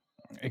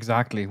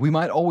 Exactly. We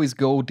might always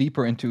go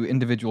deeper into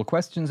individual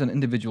questions and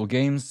individual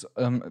games.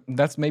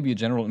 That's maybe a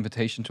general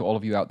invitation to all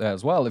of you out there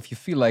as well. If you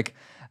feel like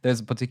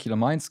there's a particular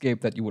mindscape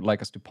that you would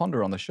like us to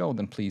ponder on the show,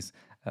 then please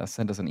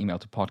send us an email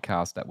to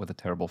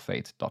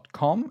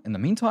podcast@withaterriblefate.com. In the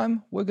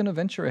meantime, we're going to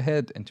venture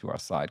ahead into our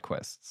side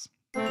quests.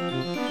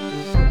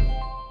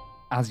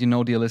 As you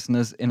know, dear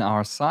listeners, in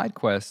our side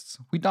quests,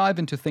 we dive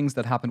into things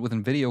that happen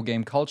within video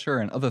game culture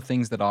and other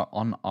things that are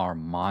on our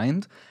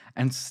mind.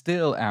 And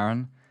still,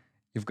 Aaron,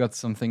 you've got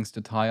some things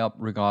to tie up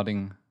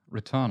regarding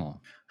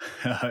Returnal.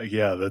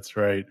 Yeah, that's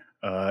right.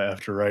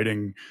 After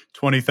writing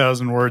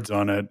 20,000 words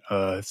on it,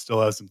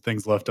 still has some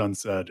things left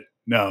unsaid.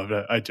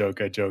 No, I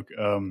joke.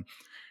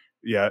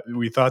 Yeah,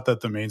 we thought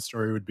that the main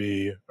story would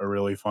be a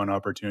really fun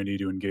opportunity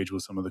to engage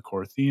with some of the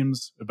core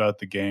themes about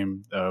the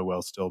game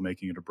while still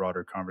making it a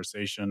broader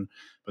conversation.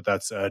 But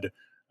that said,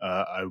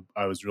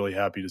 I was really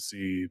happy to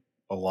see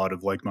a lot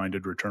of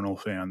like-minded Returnal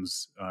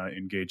fans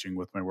engaging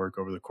with my work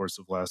over the course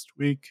of last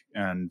week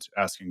and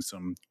asking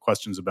some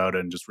questions about it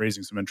and just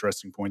raising some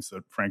interesting points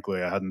that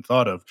frankly I hadn't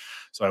thought of.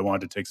 So I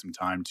wanted to take some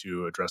time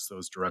to address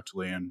those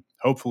directly. And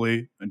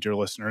hopefully, and dear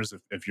listeners,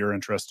 if you're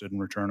interested in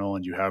Returnal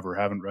and you have or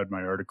haven't read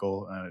my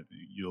article,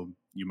 you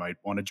might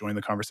want to join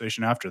the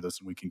conversation after this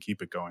and we can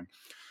keep it going.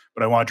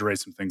 But I wanted to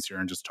raise some things here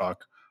and just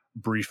talk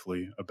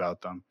briefly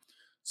about them.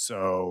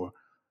 So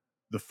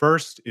the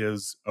first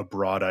is a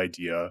broad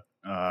idea,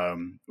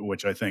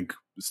 which I think,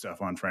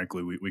 Stefan,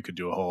 frankly, we could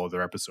do a whole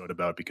other episode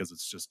about because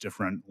it's just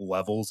different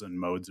levels and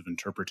modes of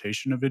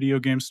interpretation of video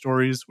game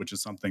stories, which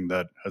is something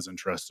that has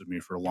interested me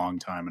for a long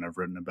time and I've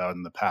written about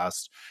in the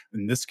past.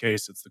 In this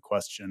case, it's the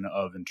question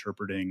of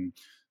interpreting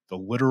the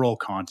literal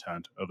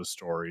content of a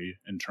story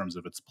in terms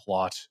of its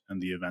plot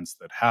and the events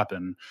that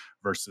happen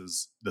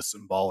versus the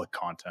symbolic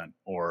content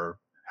or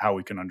how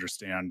we can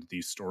understand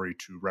the story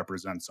to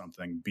represent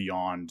something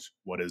beyond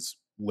what is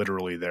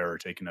literally there or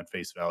taken at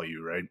face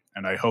value, right?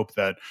 And I hope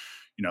that,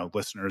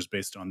 listeners,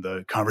 based on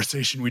the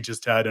conversation we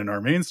just had in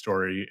our main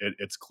story,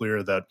 it's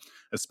clear that,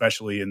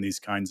 especially in these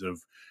kinds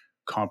of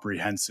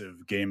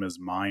comprehensive game as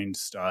mind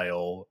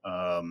style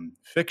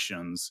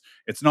fictions,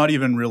 it's not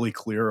even really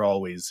clear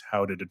always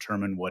how to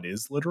determine what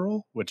is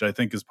literal, which I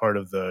think is part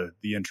of the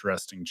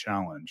interesting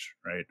challenge,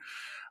 right?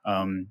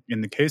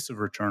 In the case of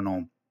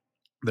Returnal,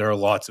 there are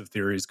lots of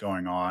theories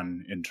going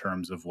on in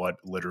terms of what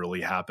literally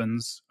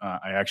happens.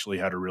 I actually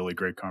had a really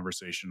great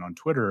conversation on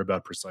Twitter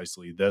about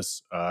precisely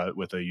this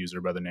with a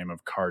user by the name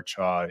of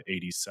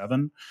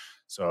Karcha87.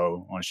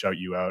 So I want to shout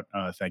you out.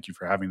 Thank you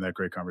for having that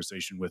great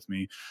conversation with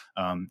me.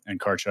 And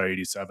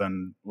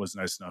Karcha87 was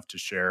nice enough to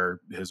share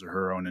his or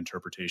her own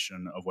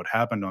interpretation of what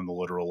happened on the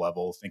literal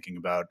level, thinking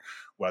about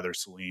whether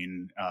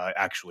Selene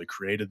actually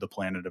created the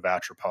planet of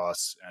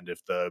Atropos, and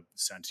if the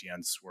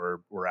sentients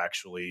were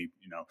actually,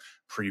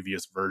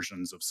 previous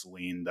versions of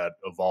Selene that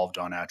evolved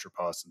on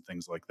Atropos and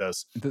things like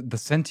this. The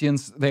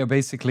sentients, they are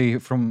basically,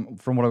 from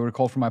what I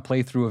recall from my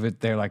playthrough of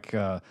it, they're like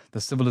the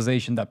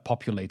civilization that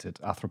populated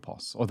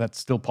Atropos, or that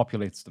still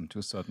populates them to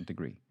a certain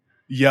degree.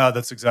 Yeah,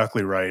 that's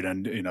exactly right.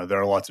 And, there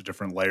are lots of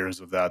different layers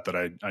of that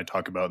I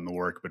talk about in the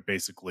work, but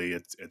basically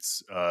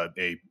it's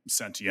a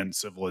sentient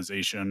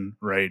civilization,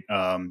 right?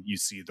 You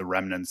see the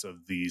remnants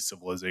of the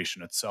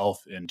civilization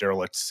itself in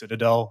Derelict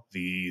Citadel,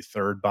 the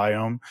third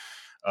biome.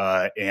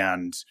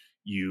 And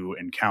you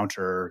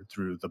encounter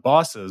through the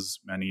bosses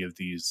many of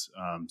these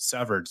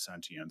severed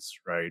sentients,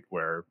 right?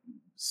 Where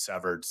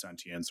severed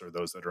sentients are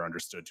those that are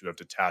understood to have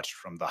detached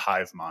from the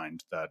hive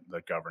mind that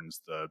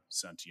governs the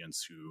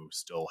sentients who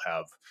still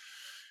have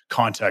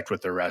contact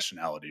with their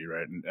rationality,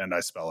 right? And I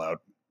spell out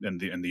in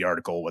the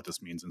article what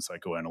this means in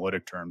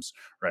psychoanalytic terms,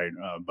 right?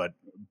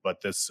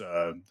 But this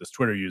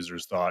Twitter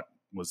user's thought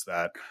was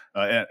that,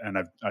 and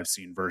I've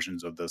seen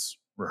versions of this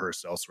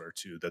rehearsed elsewhere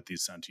too, that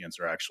these sentients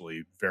are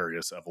actually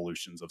various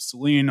evolutions of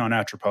Selene on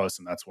Atropos,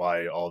 and that's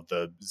why all of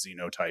the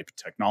xenotype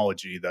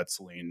technology that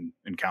Selene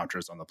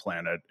encounters on the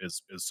planet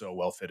is so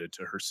well fitted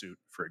to her suit,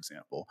 for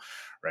example,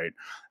 right?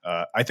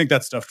 I think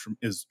that stuff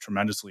is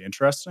tremendously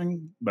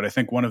interesting, but I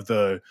think one of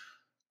the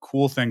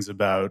cool things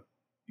about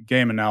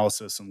game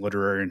analysis and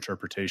literary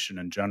interpretation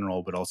in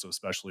general, but also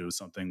especially with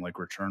something like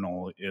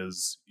Returnal,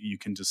 is you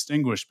can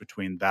distinguish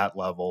between that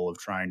level of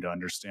trying to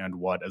understand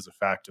what, as a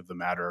fact of the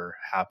matter,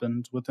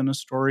 happened within a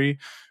story,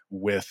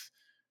 with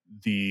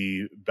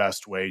the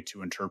best way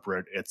to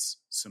interpret its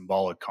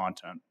symbolic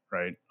content,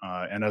 right?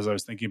 And as I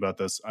was thinking about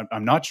this,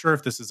 I'm not sure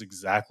if this is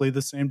exactly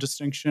the same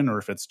distinction or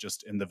if it's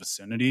just in the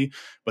vicinity,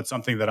 but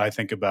something that I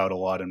think about a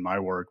lot in my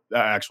work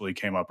that actually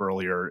came up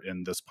earlier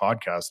in this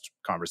podcast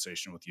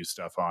conversation with you,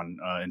 Stefan,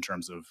 in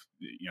terms of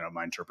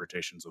my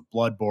interpretations of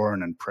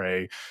Bloodborne and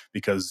Prey,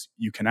 because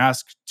you can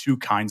ask two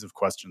kinds of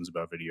questions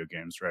about video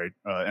games, right?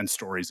 And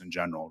stories in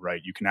general,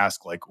 right? You can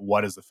ask, like,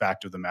 what is the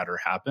fact of the matter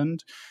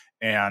happened,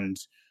 and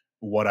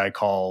what I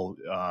call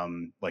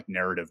like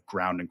narrative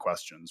grounding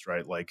questions,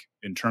 right? Like,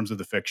 in terms of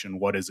the fiction,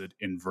 what is it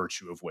in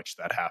virtue of which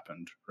that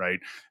happened,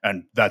 right?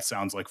 And that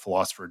sounds like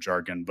philosopher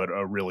jargon, but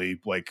a really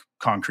like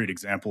concrete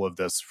example of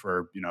this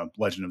for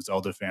Legend of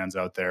Zelda fans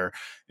out there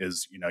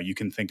is you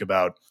can think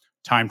about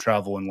time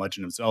travel in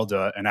Legend of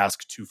Zelda and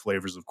ask two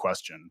flavors of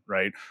question,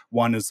 right?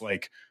 One is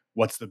like,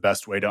 what's the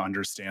best way to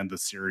understand the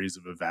series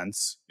of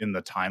events in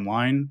the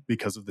timeline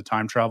because of the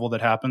time travel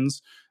that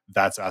happens?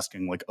 That's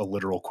asking like a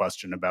literal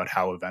question about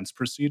how events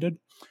proceeded.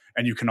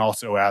 And you can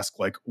also ask,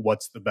 like,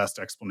 what's the best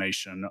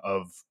explanation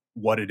of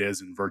what it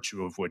is in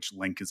virtue of which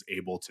Link is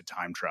able to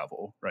time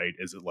travel, right?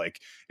 Is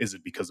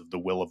it because of the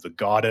will of the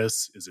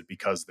goddess? Is it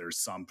because there's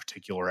some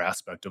particular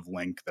aspect of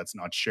Link that's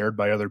not shared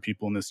by other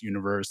people in this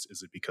universe?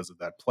 Is it because of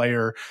that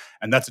player?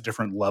 And that's a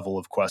different level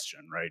of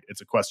question, right?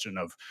 It's a question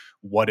of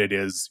what it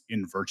is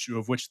in virtue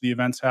of which the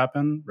events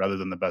happen, rather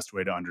than the best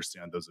way to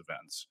understand those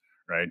events,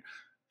 right?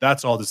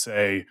 That's all to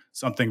say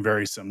something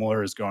very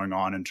similar is going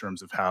on in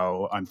terms of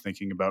how I'm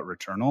thinking about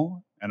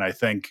Returnal. And I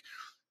think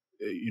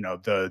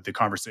the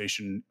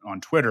conversation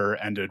on Twitter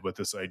ended with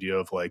this idea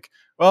of like,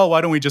 well,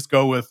 why don't we just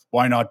go with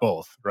why not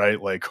both,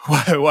 right? Like,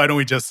 why don't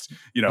we just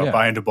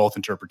buy into both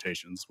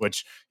interpretations?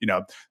 Which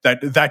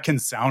that can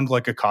sound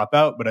like a cop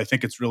out, but I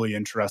think it's really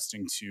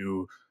interesting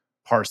to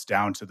parse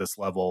down to this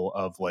level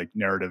of like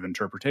narrative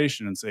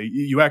interpretation and say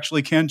you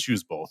actually can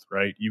choose both,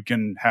 right? You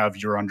can have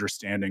your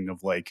understanding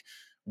of like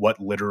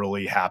what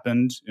literally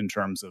happened in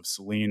terms of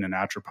Selene and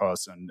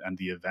Atropos and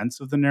the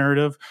events of the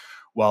narrative,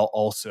 while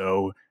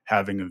also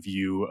having a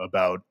view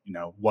about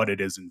what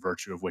it is in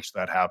virtue of which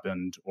that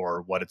happened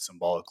or what it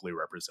symbolically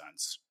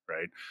represents,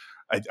 right?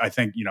 I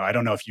think I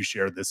don't know if you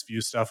share this view,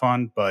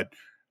 Stefan, but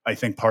I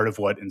think part of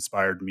what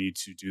inspired me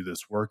to do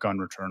this work on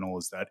Returnal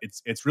is that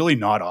it's really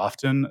not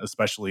often,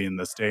 especially in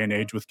this day and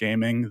age with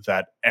gaming,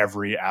 that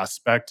every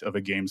aspect of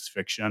a game's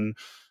fiction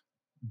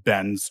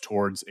bends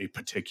towards a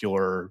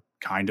particular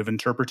kind of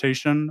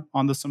interpretation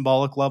on the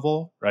symbolic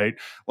level, right?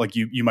 Like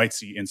you might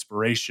see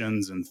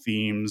inspirations and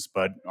themes,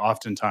 but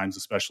oftentimes,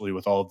 especially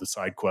with all of the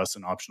side quests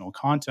and optional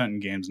content in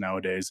games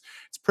nowadays,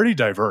 it's pretty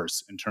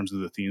diverse in terms of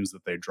the themes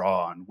that they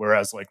draw on.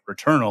 Whereas like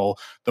Returnal,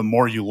 the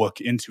more you look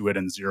into it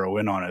and zero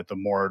in on it, the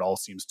more it all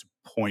seems to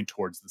point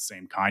towards the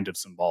same kind of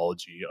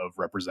symbology of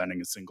representing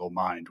a single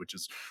mind, which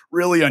is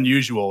really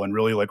unusual and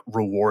really like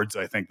rewards,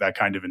 I think, that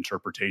kind of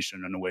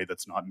interpretation in a way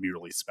that's not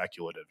merely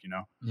speculative, you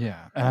know?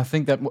 Yeah, and I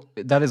think that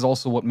that is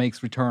also what makes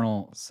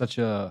Returnal such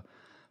a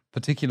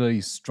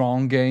particularly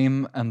strong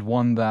game, and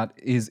one that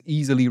is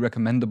easily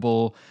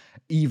recommendable,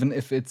 even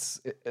if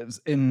it's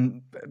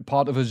in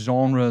part of a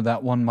genre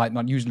that one might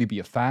not usually be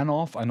a fan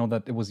of. I know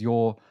that it was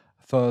your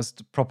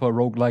first proper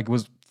roguelike. It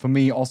was for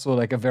me also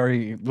like a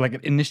very, like,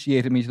 it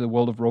initiated me to the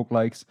world of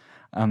roguelikes,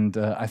 and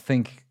I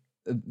think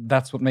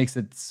that's what makes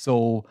it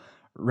so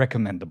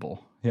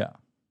recommendable. Yeah.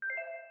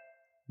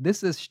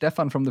 This is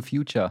Stefan from the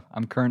future.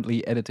 I'm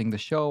currently editing the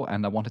show,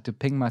 and I wanted to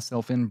ping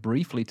myself in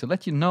briefly to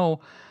let you know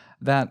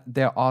that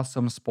there are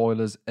some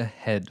spoilers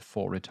ahead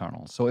for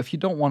Returnal. So if you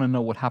don't want to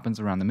know what happens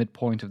around the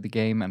midpoint of the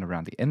game and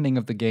around the ending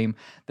of the game,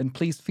 then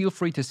please feel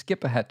free to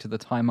skip ahead to the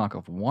time mark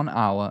of 1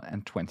 hour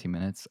and 20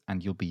 minutes,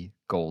 and you'll be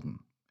golden.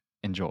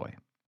 Enjoy.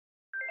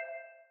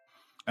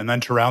 And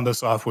then to round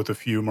this off with a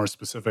few more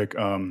specific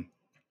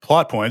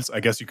plot points,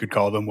 I guess you could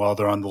call them, while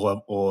they're on the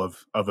level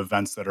of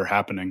events that are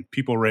happening.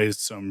 People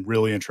raised some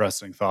really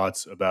interesting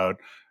thoughts about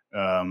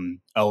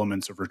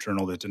elements of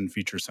Returnal that didn't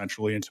feature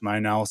centrally into my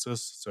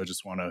analysis. So I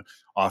just want to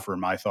offer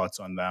my thoughts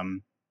on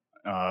them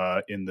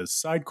in this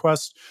side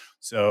quest.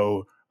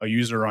 So a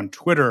user on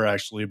Twitter,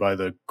 actually, by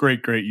the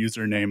great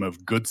username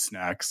of Good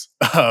Snacks,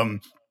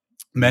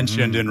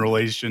 mentioned in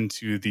relation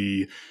to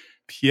the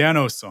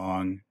piano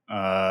song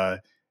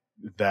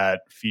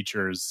that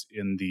features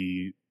in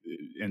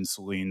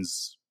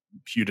Celine's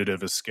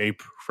putative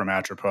escape from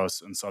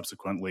Atropos, and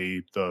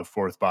subsequently the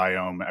fourth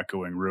biome,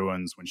 Echoing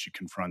Ruins, when she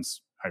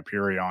confronts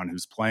Hyperion,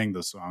 who's playing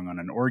the song on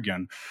an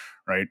organ,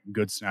 right?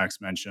 Good Snacks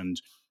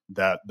mentioned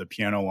that the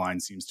piano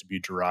line seems to be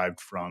derived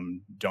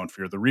from Don't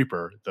Fear the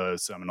Reaper, the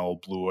seminal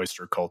Blue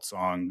Oyster Cult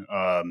song,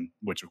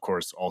 which of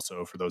course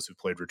also, for those who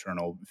played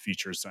Returnal,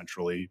 features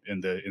centrally in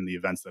the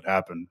events that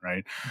happen,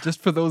 right?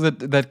 Just for those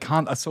that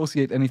can't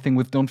associate anything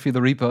with Don't Fear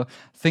the Reaper,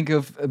 think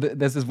of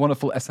there's this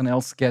wonderful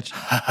SNL sketch,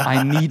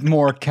 I Need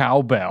More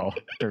Cowbell.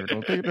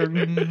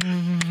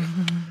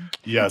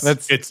 Yes,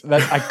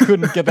 I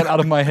couldn't get that out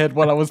of my head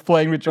while I was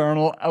playing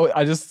Returnal.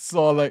 I just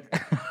saw like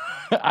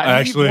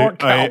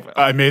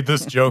I made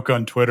this joke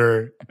on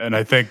Twitter, and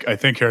I think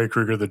Harry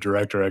Kruger, the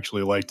director,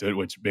 actually liked it,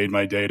 which made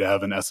my day to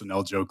have an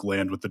SNL joke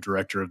land with the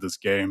director of this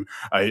game.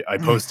 I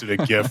posted a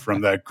GIF from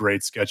that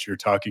great sketch you're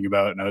talking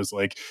about, and I was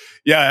like,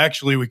 yeah,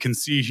 actually, we can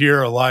see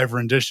here a live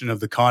rendition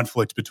of the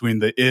conflict between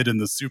the id and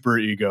the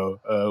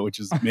superego, which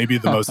is maybe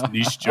the most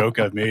niche joke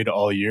I've made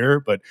all year,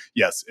 but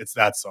yes, it's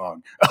that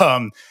song.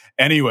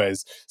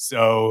 Anyways,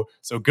 so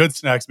Good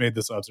Snacks made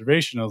this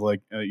observation of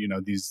like,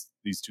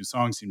 these two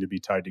songs seem to be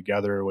tied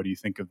together. What do you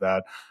think of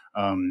that?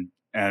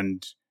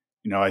 And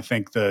I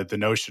think the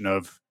notion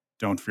of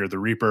Don't Fear the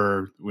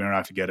Reaper, we don't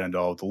have to get into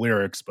all of the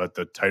lyrics, but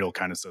the title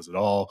kind of says it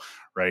all,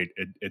 right?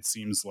 It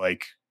seems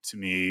like, to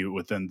me,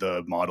 within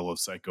the model of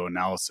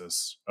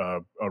psychoanalysis,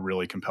 a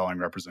really compelling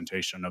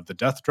representation of the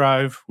death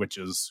drive, which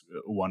is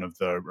one of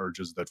the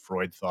urges that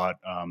Freud thought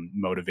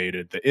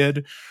motivated the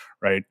id,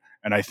 right?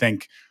 And I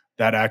think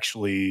that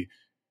actually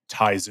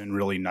ties in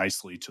really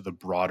nicely to the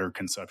broader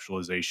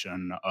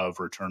conceptualization of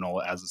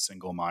Returnal as a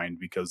single mind,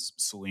 because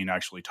Celine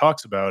actually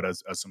talks about,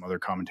 as some other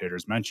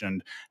commentators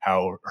mentioned,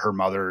 how her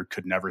mother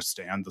could never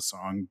stand the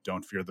song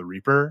Don't Fear the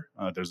Reaper.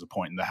 There's a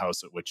point in the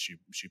house at which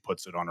she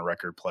puts it on a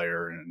record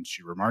player, and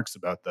she remarks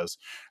about this.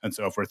 And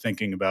so if we're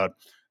thinking about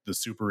the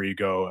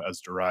superego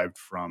as derived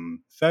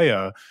from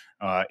Theia,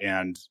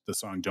 and the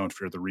song Don't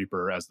Fear the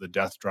Reaper as the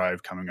death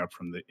drive coming up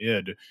from the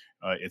id,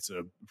 it's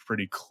a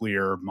pretty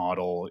clear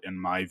model, in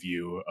my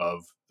view,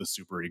 of the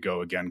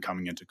superego again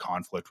coming into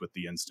conflict with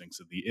the instincts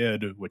of the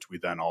id, which we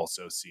then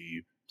also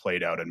see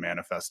played out and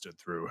manifested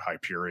through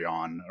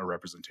Hyperion, a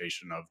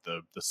representation of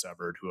the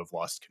severed who have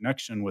lost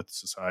connection with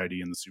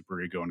society and the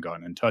superego and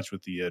gotten in touch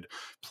with the id,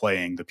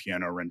 playing the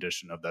piano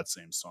rendition of that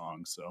same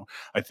song. So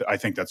I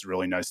think that's a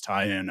really nice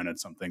tie-in, and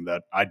it's something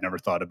that I'd never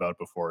thought about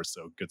before.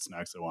 So Good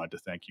Snacks, I wanted to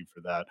thank you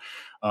for that.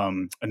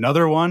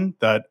 Another one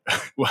that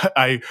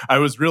I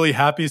was really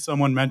happy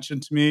someone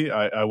mentioned to me.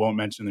 I won't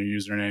mention their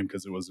username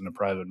because it was in a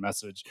private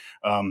message.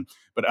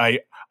 But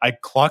I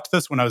clocked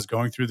this when I was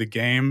going through the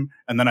game,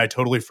 and then I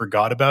totally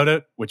forgot about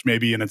it, which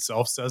maybe in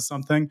itself says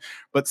something.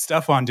 But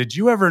Stefan, did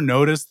you ever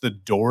notice the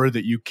door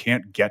that you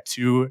can't get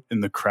to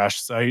in the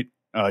crash site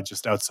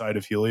just outside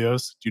of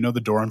Helios? Do you know the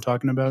door I'm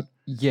talking about?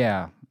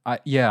 Yeah,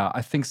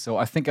 I think so.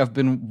 I think I've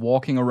been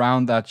walking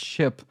around that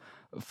ship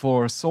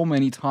for so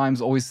many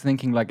times, always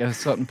thinking like at a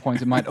certain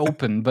point it might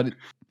open, but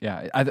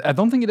I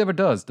don't think it ever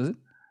does it?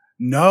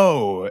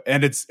 No,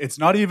 and it's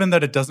not even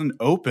that it doesn't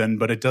open,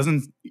 but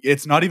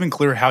it's not even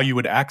clear how you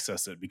would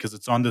access it, because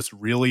it's on this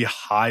really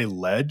high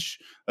ledge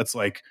that's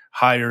like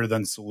higher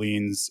than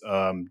Celine's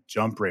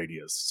jump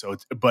radius. So,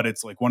 but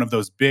it's like one of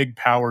those big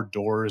powered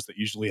doors that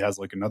usually has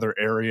like another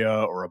area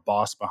or a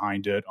boss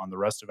behind it on the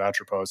rest of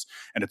Atropos,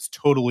 and it's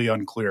totally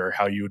unclear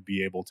how you would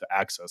be able to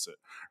access it,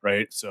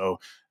 right? So,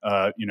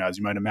 as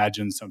you might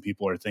imagine, some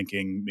people are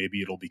thinking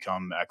maybe it'll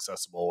become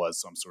accessible as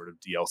some sort of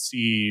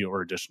DLC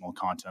or additional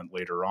content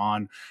later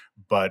on,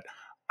 but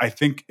I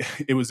think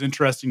it was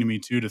interesting to me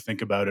too to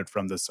think about it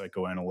from the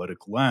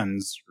psychoanalytic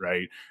lens,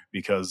 right?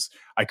 Because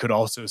I could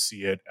also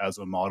see it as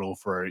a model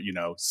for,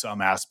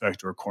 some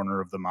aspect or corner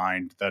of the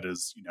mind that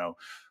is,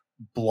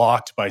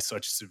 blocked by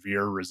such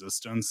severe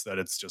resistance that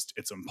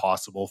it's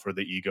impossible for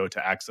the ego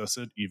to access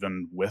it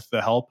even with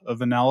the help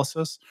of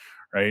analysis,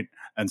 right?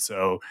 And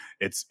so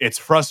it's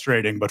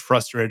frustrating, but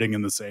frustrating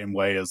in the same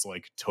way as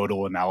like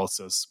total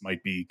analysis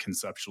might be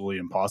conceptually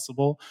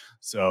impossible.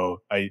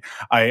 So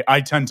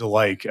I tend to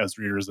like, as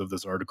readers of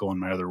this article and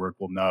my other work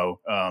will know,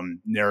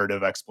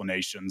 narrative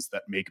explanations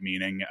that make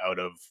meaning out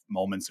of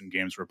moments in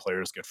games where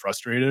players get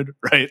frustrated,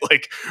 right?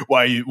 Like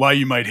why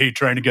you might hate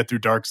trying to get through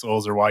Dark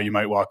Souls, or why you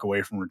might walk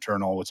away from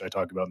Returnal, which I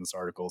talk about in this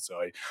article. So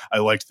I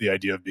liked the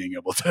idea of being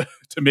able to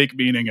make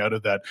meaning out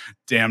of that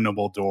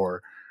damnable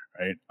door,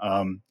 right?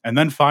 And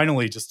then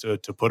finally, just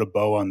to put a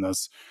bow on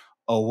this,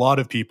 a lot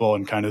of people,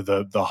 and kind of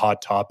the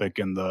hot topic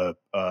in the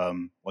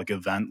like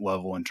event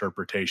level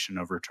interpretation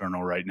of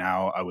Returnal right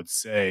now, I would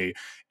say,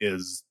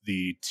 is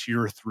the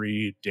tier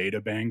 3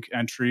 databank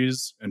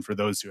entries. And for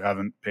those who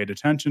haven't paid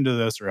attention to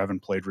this or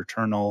haven't played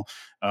Returnal,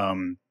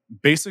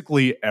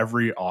 basically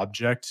every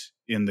object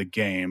in the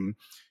game,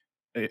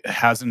 it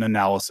has an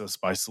analysis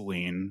by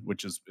Celine,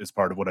 which is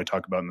part of what I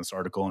talk about in this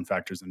article and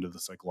factors into the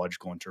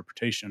psychological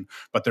interpretation.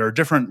 But there are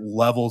different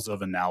levels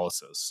of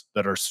analysis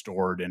that are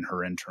stored in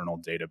her internal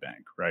data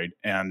bank, right?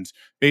 And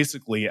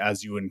basically,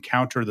 as you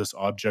encounter this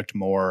object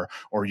more,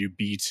 or you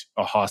beat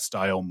a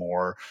hostile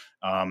more,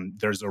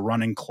 there's a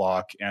running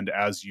clock. And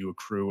as you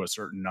accrue a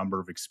certain number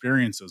of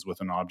experiences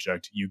with an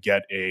object, you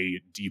get a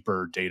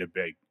deeper data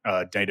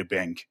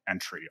bank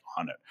entry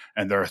on it.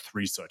 And there are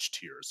 3 such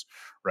tiers,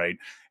 right?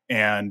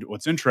 And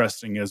what's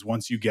interesting is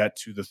once you get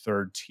to the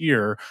 3rd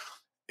tier,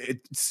 it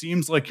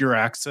seems like you're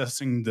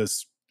accessing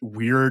this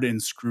weird,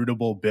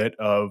 inscrutable bit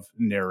of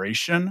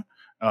narration.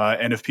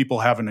 And if people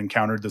haven't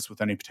encountered this with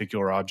any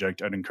particular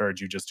object, I'd encourage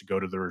you just to go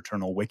to the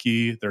Returnal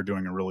wiki. They're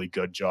doing a really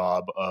good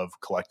job of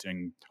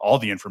collecting all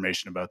the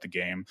information about the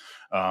game.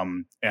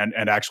 And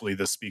actually,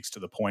 this speaks to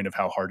the point of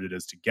how hard it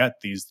is to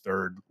get these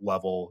 3rd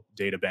level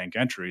data bank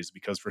entries,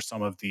 because for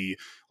some of the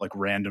like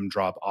random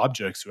drop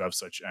objects who have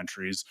such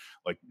entries,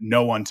 like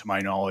no one to my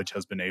knowledge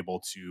has been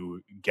able to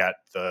get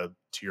the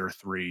tier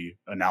 3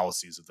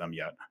 analyses of them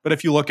yet. But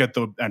if you look at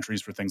the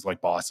entries for things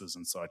like bosses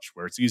and such,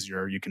 where it's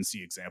easier, you can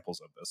see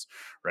examples of this,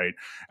 right?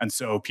 And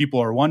so people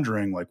are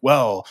wondering, like,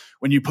 well,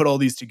 when you put all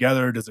these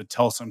together, does it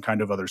tell some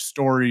kind of other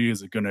story?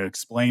 Is it going to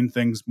explain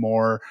things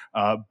more?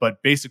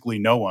 But basically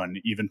no one,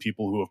 even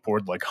people who have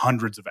poured like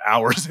hundreds of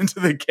hours into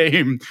the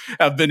game,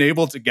 have been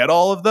able to get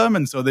all of them.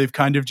 And so they've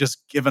kind of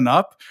just given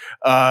up,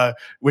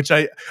 which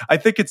I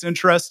think it's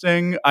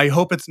interesting. I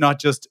hope it's not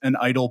just an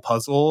idle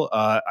puzzle.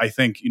 I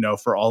think,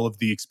 for all of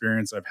the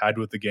experience I've had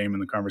with the game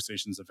and the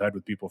conversations I've had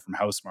with people from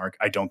Housemarque,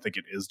 I don't think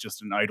it is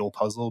just an idle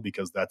puzzle,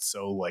 because that's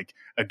so like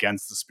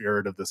against the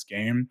spirit of this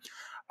game.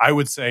 I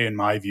would say, in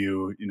my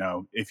view,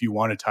 if you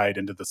want to tie it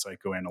into the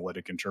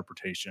psychoanalytic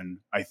interpretation,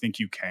 I think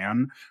you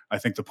can. I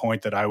think the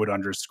point that I would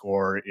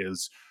underscore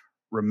is,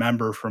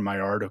 remember from my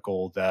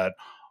article that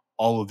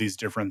all of these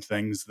different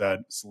things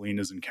that Celine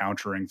is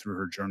encountering through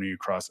her journey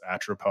across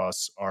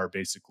Atropos are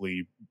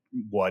basically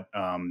what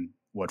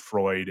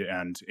Freud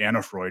and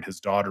Anna Freud, his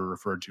daughter,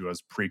 referred to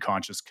as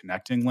pre-conscious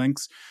connecting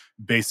links,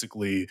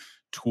 basically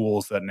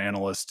tools that an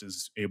analyst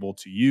is able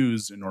to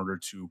use in order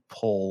to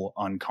pull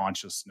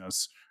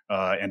unconsciousness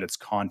and its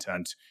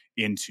content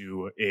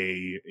into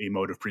a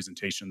mode of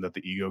presentation that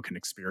the ego can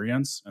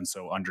experience, and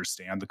so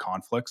understand the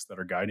conflicts that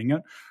are guiding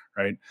it,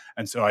 right?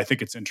 And so I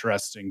think it's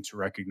interesting to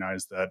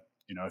recognize that,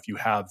 if you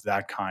have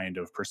that kind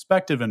of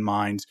perspective in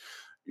mind,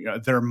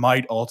 there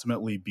might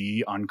ultimately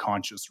be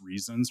unconscious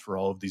reasons for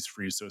all of these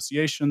free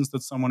associations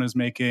that someone is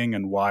making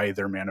and why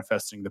they're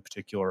manifesting the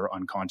particular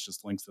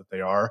unconscious links that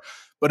they are.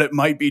 But it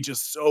might be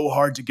just so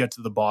hard to get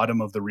to the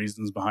bottom of the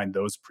reasons behind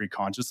those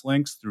pre-conscious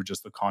links through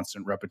just the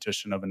constant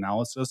repetition of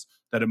analysis,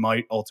 that it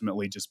might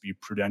ultimately just be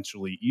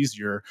prudentially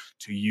easier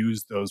to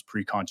use those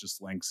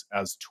pre-conscious links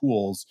as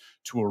tools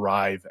to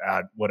arrive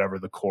at whatever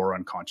the core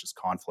unconscious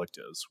conflict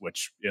is,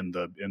 which in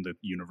the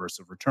universe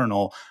of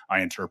Returnal,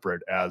 I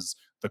interpret as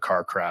the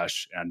car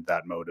crash and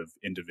that mode of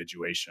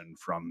individuation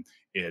from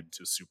id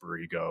to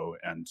superego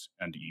and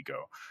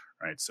ego,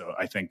 right? So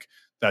I think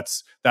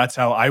that's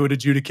how I would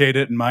adjudicate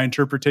it in my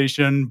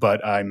interpretation,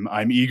 but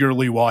I'm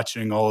eagerly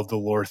watching all of the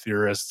lore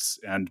theorists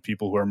and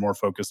people who are more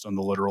focused on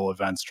the literal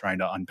events trying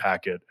to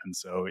unpack it. And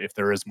so if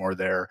there is more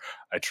there,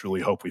 I truly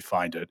hope we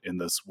find it in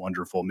this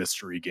wonderful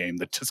mystery game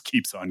that just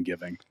keeps on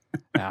giving.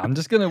 Yeah, I'm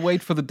just gonna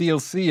wait for the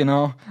DLC, you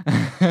know.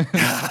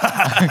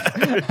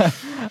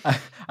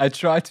 I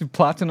tried to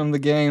platinum the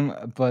game,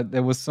 but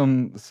there was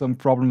some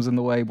problems in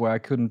the way where I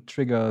couldn't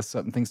trigger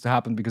certain things to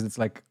happen because it's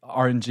like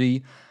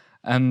RNG,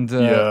 and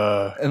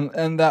Yeah.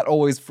 and that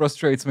always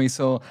frustrates me.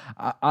 So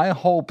I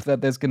hope that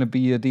there's going to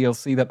be a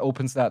DLC that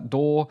opens that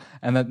door,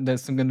 and that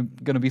there's going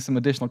to be some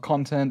additional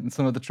content, and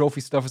some of the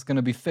trophy stuff is going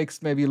to be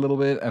fixed maybe a little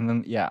bit, and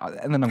then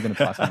I'm going to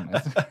platinum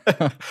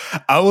it.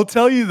 I will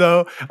tell you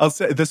though, I'll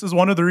say this is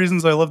one of the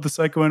reasons I love the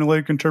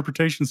psychoanalytic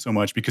interpretation so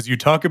much, because you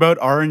talk about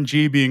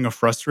RNG being a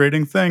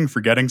frustrating thing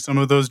for getting some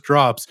of those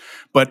drops,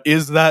 but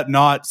is that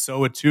not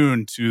so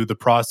attuned to the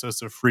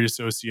process of free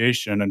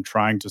association and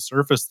trying to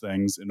surface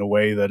things in a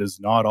way that is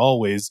not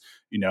always,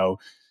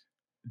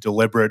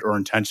 deliberate or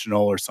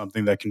intentional, or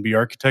something that can be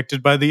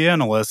architected by the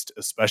analyst,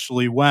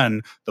 especially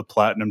when the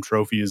platinum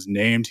trophy is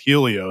named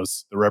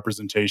Helios, the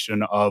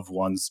representation of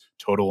one's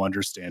total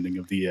understanding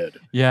of the id.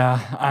 Yeah,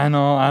 I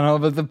know,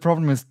 but the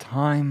problem is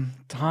time.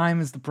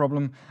 Time is the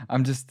problem.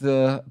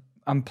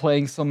 I'm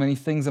playing so many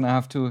things, and I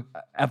have to.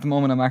 At the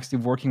moment, I'm actually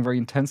working very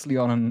intensely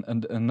on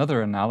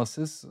another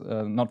analysis,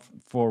 not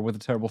for With a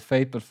Terrible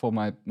Fate, but for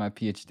my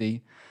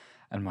PhD.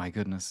 And my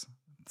goodness,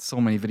 so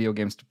many video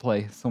games to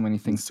play, so many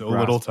things So to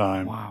grasp. little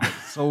time. Wow,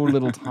 so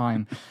little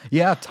time.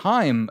 Yeah,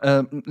 time.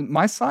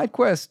 My side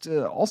quest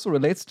also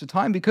relates to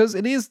time because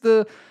it is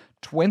the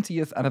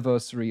 20th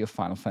anniversary of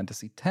Final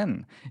Fantasy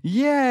X.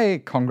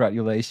 Yay!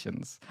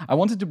 Congratulations. I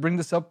wanted to bring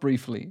this up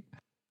briefly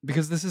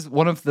because this is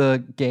one of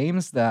the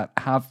games that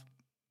have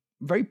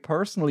very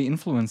personally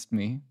influenced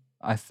me.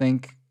 I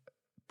think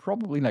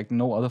probably like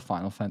no other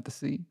Final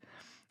Fantasy.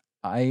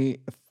 I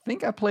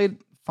think I played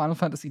Final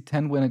Fantasy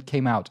X when it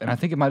came out, and I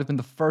think it might have been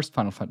the first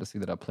Final Fantasy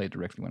that I played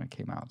directly when it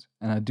came out.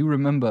 And I do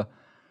remember,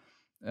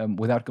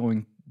 without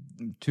going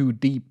too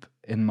deep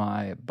in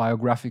my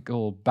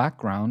biographical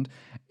background,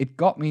 it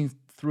got me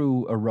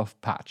through a rough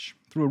patch,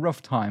 through a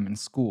rough time in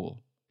school.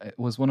 It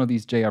was one of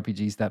these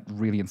JRPGs that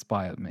really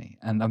inspired me,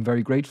 and I'm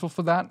very grateful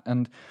for that.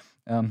 And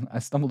I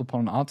stumbled upon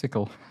an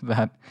article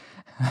that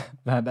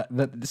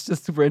it's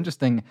just super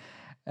interesting.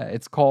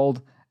 It's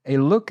called "A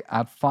Look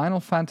at Final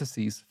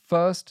Fantasy's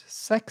First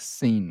Sex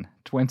Scene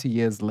 20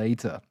 Years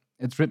Later."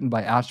 It's written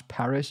by Ash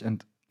Parrish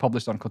and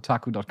published on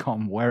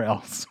Kotaku.com. Where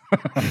else?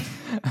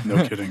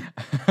 No kidding.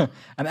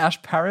 And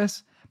Ash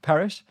Parrish,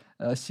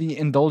 she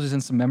indulges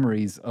in some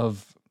memories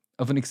of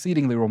an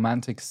exceedingly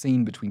romantic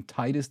scene between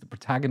Tidus, the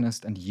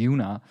protagonist, and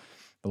Yuna,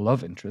 the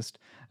love interest.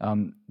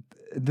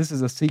 This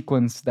is a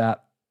sequence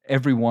that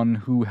everyone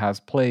who has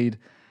played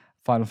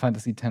Final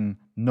Fantasy X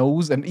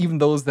knows, and even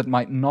those that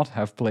might not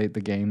have played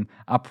the game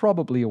are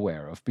probably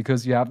aware of,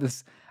 because you have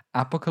this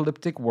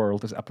apocalyptic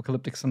world, this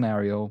apocalyptic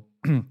scenario,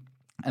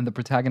 and the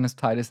protagonist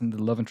Tidus and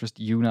the love interest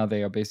Yuna,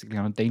 they are basically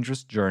on a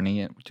dangerous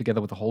journey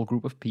together with a whole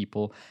group of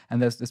people,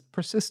 and there's this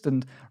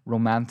persistent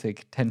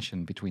romantic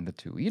tension between the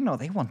two.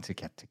 They want to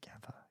get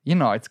together.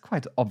 It's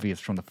quite obvious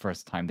from the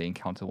first time they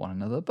encounter one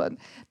another, but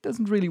it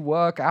doesn't really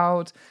work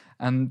out.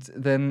 And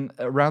then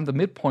around the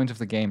midpoint of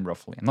the game,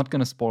 roughly, I'm not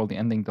going to spoil the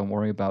ending, don't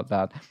worry about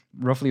that.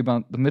 Roughly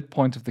about the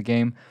midpoint of the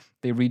game,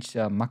 they reach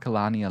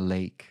Macalania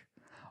Lake,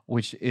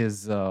 which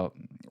is, or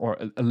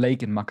a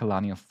lake in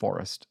Macalania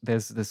Forest.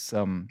 There's this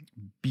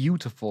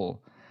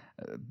beautiful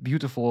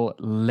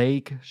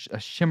lake, a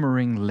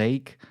shimmering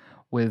lake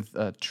with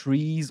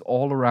trees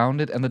all around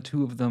it, and the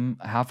two of them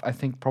have, I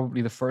think,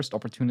 probably the first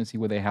opportunity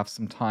where they have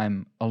some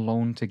time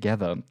alone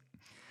together.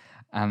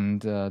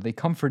 And they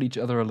comfort each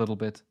other a little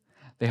bit.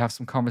 They have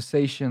some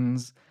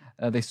conversations.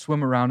 They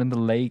swim around in the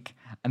lake,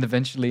 and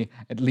eventually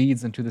it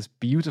leads into this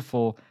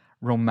beautiful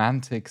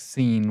romantic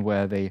scene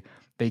where they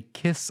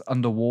kiss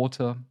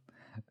underwater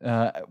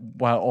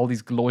while all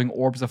these glowing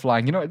orbs are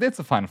flying. It's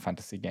a Final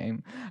Fantasy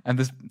game. And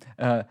this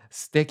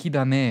Steki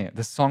Dane,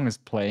 the song is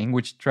playing,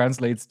 which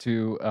translates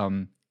to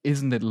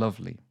 "Isn't it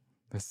lovely?"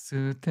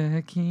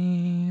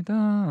 Steki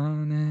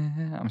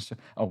Dane. I'm sure.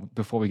 Oh,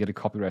 before we get a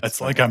copyright. It's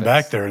like I'm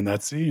back there in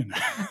that scene.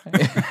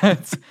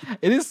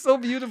 It is so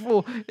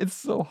beautiful. It's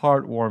so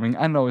heartwarming.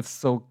 I know it's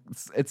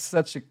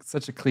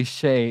such a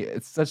cliche.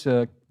 It's such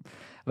a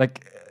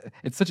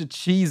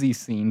cheesy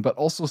scene, but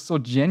also so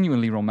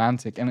genuinely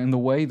romantic, and in the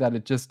way that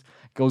it just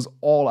goes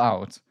all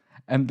out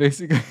and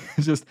basically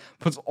just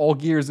puts all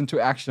gears into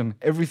action,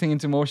 everything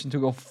into motion to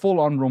go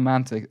full on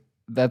romantic.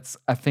 That's,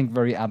 I think,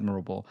 very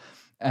admirable.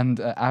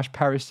 And Ash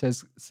Parrish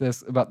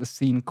says about the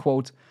scene,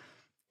 quote,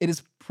 "It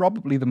is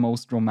probably the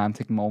most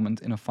romantic moment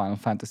in a Final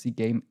Fantasy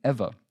game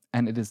ever,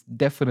 and it is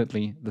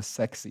definitely the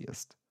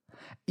sexiest.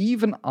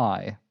 Even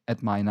I,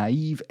 at my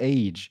naive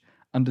age,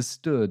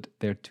 understood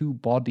their two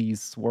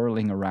bodies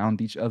swirling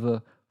around each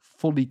other,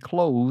 fully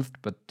clothed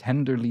but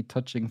tenderly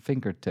touching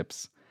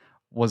fingertips,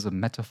 was a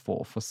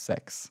metaphor for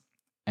sex,"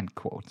 end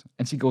quote.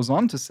 And she goes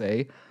on to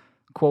say,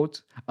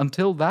 quote,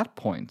 "Until that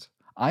point,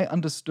 I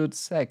understood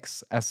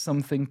sex as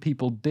something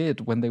people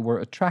did when they were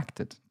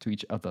attracted to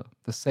each other,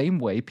 the same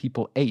way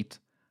people ate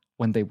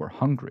when they were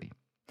hungry.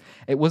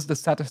 It was the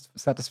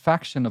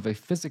satisfaction of a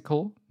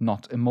physical,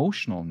 not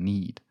emotional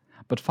need.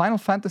 but Final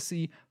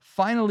Fantasy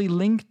finally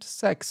linked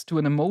sex to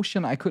an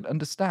emotion I could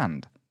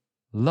understand.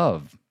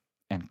 Love,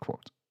 end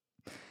quote.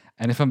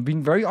 And if I'm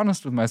being very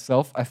honest with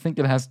myself, I think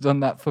it has done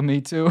that for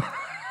me too.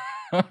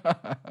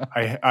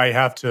 I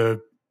have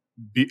to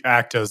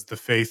act as the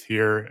faith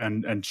here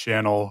and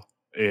channel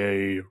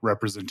a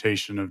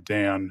representation of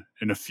Dan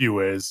in a few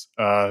ways.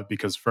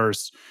 Because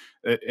first,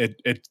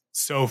 it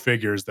so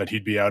figures that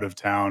he'd be out of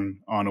town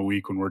on a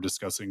week when we're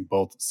discussing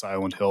both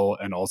Silent Hill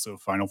and also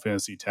Final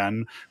Fantasy X,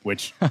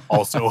 which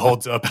also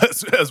holds up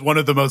as one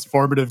of the most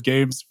formative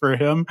games for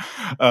him.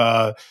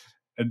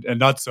 And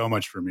not so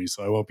much for me,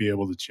 so I won't be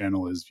able to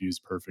channel his views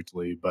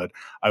perfectly. But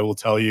I will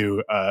tell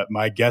you,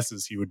 my guess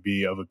is he would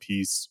be of a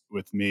piece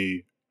with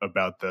me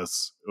about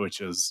this, which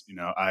is,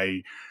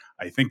 I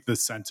think the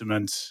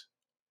sentiment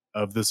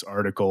of this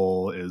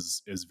article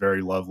is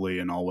very lovely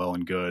and all well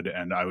and good,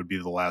 and I would be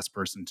the last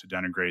person to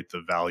denigrate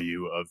the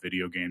value of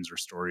video games or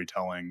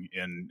storytelling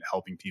in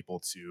helping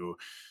people to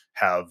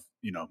have,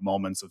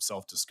 moments of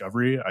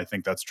self-discovery. I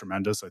think that's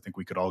tremendous. I think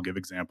we could all give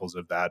examples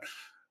of that.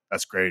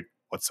 That's great.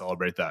 Let's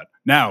celebrate that.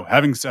 Now,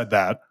 having said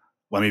that,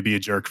 let me be a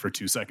jerk for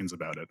 2 seconds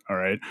about it. All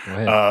right. Go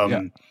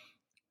ahead.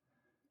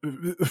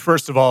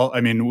 First of all,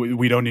 I mean,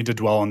 we don't need to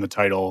dwell on the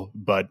title,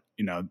 but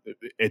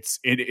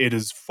it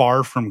is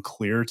far from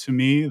clear to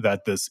me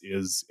that this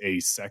is a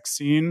sex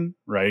scene,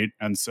 right?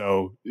 And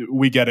so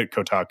we get it,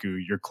 Kotaku.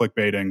 You're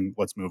clickbaiting.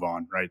 Let's move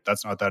on, right?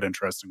 That's not that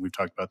interesting. We've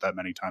talked about that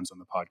many times on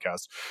the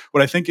podcast.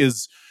 What I think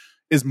is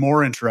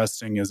more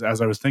interesting is,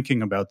 as I was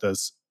thinking about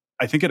this,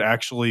 I think it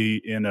actually,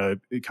 in a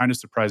kind of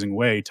surprising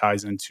way,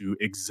 ties into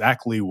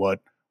exactly what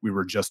we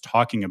were just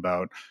talking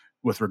about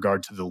with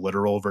regard to the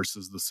literal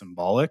versus the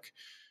symbolic.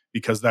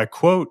 Because that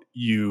quote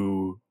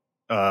you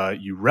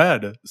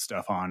read,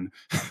 Stefan,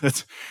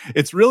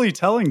 it's really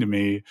telling to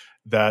me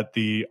that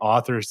the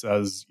author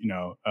says,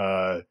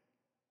 I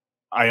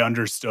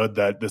understood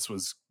that this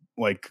was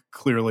like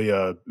clearly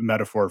a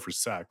metaphor for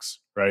sex,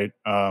 right?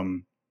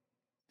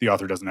 The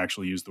author doesn't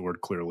actually use the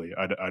word clearly.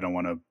 I don't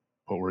want to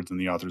put words in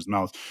the author's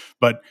mouth,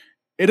 but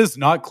it is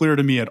not clear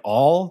to me at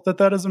all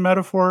that is a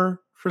metaphor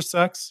for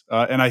sex.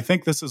 And I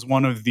think this is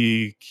one of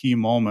the key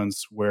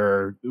moments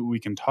where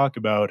we can talk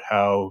about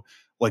how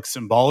like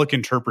symbolic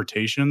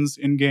interpretations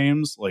in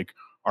games like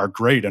are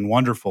great and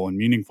wonderful and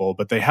meaningful,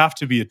 but they have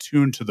to be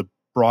attuned to the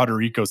broader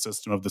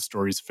ecosystem of the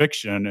story's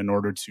fiction in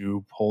order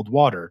to hold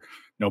water.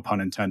 No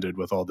pun intended,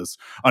 with all this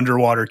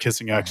underwater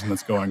kissing action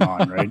that's going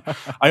on, right?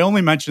 I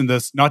only mentioned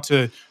this not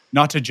to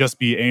just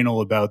be anal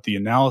about the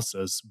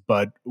analysis,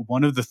 but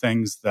one of the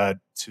things that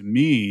to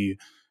me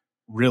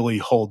really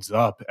holds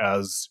up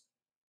as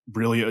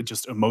really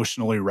just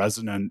emotionally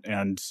resonant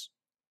and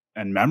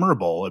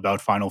memorable about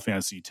Final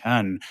Fantasy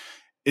X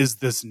is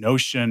this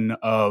notion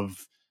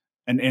of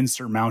an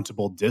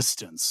insurmountable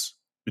distance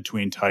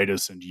between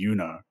Tidus and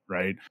Yuna,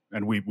 right?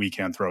 And we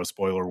can throw a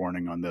spoiler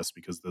warning on this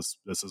because this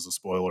is a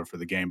spoiler for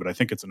the game, but I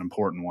think it's an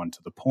important one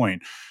to the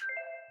point.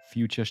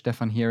 Future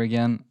Stefan here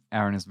again.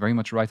 Aaron is very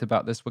much right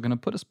about this. We're going to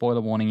put a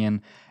spoiler warning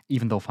in,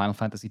 even though Final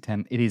Fantasy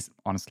X, it is,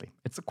 honestly,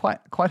 it's quite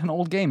an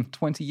old game,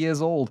 20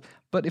 years old.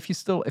 But if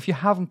you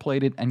haven't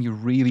played it and you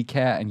really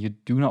care and you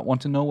do not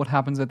want to know what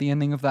happens at the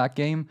ending of that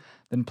game,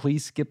 then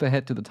please skip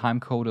ahead to the time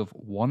code of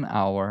 1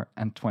 hour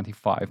and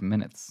 25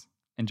 minutes.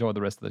 Enjoy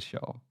the rest of the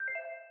show.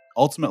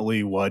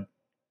 Ultimately, what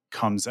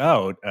comes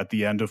out at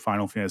the end of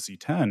Final Fantasy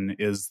X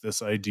is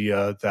this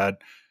idea that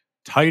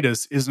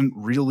Tidus isn't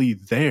really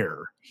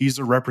there. He's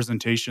a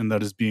representation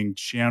that is being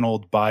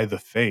channeled by the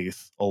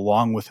faith,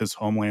 along with his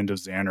homeland of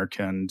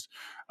Zanarkand,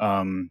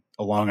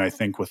 along, I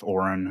think, with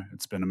Auron.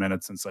 It's been a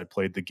minute since I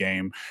played the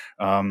game.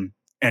 And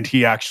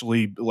he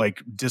actually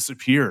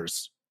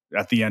disappears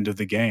at the end of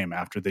the game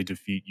after they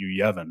defeat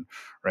Yu Yevon,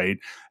 right?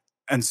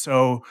 And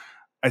so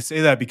I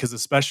say that because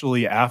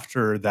especially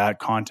after that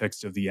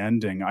context of the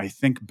ending, I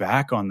think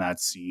back on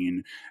that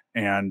scene,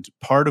 and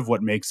part of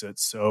what makes it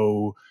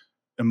so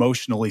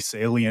emotionally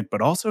salient, but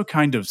also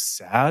kind of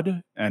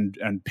sad and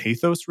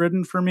pathos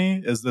ridden for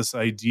me is this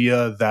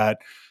idea that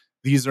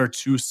these are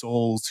two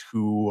souls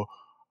who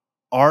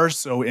are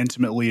so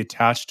intimately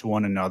attached to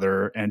one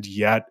another, and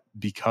yet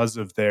because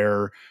of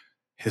their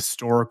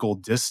historical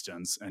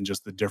distance and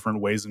just the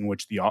different ways in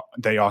which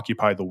they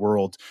occupy the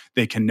world,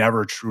 they can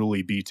never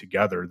truly be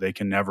together. They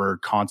can never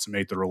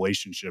consummate the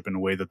relationship in a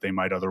way that they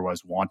might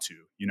otherwise want to,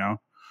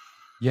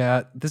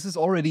 Yeah, this is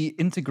already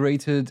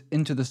integrated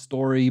into the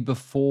story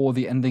before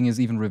the ending is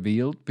even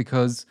revealed,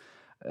 because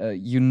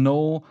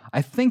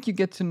I think you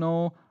get to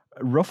know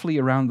roughly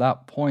around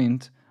that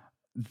point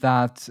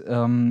that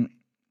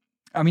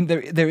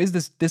there is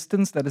this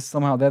distance that is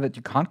somehow there that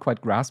you can't quite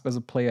grasp as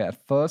a player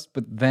at first,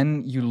 but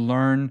then you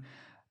learn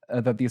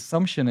that the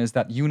assumption is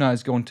that Yuna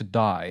is going to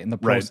die in the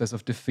process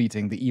of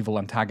defeating the evil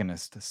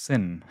antagonist,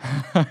 Sin.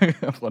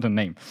 What a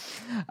name.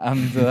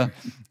 And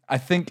I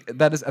think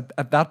that is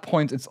at that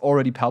point it's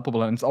already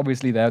palpable, and it's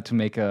obviously there to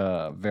make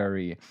a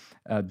very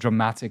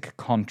dramatic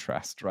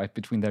contrast, right,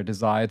 between their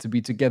desire to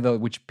be together,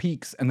 which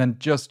peaks, and then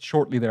just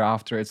shortly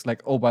thereafter, it's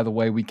like, oh, by the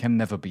way, we can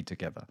never be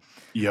together.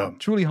 Yeah.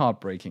 Truly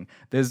heartbreaking.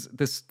 There's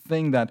this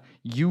thing that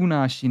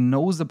Yuna, she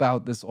knows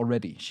about this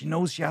already. She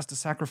knows she has to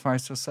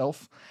sacrifice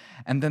herself,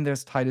 and then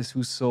there's Titus,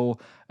 who's so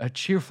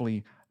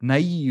cheerfully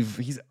naive.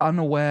 He's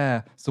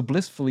unaware, so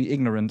blissfully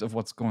ignorant of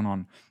what's going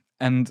on.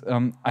 And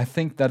I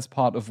think that's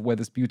part of where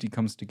this beauty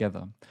comes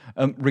together.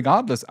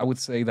 Regardless, I would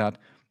say that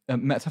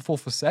metaphor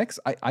for sex,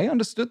 I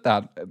understood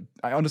that.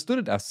 I understood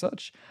it as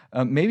such.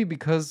 Maybe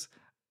because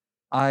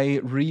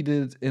I read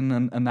it in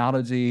an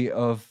analogy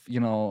of,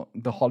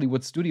 the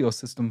Hollywood studio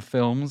system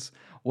films,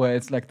 where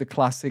it's like the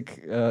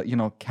classic,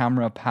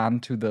 camera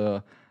pan to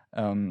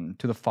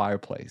the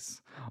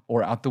fireplace,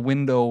 or out the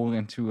window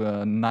into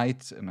a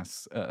night and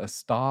a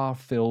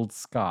star-filled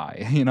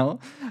sky.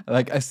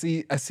 Like I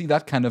see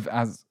that kind of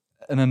as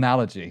an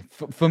analogy.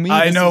 For me,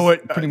 I this know is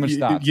what. pretty much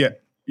that.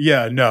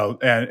 Yeah, no,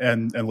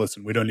 and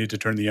listen, we don't need to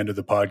turn the end of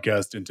the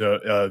podcast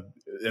into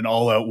an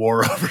all-out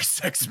war over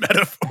sex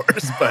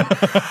metaphors, but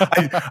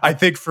I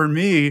think for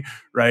me,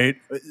 right,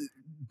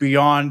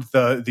 beyond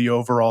the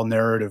overall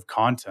narrative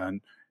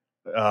content,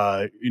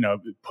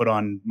 put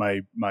on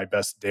my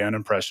best Dan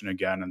impression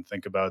again and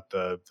think about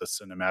the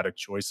cinematic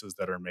choices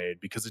that are made,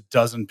 because it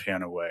doesn't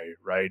pan away,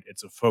 right?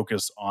 It's a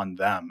focus on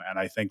them, and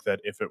I think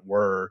that if it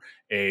were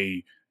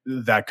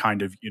that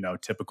kind of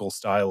typical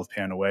style of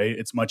pan away,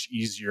 it's much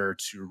easier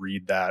to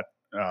read that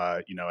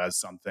as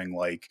something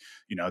like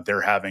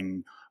they're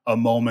having a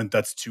moment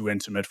that's too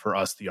intimate for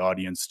us, the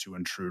audience, to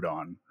intrude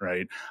on,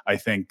 right? I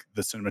think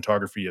the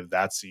cinematography of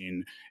that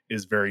scene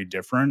is very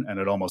different, and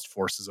it almost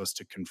forces us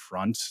to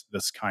confront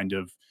this kind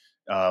of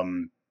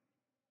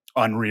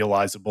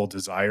unrealizable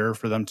desire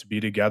for them to be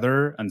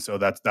together. And so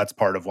that's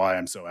part of why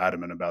I'm so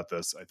adamant about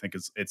this. I think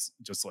it's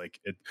just like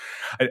it.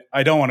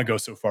 I don't want to go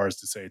so far as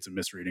to say it's a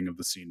misreading of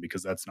the scene,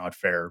 because that's not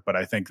fair, but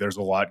I think there's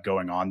a lot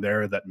going on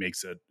there that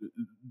makes it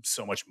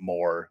so much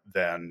more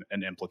than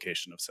an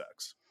implication of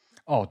sex.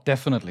 Oh,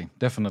 definitely.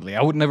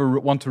 I would never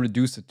want to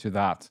reduce it to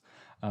that.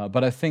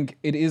 But I think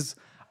it is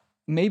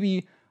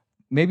maybe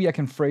I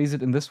can phrase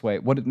it in this way.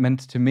 What it meant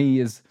to me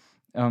is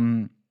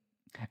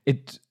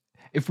it.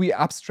 If we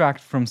abstract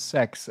from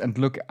sex and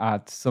look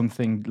at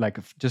something like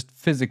just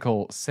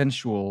physical,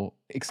 sensual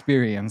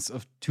experience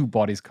of two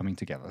bodies coming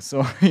together.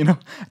 So, it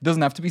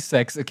doesn't have to be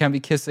sex. It can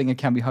be kissing, it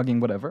can be hugging,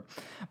 whatever.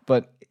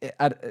 But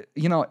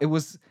it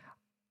was.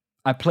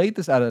 I played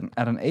this at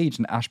an age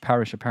in Ash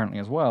Parish apparently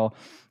as well,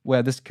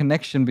 where this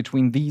connection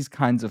between these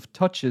kinds of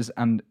touches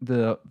and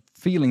the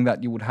feeling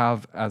that you would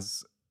have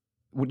as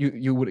what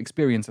you would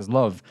experience as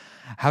love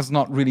has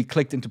not really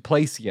clicked into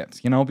place yet,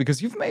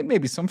 because you've made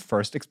maybe some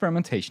first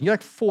experimentation. You're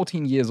like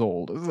 14 years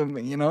old or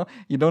something,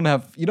 you don't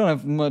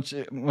have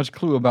much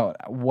clue about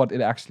what it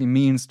actually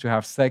means to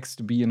have sex,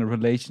 to be in a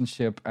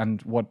relationship,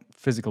 and what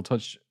physical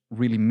touch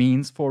really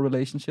means for a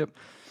relationship.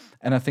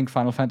 And I think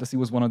Final Fantasy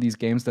was one of these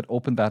games that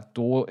opened that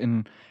door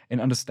in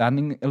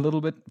understanding a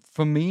little bit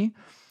for me,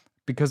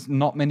 because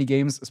not many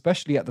games,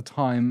 especially at the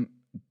time,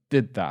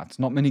 did that.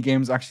 Not many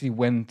games actually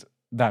went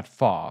that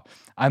far.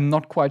 I'm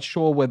not quite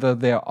sure whether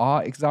there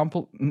are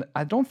examples.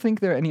 I don't think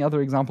there are any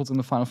other examples in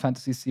the Final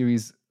Fantasy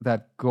series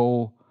that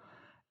go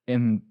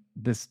in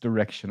this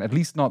direction, at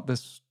least not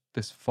this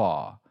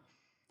far.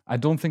 I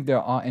don't think there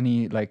are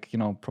any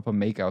proper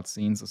makeout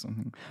scenes or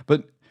something.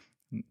 But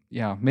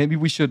yeah, maybe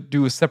we should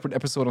do a separate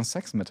episode on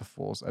sex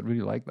metaphors. I'd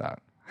really like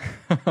that.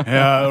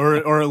 Yeah,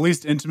 or at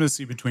least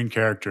intimacy between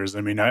characters.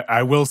 I mean,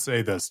 I will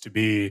say this, to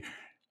be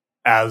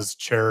as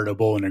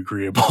charitable and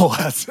agreeable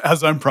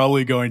as I'm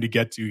probably going to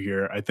get to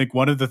here. I think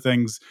one of the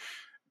things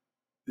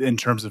in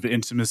terms of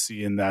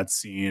intimacy in that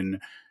scene,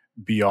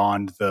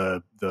 beyond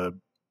the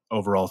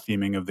overall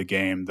theming of the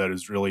game, that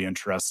is really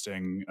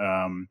interesting,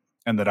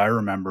 and that I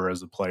remember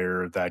as a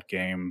player of that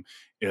game,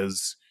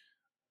 is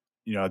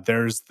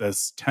there's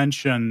this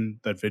tension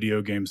that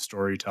video game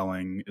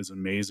storytelling is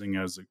amazing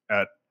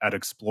at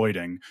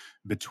exploiting,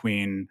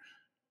 between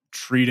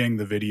treating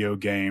the video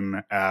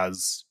game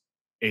as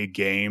a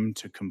game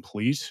to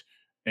complete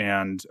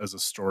and as a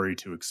story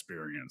to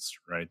experience,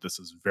 right? This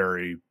is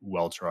very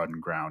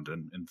well-trodden ground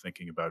in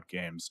thinking about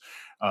games.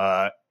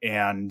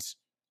 And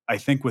I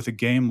think with a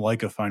game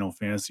like a Final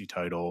Fantasy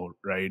title,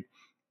 right,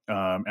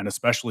 and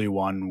especially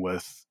one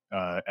with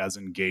as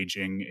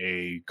engaging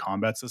a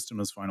combat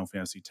system as Final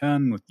Fantasy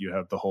X, with you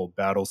have the whole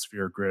battle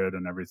sphere grid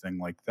and everything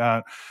like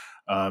that.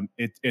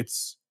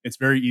 It's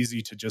very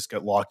easy to just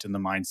get locked in the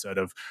mindset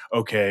of,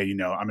 okay, I'm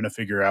going to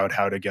figure out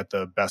how to get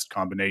the best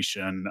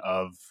combination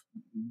of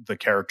the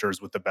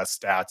characters with the best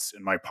stats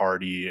in my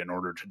party in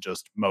order to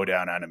just mow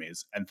down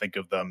enemies, and think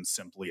of them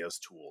simply as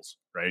tools,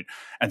 right?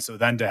 And so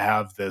then to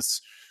have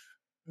this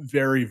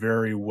very,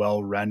 very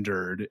well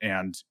rendered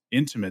and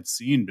intimate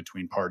scene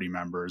between party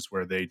members,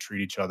 where they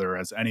treat each other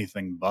as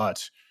anything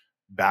but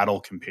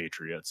battle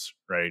compatriots,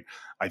 right?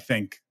 I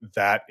think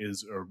that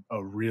is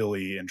a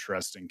really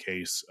interesting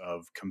case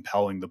of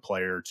compelling the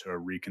player to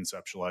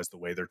reconceptualize the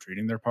way they're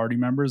treating their party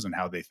members and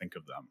how they think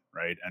of them,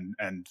 right?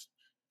 And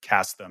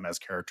cast them as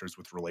characters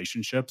with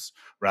relationships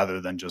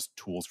rather than just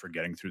tools for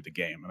getting through the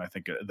game. And I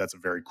think that's a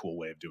very cool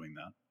way of doing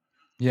that.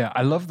 Yeah,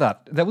 I love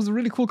that. That was a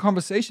really cool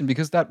conversation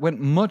because that went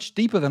much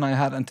deeper than I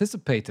had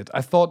anticipated.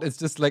 I thought it's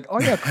just like, oh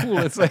yeah, cool.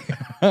 It's like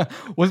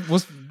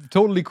was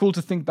totally cool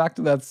to think back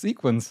to that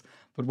sequence.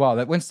 But wow,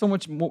 that went so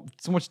much more,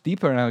 so much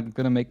deeper. And I'm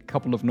gonna make a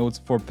couple of notes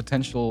for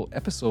potential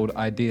episode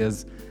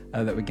ideas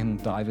that we can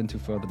dive into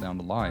further down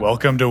the line.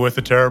 Welcome to With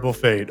a Terrible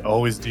Fate,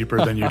 always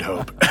deeper than you'd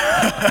hope.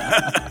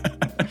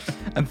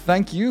 And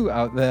thank you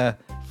out there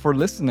for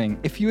listening.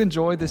 If you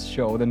enjoy this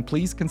show, then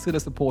please consider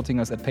supporting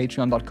us at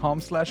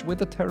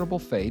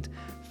patreon.com/withaterriblefate.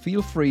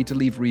 Feel free to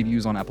leave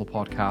reviews on Apple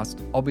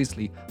Podcast.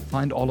 Obviously,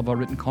 find all of our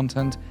written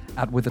content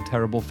at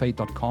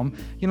withaterriblefate.com.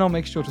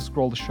 Make sure to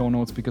scroll the show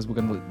notes because we're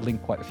going to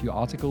link quite a few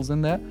articles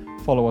in there.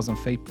 Follow us on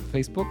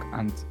Facebook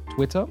and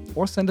Twitter,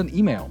 or send an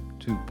email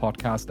to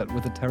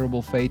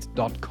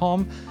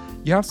podcast@withaterriblefate.com.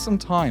 You have some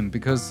time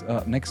because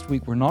next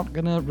week we're not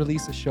going to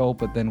release a show,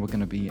 but then we're going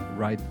to be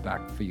right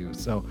back for you.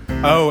 So,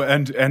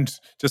 and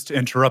just to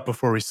interrupt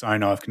before we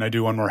sign off, can I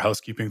do one more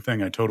housekeeping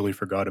thing? I totally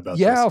forgot about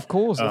this. Yeah, of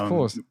course.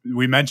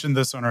 We mentioned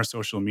this on our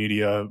social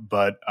media,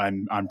 but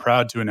I'm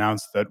proud to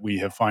announce that we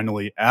have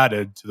finally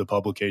added to the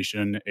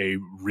publication a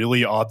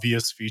really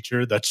obvious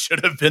feature that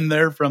should have been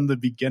there from the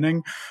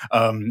beginning.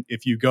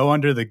 If you go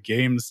under the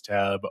Games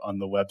tab on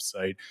the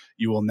website,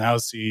 you will now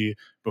see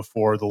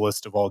before the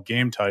list of all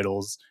game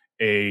titles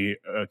a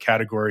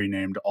category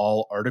named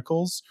All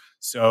Articles.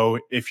 So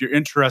if you're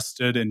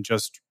interested in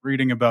just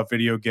reading about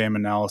video game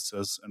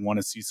analysis and want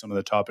to see some of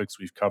the topics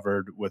we've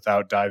covered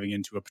without diving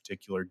into a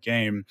particular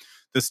game,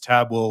 this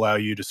tab will allow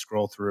you to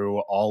scroll through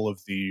all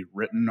of the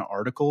written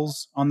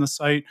articles on the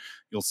site.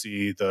 You'll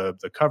see the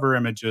cover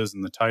images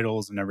and the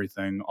titles and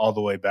everything all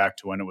the way back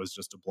to when it was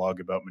just a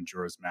blog about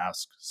Majora's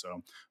Mask.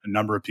 So a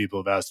number of people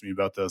have asked me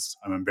about this.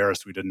 I'm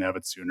embarrassed we didn't have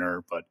it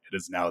sooner, but it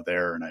is now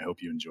there, and I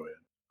hope you enjoy it.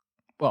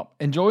 Well,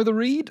 enjoy the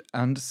read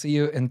and see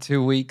you in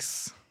 2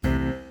 weeks.